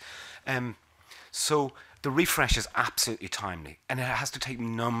mistakes. So the refresh is absolutely timely, and it has to take a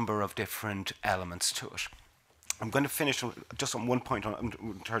number of different elements to it. I'm going to finish just on one point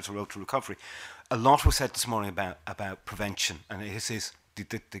in terms of road to recovery. A lot was said this morning about prevention, and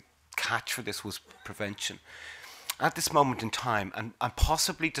the catch for this was prevention. At this moment in time, and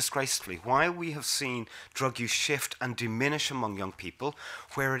possibly disgracefully, while we have seen drug use shift and diminish among young people,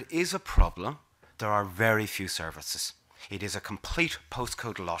 where it is a problem, there are very few services. It is a complete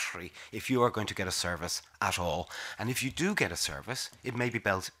postcode lottery if you are going to get a service at all. And if you do get a service, it may be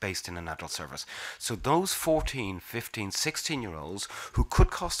based in an adult service. So those 14, 15, 16-year-olds who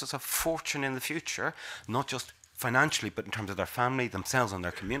could cost us a fortune in the future, not just financially, but in terms of their family, themselves and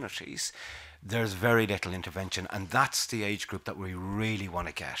their communities, there's very little intervention, and that's the age group that we really want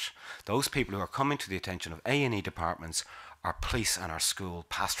to get. Those people who are coming to the attention of A&E departments, our police and our school,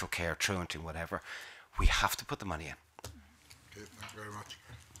 pastoral care, truanting, whatever, we have to put the money in. Okay, thank you very much.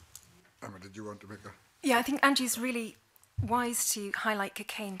 Emma, did you want to make a... Yeah, I think Angie's really wise to highlight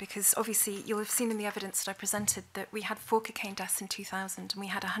cocaine, because obviously you'll have seen in the evidence that I presented that we had 4 cocaine deaths in 2000 and we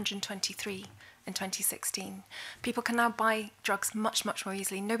had 123 in 2016. People can now buy drugs much, much more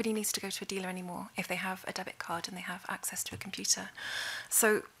easily. Nobody needs to go to a dealer anymore if they have a debit card and they have access to a computer.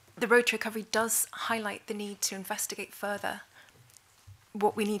 So the road to recovery does highlight the need to investigate further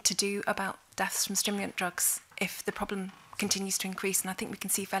what we need to do about deaths from stimulant drugs if the problem continues to increase, and I think we can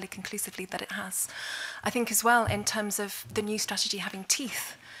see fairly conclusively that it has. I think as well, in terms of the new strategy having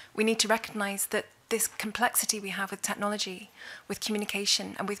teeth, we need to recognise that this complexity we have with technology, with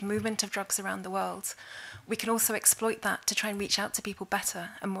communication and with movement of drugs around the world, we can also exploit that to try and reach out to people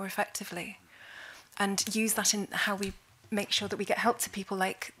better and more effectively, and use that in how we make sure that we get help to people,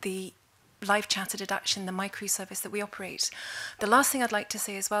 like the live chat at Addiction, the micro-service that we operate. The last thing I'd like to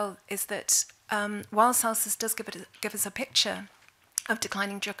say as well is that while CELSIS does give us a picture of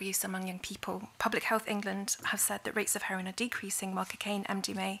declining drug use among young people, Public Health England have said that rates of heroin are decreasing while cocaine,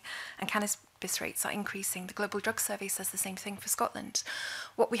 MDMA and cannabis rates are increasing. The Global Drug Survey says the same thing for Scotland.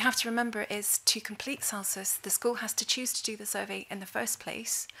 What we have to remember is, to complete CELSIS, the school has to choose to do the survey in the first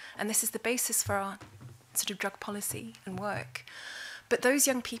place, and this is the basis for our sort of drug policy and work. But those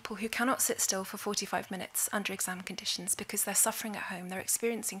young people who cannot sit still for 45 minutes under exam conditions because they're suffering at home, they're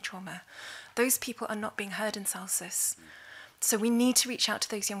experiencing trauma, those people are not being heard in CELSIS. So we need to reach out to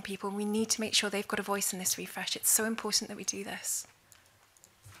those young people. We need to make sure they've got a voice in this refresh. It's so important that we do this.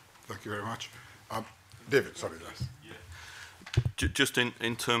 Thank you very much. David, sorry, yes. Yeah. Just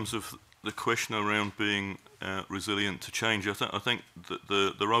in terms of the question around being resilient to change, I think that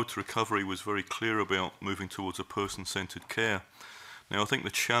the road to recovery was very clear about moving towards a person-centred care. Now, I think the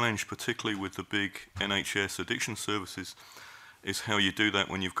challenge, particularly with the big NHS addiction services, is how you do that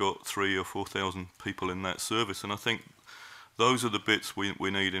when you've got 3,000 or 4,000 people in that service. And I think those are the bits we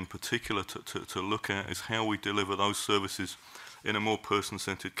need in particular to look at, is how we deliver those services in a more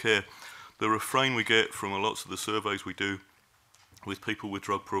person-centred care. The refrain we get from lots of the surveys we do with people with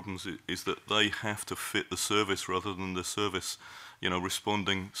drug problems is that they have to fit the service rather than the service,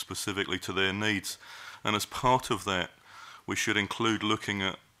 responding specifically to their needs. And as part of that, we should include looking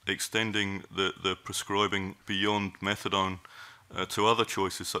at extending the prescribing beyond methadone to other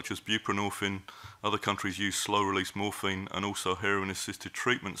choices such as buprenorphine. Other countries use slow-release morphine and also heroin-assisted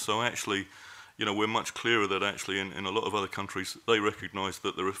treatment. So actually, we're much clearer that actually in a lot of other countries, they recognise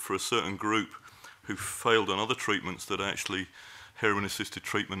that there are, for a certain group who failed on other treatments, that actually heroin-assisted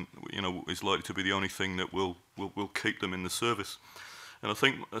treatment, is likely to be the only thing that will keep them in the service. And I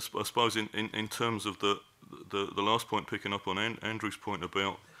think, I suppose, in terms of the last point, picking up on Andrew's point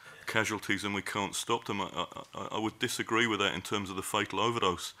about casualties and we can't stop them, I would disagree with that in terms of the fatal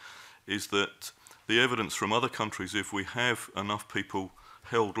overdose, is that the evidence from other countries, if we have enough people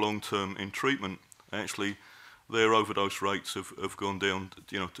held long-term in treatment, actually their overdose rates have gone down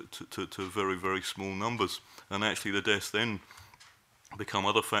to very, very small numbers. And actually the deaths then become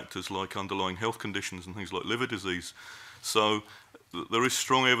other factors like underlying health conditions and things like liver disease. So there is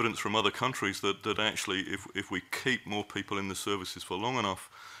strong evidence from other countries that actually if we keep more people in the services for long enough,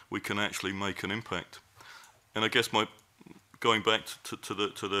 we can actually make an impact. And I guess going back to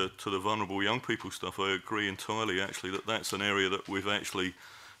the vulnerable young people stuff, I agree entirely actually that that's an area that we've actually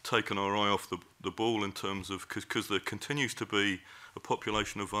taken our eye off the ball in terms of, because there continues to be a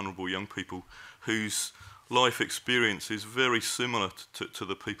population of vulnerable young people whose life experience is very similar to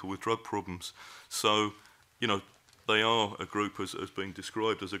the people with drug problems. So, they are a group, as being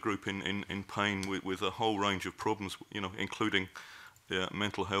described as a group in pain with a whole range of problems, including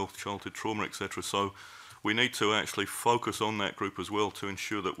mental health, childhood trauma, etc. So we need to actually focus on that group as well to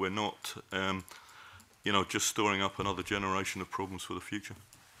ensure that we're not, just storing up another generation of problems for the future.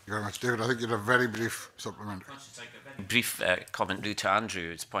 Thank you very much, David. I think you had a very brief supplementary. Brief comment to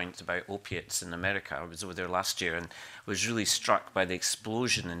Andrew's point about opiates in America. I was over there last year and was really struck by the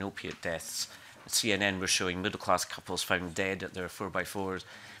explosion in opiate deaths. CNN were showing middle-class couples found dead at their 4x4s,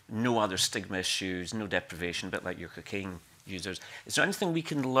 no other stigma issues, no deprivation, a bit like your cocaine users. Is there anything we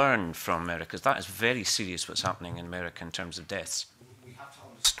can learn from America? Because that is very serious what's happening in America in terms of deaths. We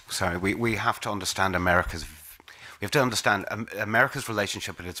have to understand America's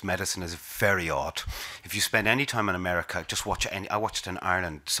relationship with its medicine is very odd. If you spend any time in America, just watch I watched an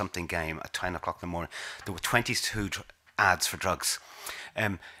Ireland something game at 10 o'clock in the morning. There were 22 ads for drugs.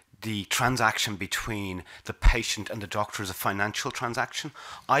 The transaction between the patient and the doctor is a financial transaction.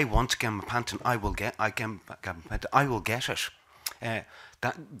 I want gabapentin. I will get it.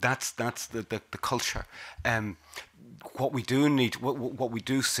 That's the culture. What we do need, what we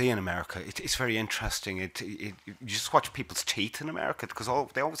do see in America, it's very interesting. You just watch people's teeth in America because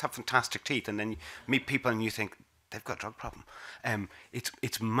they always have fantastic teeth, and then you meet people and you think they've got a drug problem.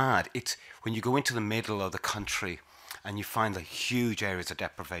 It's mad. It's when you go into the middle of the country and you find the huge areas of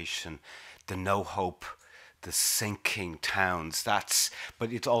deprivation, the no hope, the sinking towns.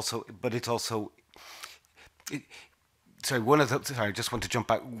 But it's also. Sorry, I just want to jump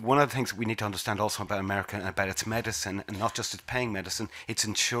back. One of the things that we need to understand also about America and about its medicine, and not just its paying medicine, it's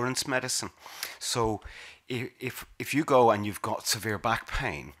insurance medicine. So if you go and you've got severe back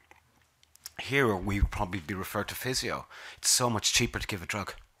pain, here we would probably be referred to physio. It's so much cheaper to give a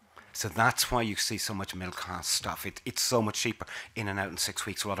drug. So that's why you see so much middle class stuff. It's so much cheaper in and out in 6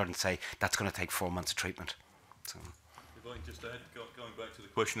 weeks rather than say that's going to take 4 months of treatment. So. If I can just add, going back to the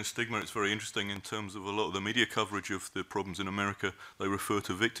question of stigma, it's very interesting in terms of a lot of the media coverage of the problems in America, they refer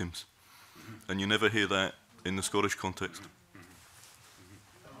to victims. And you never hear that in the Scottish context.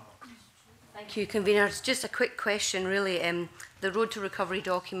 Thank you, Convener. It's just a quick question, really. The Road to Recovery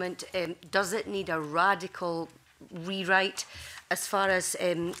document, does it need a radical rewrite as far as,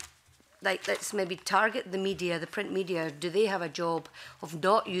 let's maybe target the media, the print media? Do they have a job of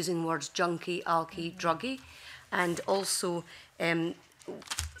not using words junkie, alky, druggy? And also,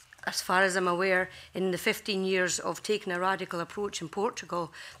 as far as I'm aware, in the 15 years of taking a radical approach in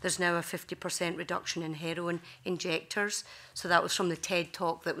Portugal, there's now a 50% reduction in heroin injectors. So that was from the TED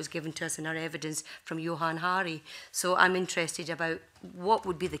talk that was given to us in our evidence from Johan Hari. So I'm interested about what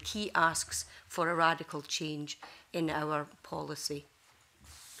would be the key asks for a radical change in our policy.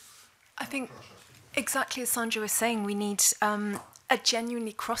 I think exactly as Sandra was saying, we need a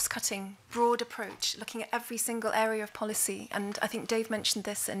genuinely cross-cutting, broad approach, looking at every single area of policy. And I think Dave mentioned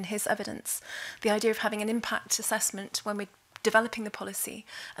this in his evidence, the idea of having an impact assessment when we're developing the policy,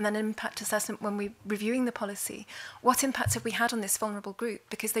 and then an impact assessment when we're reviewing the policy. What impacts have we had on this vulnerable group?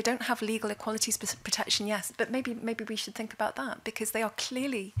 Because they don't have legal equalities protection, yes, but maybe we should think about that, because they are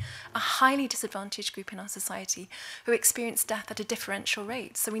clearly a highly disadvantaged group in our society who experience death at a differential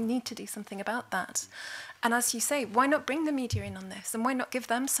rate. So we need to do something about that. And as you say, why not bring the media in on this? And why not give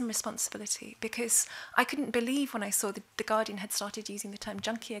them some responsibility? Because I couldn't believe when I saw the Guardian had started using the term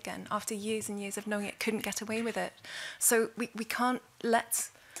junkie again after years and years of knowing it couldn't get away with it. So we can't let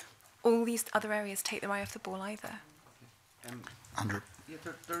all these other areas take their eye off the ball either. Andrew? Yeah,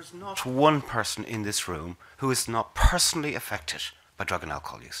 there's not one person in this room who is not personally affected by drug and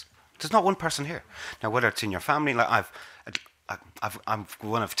alcohol use. There's not one person here. Now, whether it's in your family, like I'm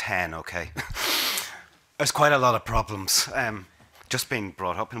one of 10, okay? There's quite a lot of problems. Just being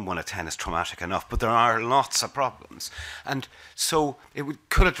brought up in one of 10 is traumatic enough, but there are lots of problems. And so,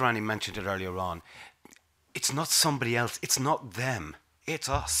 Kuladharini mentioned it earlier on, it's not somebody else, it's not them, it's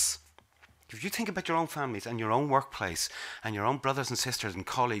us. If you think about your own families and your own workplace and your own brothers and sisters and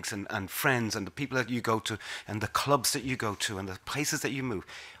colleagues and friends and the people that you go to and the clubs that you go to and the places that you move,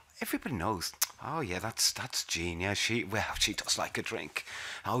 everybody knows, oh yeah, that's Jean, yeah, she does like a drink.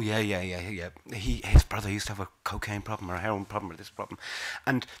 Oh yeah. His brother used to have a cocaine problem or a heroin problem or this problem.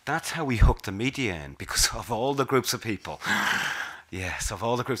 And that's how we hook the media in, because of all the groups of people. Yes, of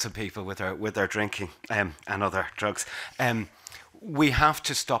all the groups of people with their drinking and other drugs. We have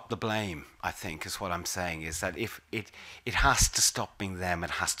to stop the blame, I think, is what I'm saying, is that if it has to stop being them, it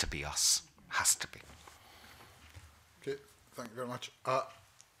has to be us. Has to be. Okay, thank you very much.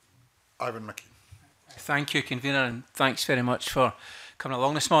 Ivan McKenzie. Thank you, Convener, and thanks very much for coming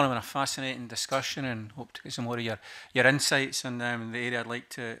along this morning with a fascinating discussion, and hope to get some more of your insights in the area I'd like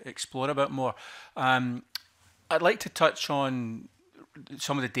to explore a bit more. I'd like to touch on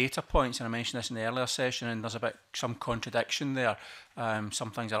some of the data points, and I mentioned this in the earlier session, and there's about some contradiction there.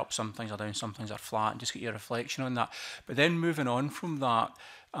 Some things are up, some things are down, some things are flat, and just get your reflection on that. But then moving on from that,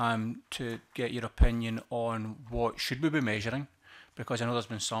 to get your opinion on what should we be measuring, because I know there's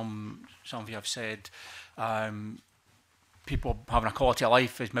been some of you have said people having a quality of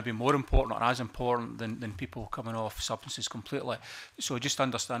life is maybe more important or as important than people coming off substances completely. So just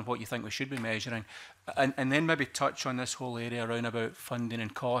understand what you think we should be measuring, and then maybe touch on this whole area around about funding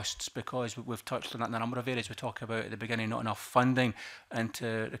and costs, because we've touched on that in a number of areas. We talk about at the beginning not enough funding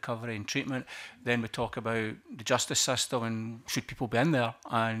into recovery and treatment. Then we talk about the justice system and should people be in there,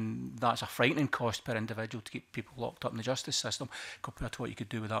 and that's a frightening cost per individual to keep people locked up in the justice system compared to what you could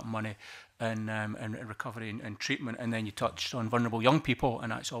do with that money in recovery and treatment. And then you touched on vulnerable young people,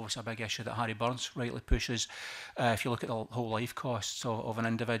 and that's obviously a big issue that Harry Burns rightly pushes. If you look at the whole life costs of an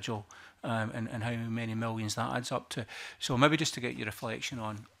individual, and how many millions that adds up to. So maybe just to get your reflection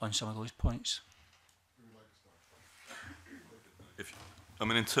on some of those points. I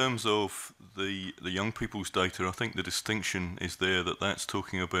mean, in terms of the young people's data, I think the distinction is there that that's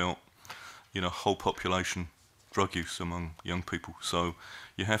talking about, you know, whole population drug use among young people. So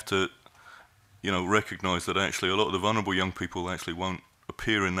you have to, you know, recognise that actually a lot of the vulnerable young people actually won't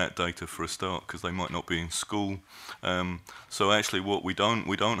appear in that data for a start because they might not be in school. So actually what we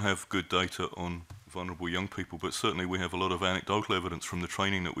don't have good data on vulnerable young people, but certainly we have a lot of anecdotal evidence from the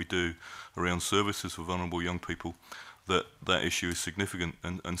training that we do around services for vulnerable young people that that issue is significant,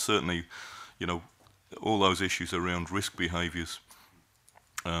 and certainly, you know, all those issues around risk behaviours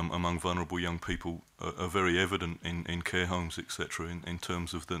among vulnerable young people are very evident in care homes, etc., in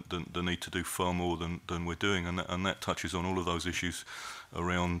terms of the need to do far more than we're doing, and that touches on all of those issues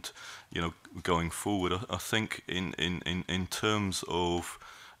around, you know, going forward. I think in terms of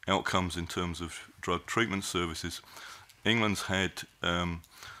outcomes, in terms of drug treatment services, England's had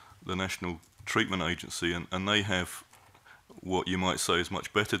the National Treatment Agency, and they have what you might say is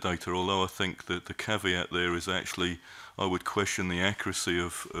much better data, although I think that the caveat there is actually I would question the accuracy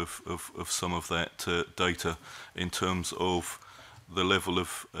of some of that data in terms of the level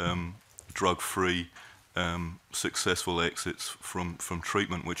of drug-free successful exits from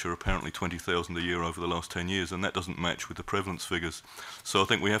treatment, which are apparently 20,000 a year over the last 10 years, and that doesn't match with the prevalence figures. So I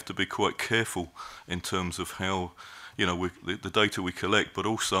think we have to be quite careful in terms of how, you know, the data we collect, but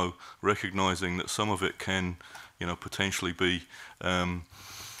also recognising that some of it can, you know, potentially be,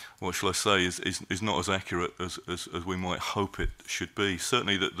 what shall I say, is not as accurate as we might hope it should be.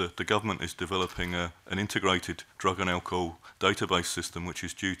 Certainly that the government is developing an integrated drug and alcohol database system, which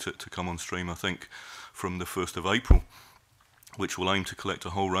is due to come on stream, I think, from the 1st of April, which will aim to collect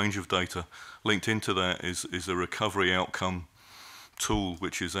a whole range of data. Linked into that is a recovery outcome tool,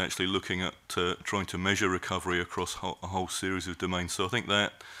 which is actually looking at trying to measure recovery across a whole series of domains. So I think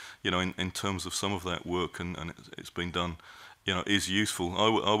that, you know, in terms of some of that work, and it's been done, you know, is useful.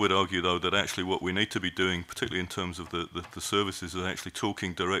 I would argue, though, that actually what we need to be doing, particularly in terms of the services, is actually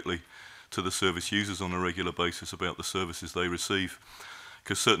talking directly to the service users on a regular basis about the services they receive.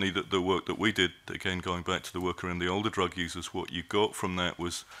 Because certainly the work that we did, again, going back to the work around the older drug users, what you got from that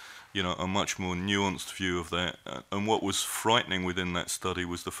was, you know, a much more nuanced view of that. And what was frightening within that study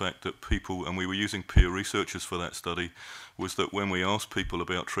was the fact that people, and we were using peer researchers for that study, was that when we asked people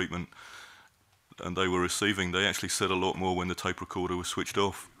about treatment and they were receiving, they actually said a lot more when the tape recorder was switched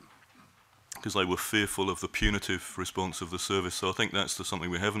off, because they were fearful of the punitive response of the service. So I think that's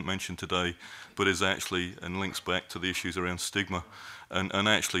something we haven't mentioned today, but is actually, and links back to the issues around stigma, and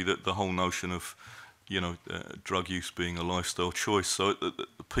actually that the whole notion of, you know, drug use being a lifestyle choice. So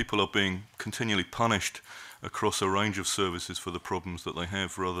people are being continually punished across a range of services for the problems that they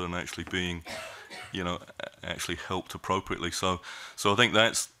have, rather than actually being, you know, actually helped appropriately. So I think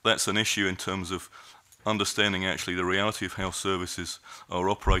that's an issue in terms of understanding actually the reality of how services are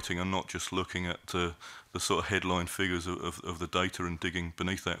operating, and not just looking at the sort of headline figures of the data and digging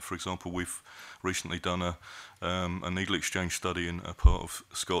beneath that. For example, we've recently done a needle exchange study in a part of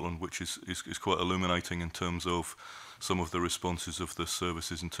Scotland, which is quite illuminating in terms of some of the responses of the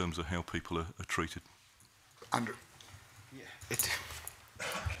services in terms of how people are treated. Andrew.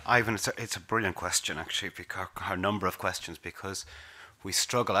 Ivan, it's a brilliant question, actually, because a number of questions, because we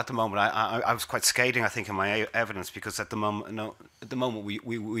struggle at the moment. I was quite scathing, I think, in my evidence, because at the moment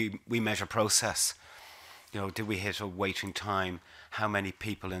we measure process. You know, did we hit a waiting time? How many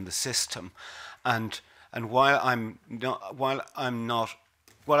people in the system? And what I'm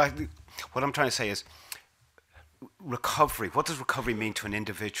trying to say is recovery. What does recovery mean to an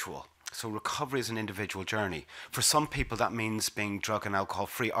individual? So recovery is an individual journey. For some people, that means being drug and alcohol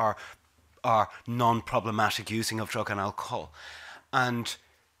free, or non-problematic using of drug and alcohol. And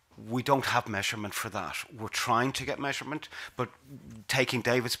we don't have measurement for that. We're trying to get measurement, but taking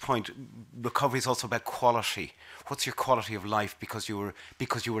David's point, recovery is also about quality. What's your quality of life because you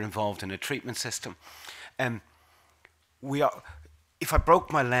were involved in a treatment system? If I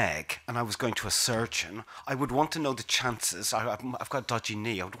broke my leg and I was going to a surgeon, I would want to know the chances. I've got a dodgy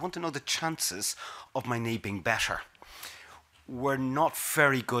knee. I would want to know the chances of my knee being better. We're not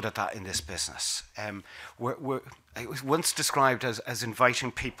very good at that in this business. It was once described as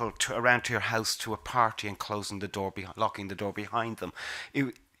inviting people around to your house to a party and closing the door, locking the door behind them.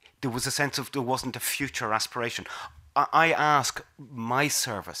 There was a sense of there wasn't a future aspiration. I ask my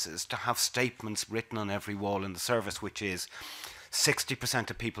services to have statements written on every wall in the service, which is 60%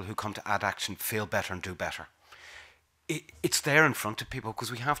 of people who come to Add Action feel better and do better. It's there in front of people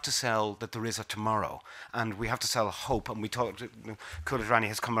because we have to sell that there is a tomorrow, and we have to sell hope. And we talked. Kuladharini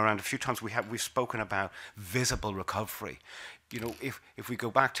has come around a few times. We've spoken about visible recovery. You know, if we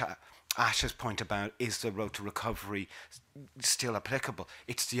go back to Ash's point about is the road to recovery still applicable,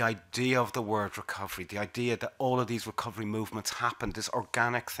 it's the idea of the word recovery, the idea that all of these recovery movements happened, this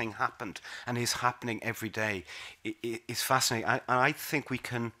organic thing happened and is happening every day. It's fascinating, and I think we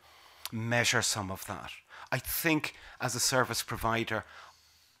can measure some of that. I think as a service provider,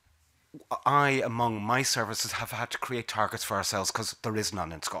 among my services, have had to create targets for ourselves because there is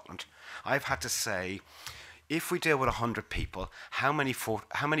none in Scotland. I've had to say, if we deal with 100 people, how many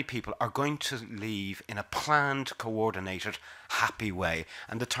people are going to leave in a planned, coordinated, happy way?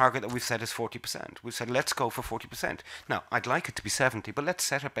 And the target that we've set is 40%. We've said, let's go for 40%. Now, I'd like it to be 70, but let's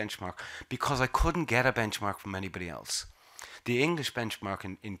set a benchmark because I couldn't get a benchmark from anybody else. The English benchmark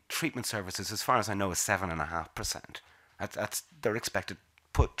in treatment services, as far as I know, is 7.5%. That's their expected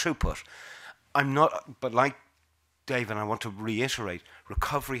throughput. I'm not, but like David, I want to reiterate,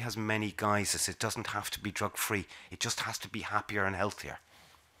 recovery has many guises. It doesn't have to be drug-free. It just has to be happier and healthier.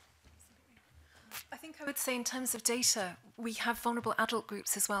 I think I would say in terms of data, we have vulnerable adult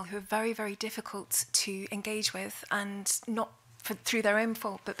groups as well who are very, very difficult to engage with, and not through their own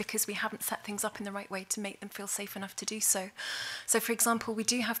fault, but because we haven't set things up in the right way to make them feel safe enough to do so. So, for example, we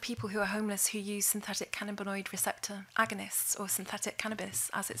do have people who are homeless who use synthetic cannabinoid receptor agonists, or synthetic cannabis,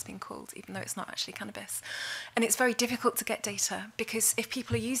 as it's been called, even though it's not actually cannabis. And it's very difficult to get data because if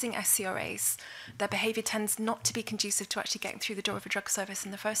people are using SCRAs, their behaviour tends not to be conducive to actually getting through the door of a drug service in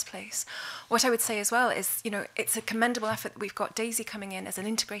the first place. What I would say as well is, you know, it's a commendable effort that we've got Daisy coming in as an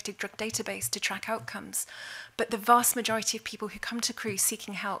integrated drug database to track outcomes. But the vast majority of people who come to Crew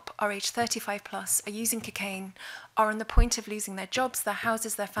seeking help are age 35 plus, are using cocaine, are on the point of losing their jobs, their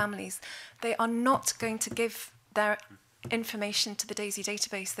houses, their families. They are not going to give their information to the DAISY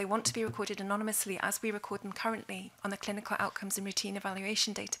database. They want to be recorded anonymously, as we record them currently on the Clinical Outcomes and Routine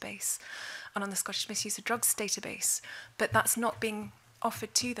Evaluation database and on the Scottish Misuse of Drugs database. But that's not being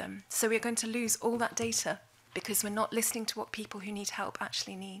offered to them. So we're going to lose all that data because we're not listening to what people who need help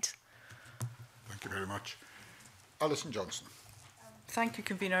actually need. Thank you very much. Alison Johnson. Thank you,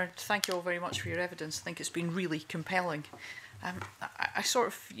 Convener. Thank you all very much for your evidence. I think it's been really compelling. I sort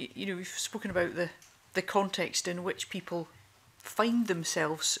of, you know, we've spoken about the context in which people find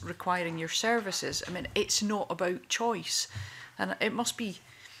themselves requiring your services. I mean, it's not about choice. And it must be,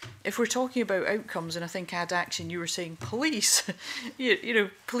 if we're talking about outcomes, and I think Add Action, you were saying police, you know,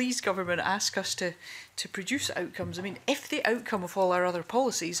 police government ask us to produce outcomes. I mean, if the outcome of all our other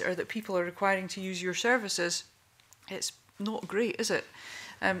policies are that people are requiring to use your services, it's not great, is it?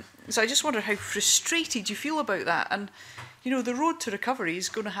 So I just wonder how frustrated you feel about that. And, you know, the road to recovery is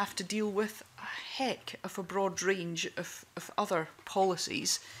going to have to deal with a heck of a broad range of other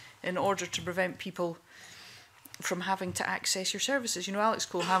policies in order to prevent people from having to access your services. You know, Alex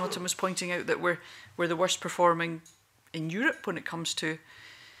Cole-Hamilton was pointing out that we're the worst performing in Europe when it comes to,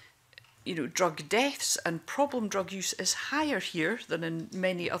 you know, drug deaths, and problem drug use is higher here than in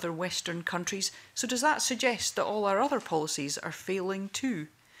many other Western countries. So does that suggest that all our other policies are failing too?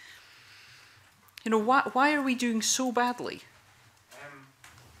 You know, why are we doing so badly?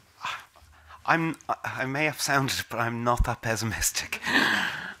 I may have sounded, but I'm not that pessimistic.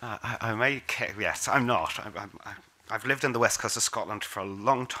 Yes, I'm not. I've lived in the west coast of Scotland for a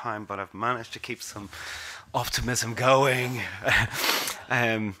long time, but I've managed to keep some optimism going.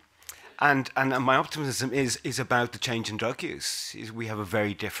 And my optimism is about the change in drug use. We have a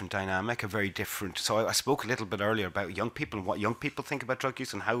very different dynamic, So I spoke a little bit earlier about young people and what young people think about drug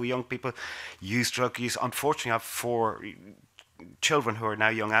use and how young people use drug use. Unfortunately, I have 4 children who are now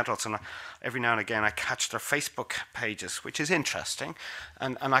young adults, and every now and again I catch their Facebook pages, which is interesting.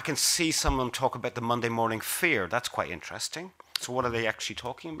 And I can see some of them talk about the Monday morning fear. That's quite interesting. So what are they actually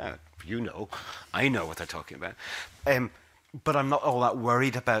talking about? You know, I know what they're talking about. but I'm not all that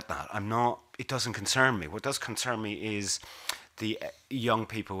worried about that. It doesn't concern me. What does concern me is the young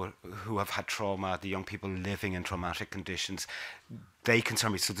people who have had trauma, the young people living in traumatic conditions. They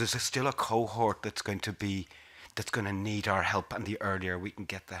concern me. So there's still a cohort that's going to need our help, and the earlier we can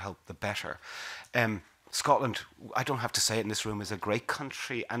get the help, the better. Scotland, I don't have to say it in this room, is a great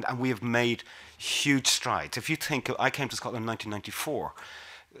country, and we have made huge strides. If you think, I came to Scotland in 1994.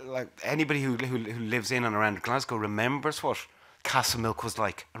 Like anybody who lives in and around Glasgow remembers what Castlemilk was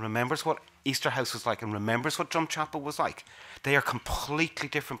like, and remembers what Easter House was like, and remembers what Drumchapel was like. They are completely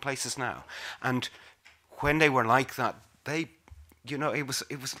different places now. And when they were like that, it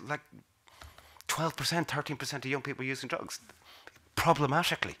was like 12%, 13% of young people using drugs,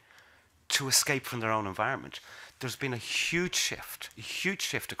 problematically, to escape from their own environment. There's been a huge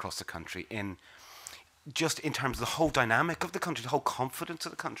shift across the country in terms of the whole dynamic of the country, the whole confidence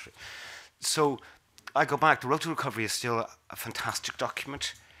of the country. So I go back, the Road to Recovery is still a fantastic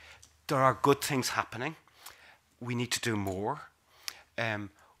document. There are good things happening. We need to do more.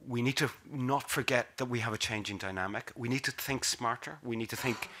 We need to not forget that we have a changing dynamic. We need to think smarter. We need to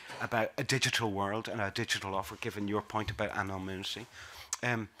think about a digital world and a digital offer, given your point about anonymity.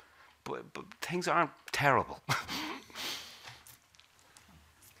 But things aren't terrible.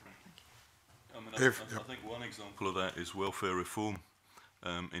 I think one example of that is welfare reform,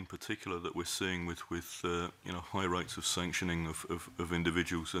 in particular, that we're seeing with high rates of sanctioning of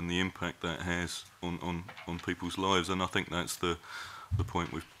individuals and the impact that has on people's lives. And I think that's the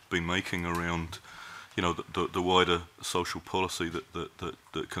point we've been making around the wider social policy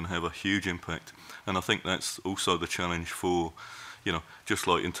that can have a huge impact. And I think that's also the challenge for, just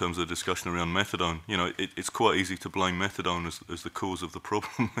like in terms of the discussion around methadone, it's quite easy to blame methadone as the cause of the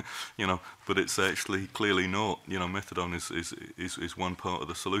problem, but it's actually clearly not. Methadone is one part of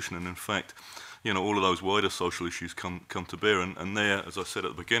the solution, and in fact, all of those wider social issues come to bear, and they're, as I said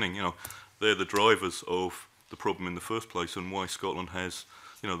at the beginning, they're the drivers of the problem in the first place, and why Scotland has,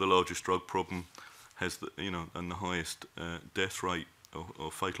 the largest drug problem, has the, and the highest death rate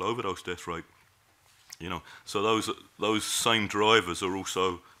or fatal overdose death rate. So those same drivers are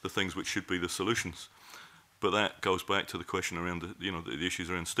also the things which should be the solutions. But that goes back to the question around the issues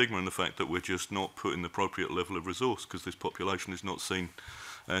around stigma and the fact that we're just not putting the appropriate level of resource because this population is not seen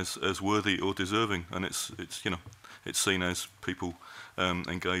as worthy or deserving, and it's seen as people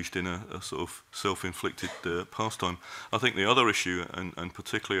engaged in a sort of self-inflicted pastime. I think the other issue, and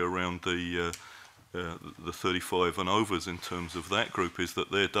particularly around the 35 and overs in terms of that group, is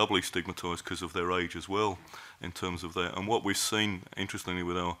that they're doubly stigmatised because of their age as well in terms of that. And what we've seen, interestingly,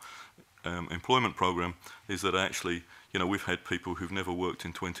 with our employment programme is that actually, we've had people who've never worked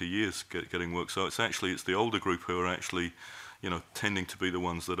in 20 years getting work. So it's the older group who are actually, tending to be the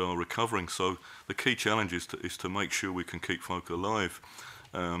ones that are recovering. So the key challenge is to make sure we can keep folk alive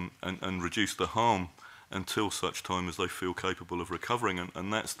and reduce the harm until such time as they feel capable of recovering.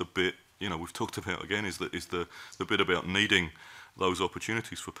 And that's the bit, we've talked about again, is the bit about needing those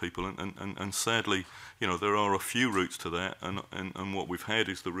opportunities for people. And sadly, there are a few routes to that. And what we've had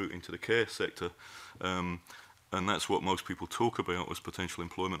is the route into the care sector. And that's what most people talk about as potential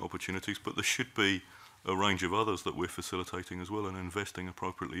employment opportunities. But there should be a range of others that we're facilitating as well and investing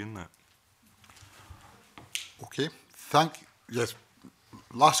appropriately in that. Okay, yes,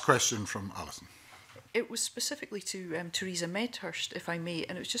 last question from Alison. It was specifically to Theresa Medhurst, if I may,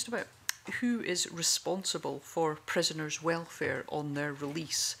 and it was just about who is responsible for prisoners' welfare on their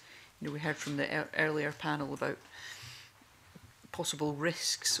release. We heard from the earlier panel about possible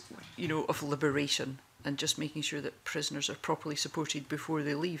risks, of liberation and just making sure that prisoners are properly supported before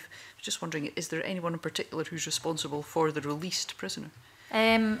they leave. I was just wondering, is there anyone in particular who's responsible for the released prisoner?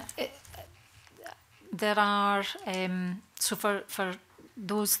 There are, so for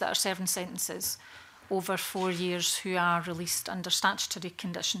those that are serving sentences over 4 years who are released under statutory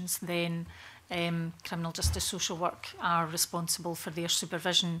conditions, then criminal justice social work are responsible for their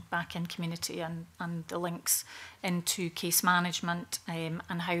supervision back in community and the links into case management and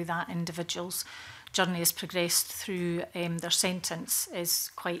how that individual's journey has progressed through their sentence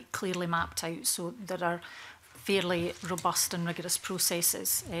is quite clearly mapped out. So there are fairly robust and rigorous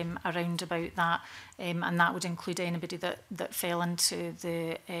processes around about that, and that would include anybody that fell into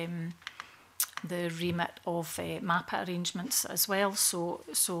the remit of MAPA arrangements as well.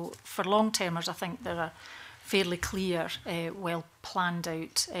 So for long-termers, I think there are fairly clear, well planned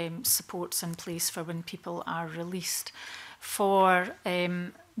out supports in place for when people are released. For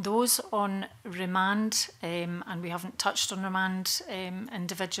Those on remand, and we haven't touched on remand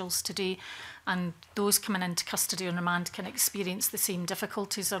individuals today, and those coming into custody on remand can experience the same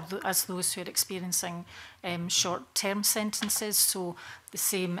difficulties as those who are experiencing short-term sentences. So the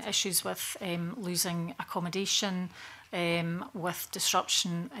same issues with losing accommodation, with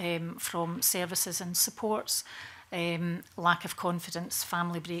disruption from services and supports, lack of confidence,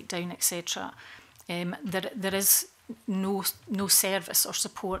 family breakdown, etc. There is no service or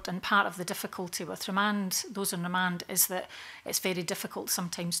support, and part of the difficulty with remand, those on remand, is that it's very difficult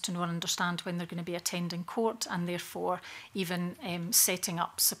sometimes to know and understand when they're going to be attending court, and therefore even setting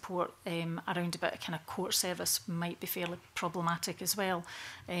up support around about a kind of court service might be fairly problematic as well,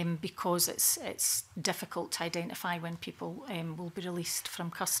 because it's difficult to identify when people will be released from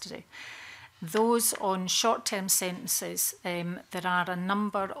custody. Those on short-term sentences, there are a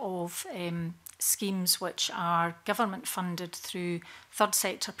number of schemes which are government funded through third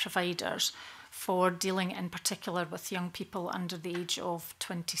sector providers for dealing in particular with young people under the age of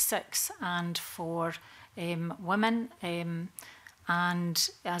 26 and for women. And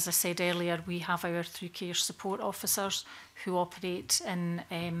as I said earlier, we have our through care support officers who operate in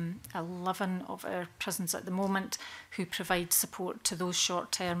 11 of our prisons at the moment, who provide support to those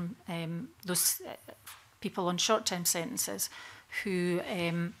short-term, people on short-term sentences who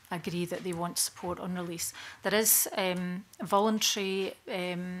agree that they want support on release. There is voluntary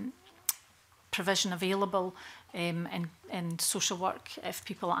provision available in social work if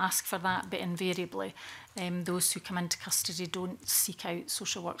people ask for that, but invariably those who come into custody don't seek out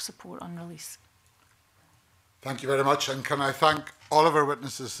social work support on release. Thank you very much, and can I thank all of our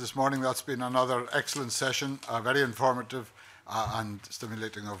witnesses this morning. That's been another excellent session, very informative and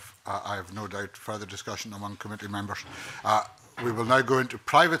stimulating of, I have no doubt, further discussion among committee members. We will now go into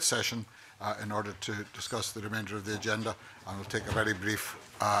private session in order to discuss the remainder of the agenda, and we'll take a very brief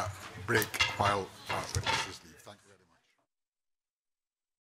break while witnesses leave. Thank you very much.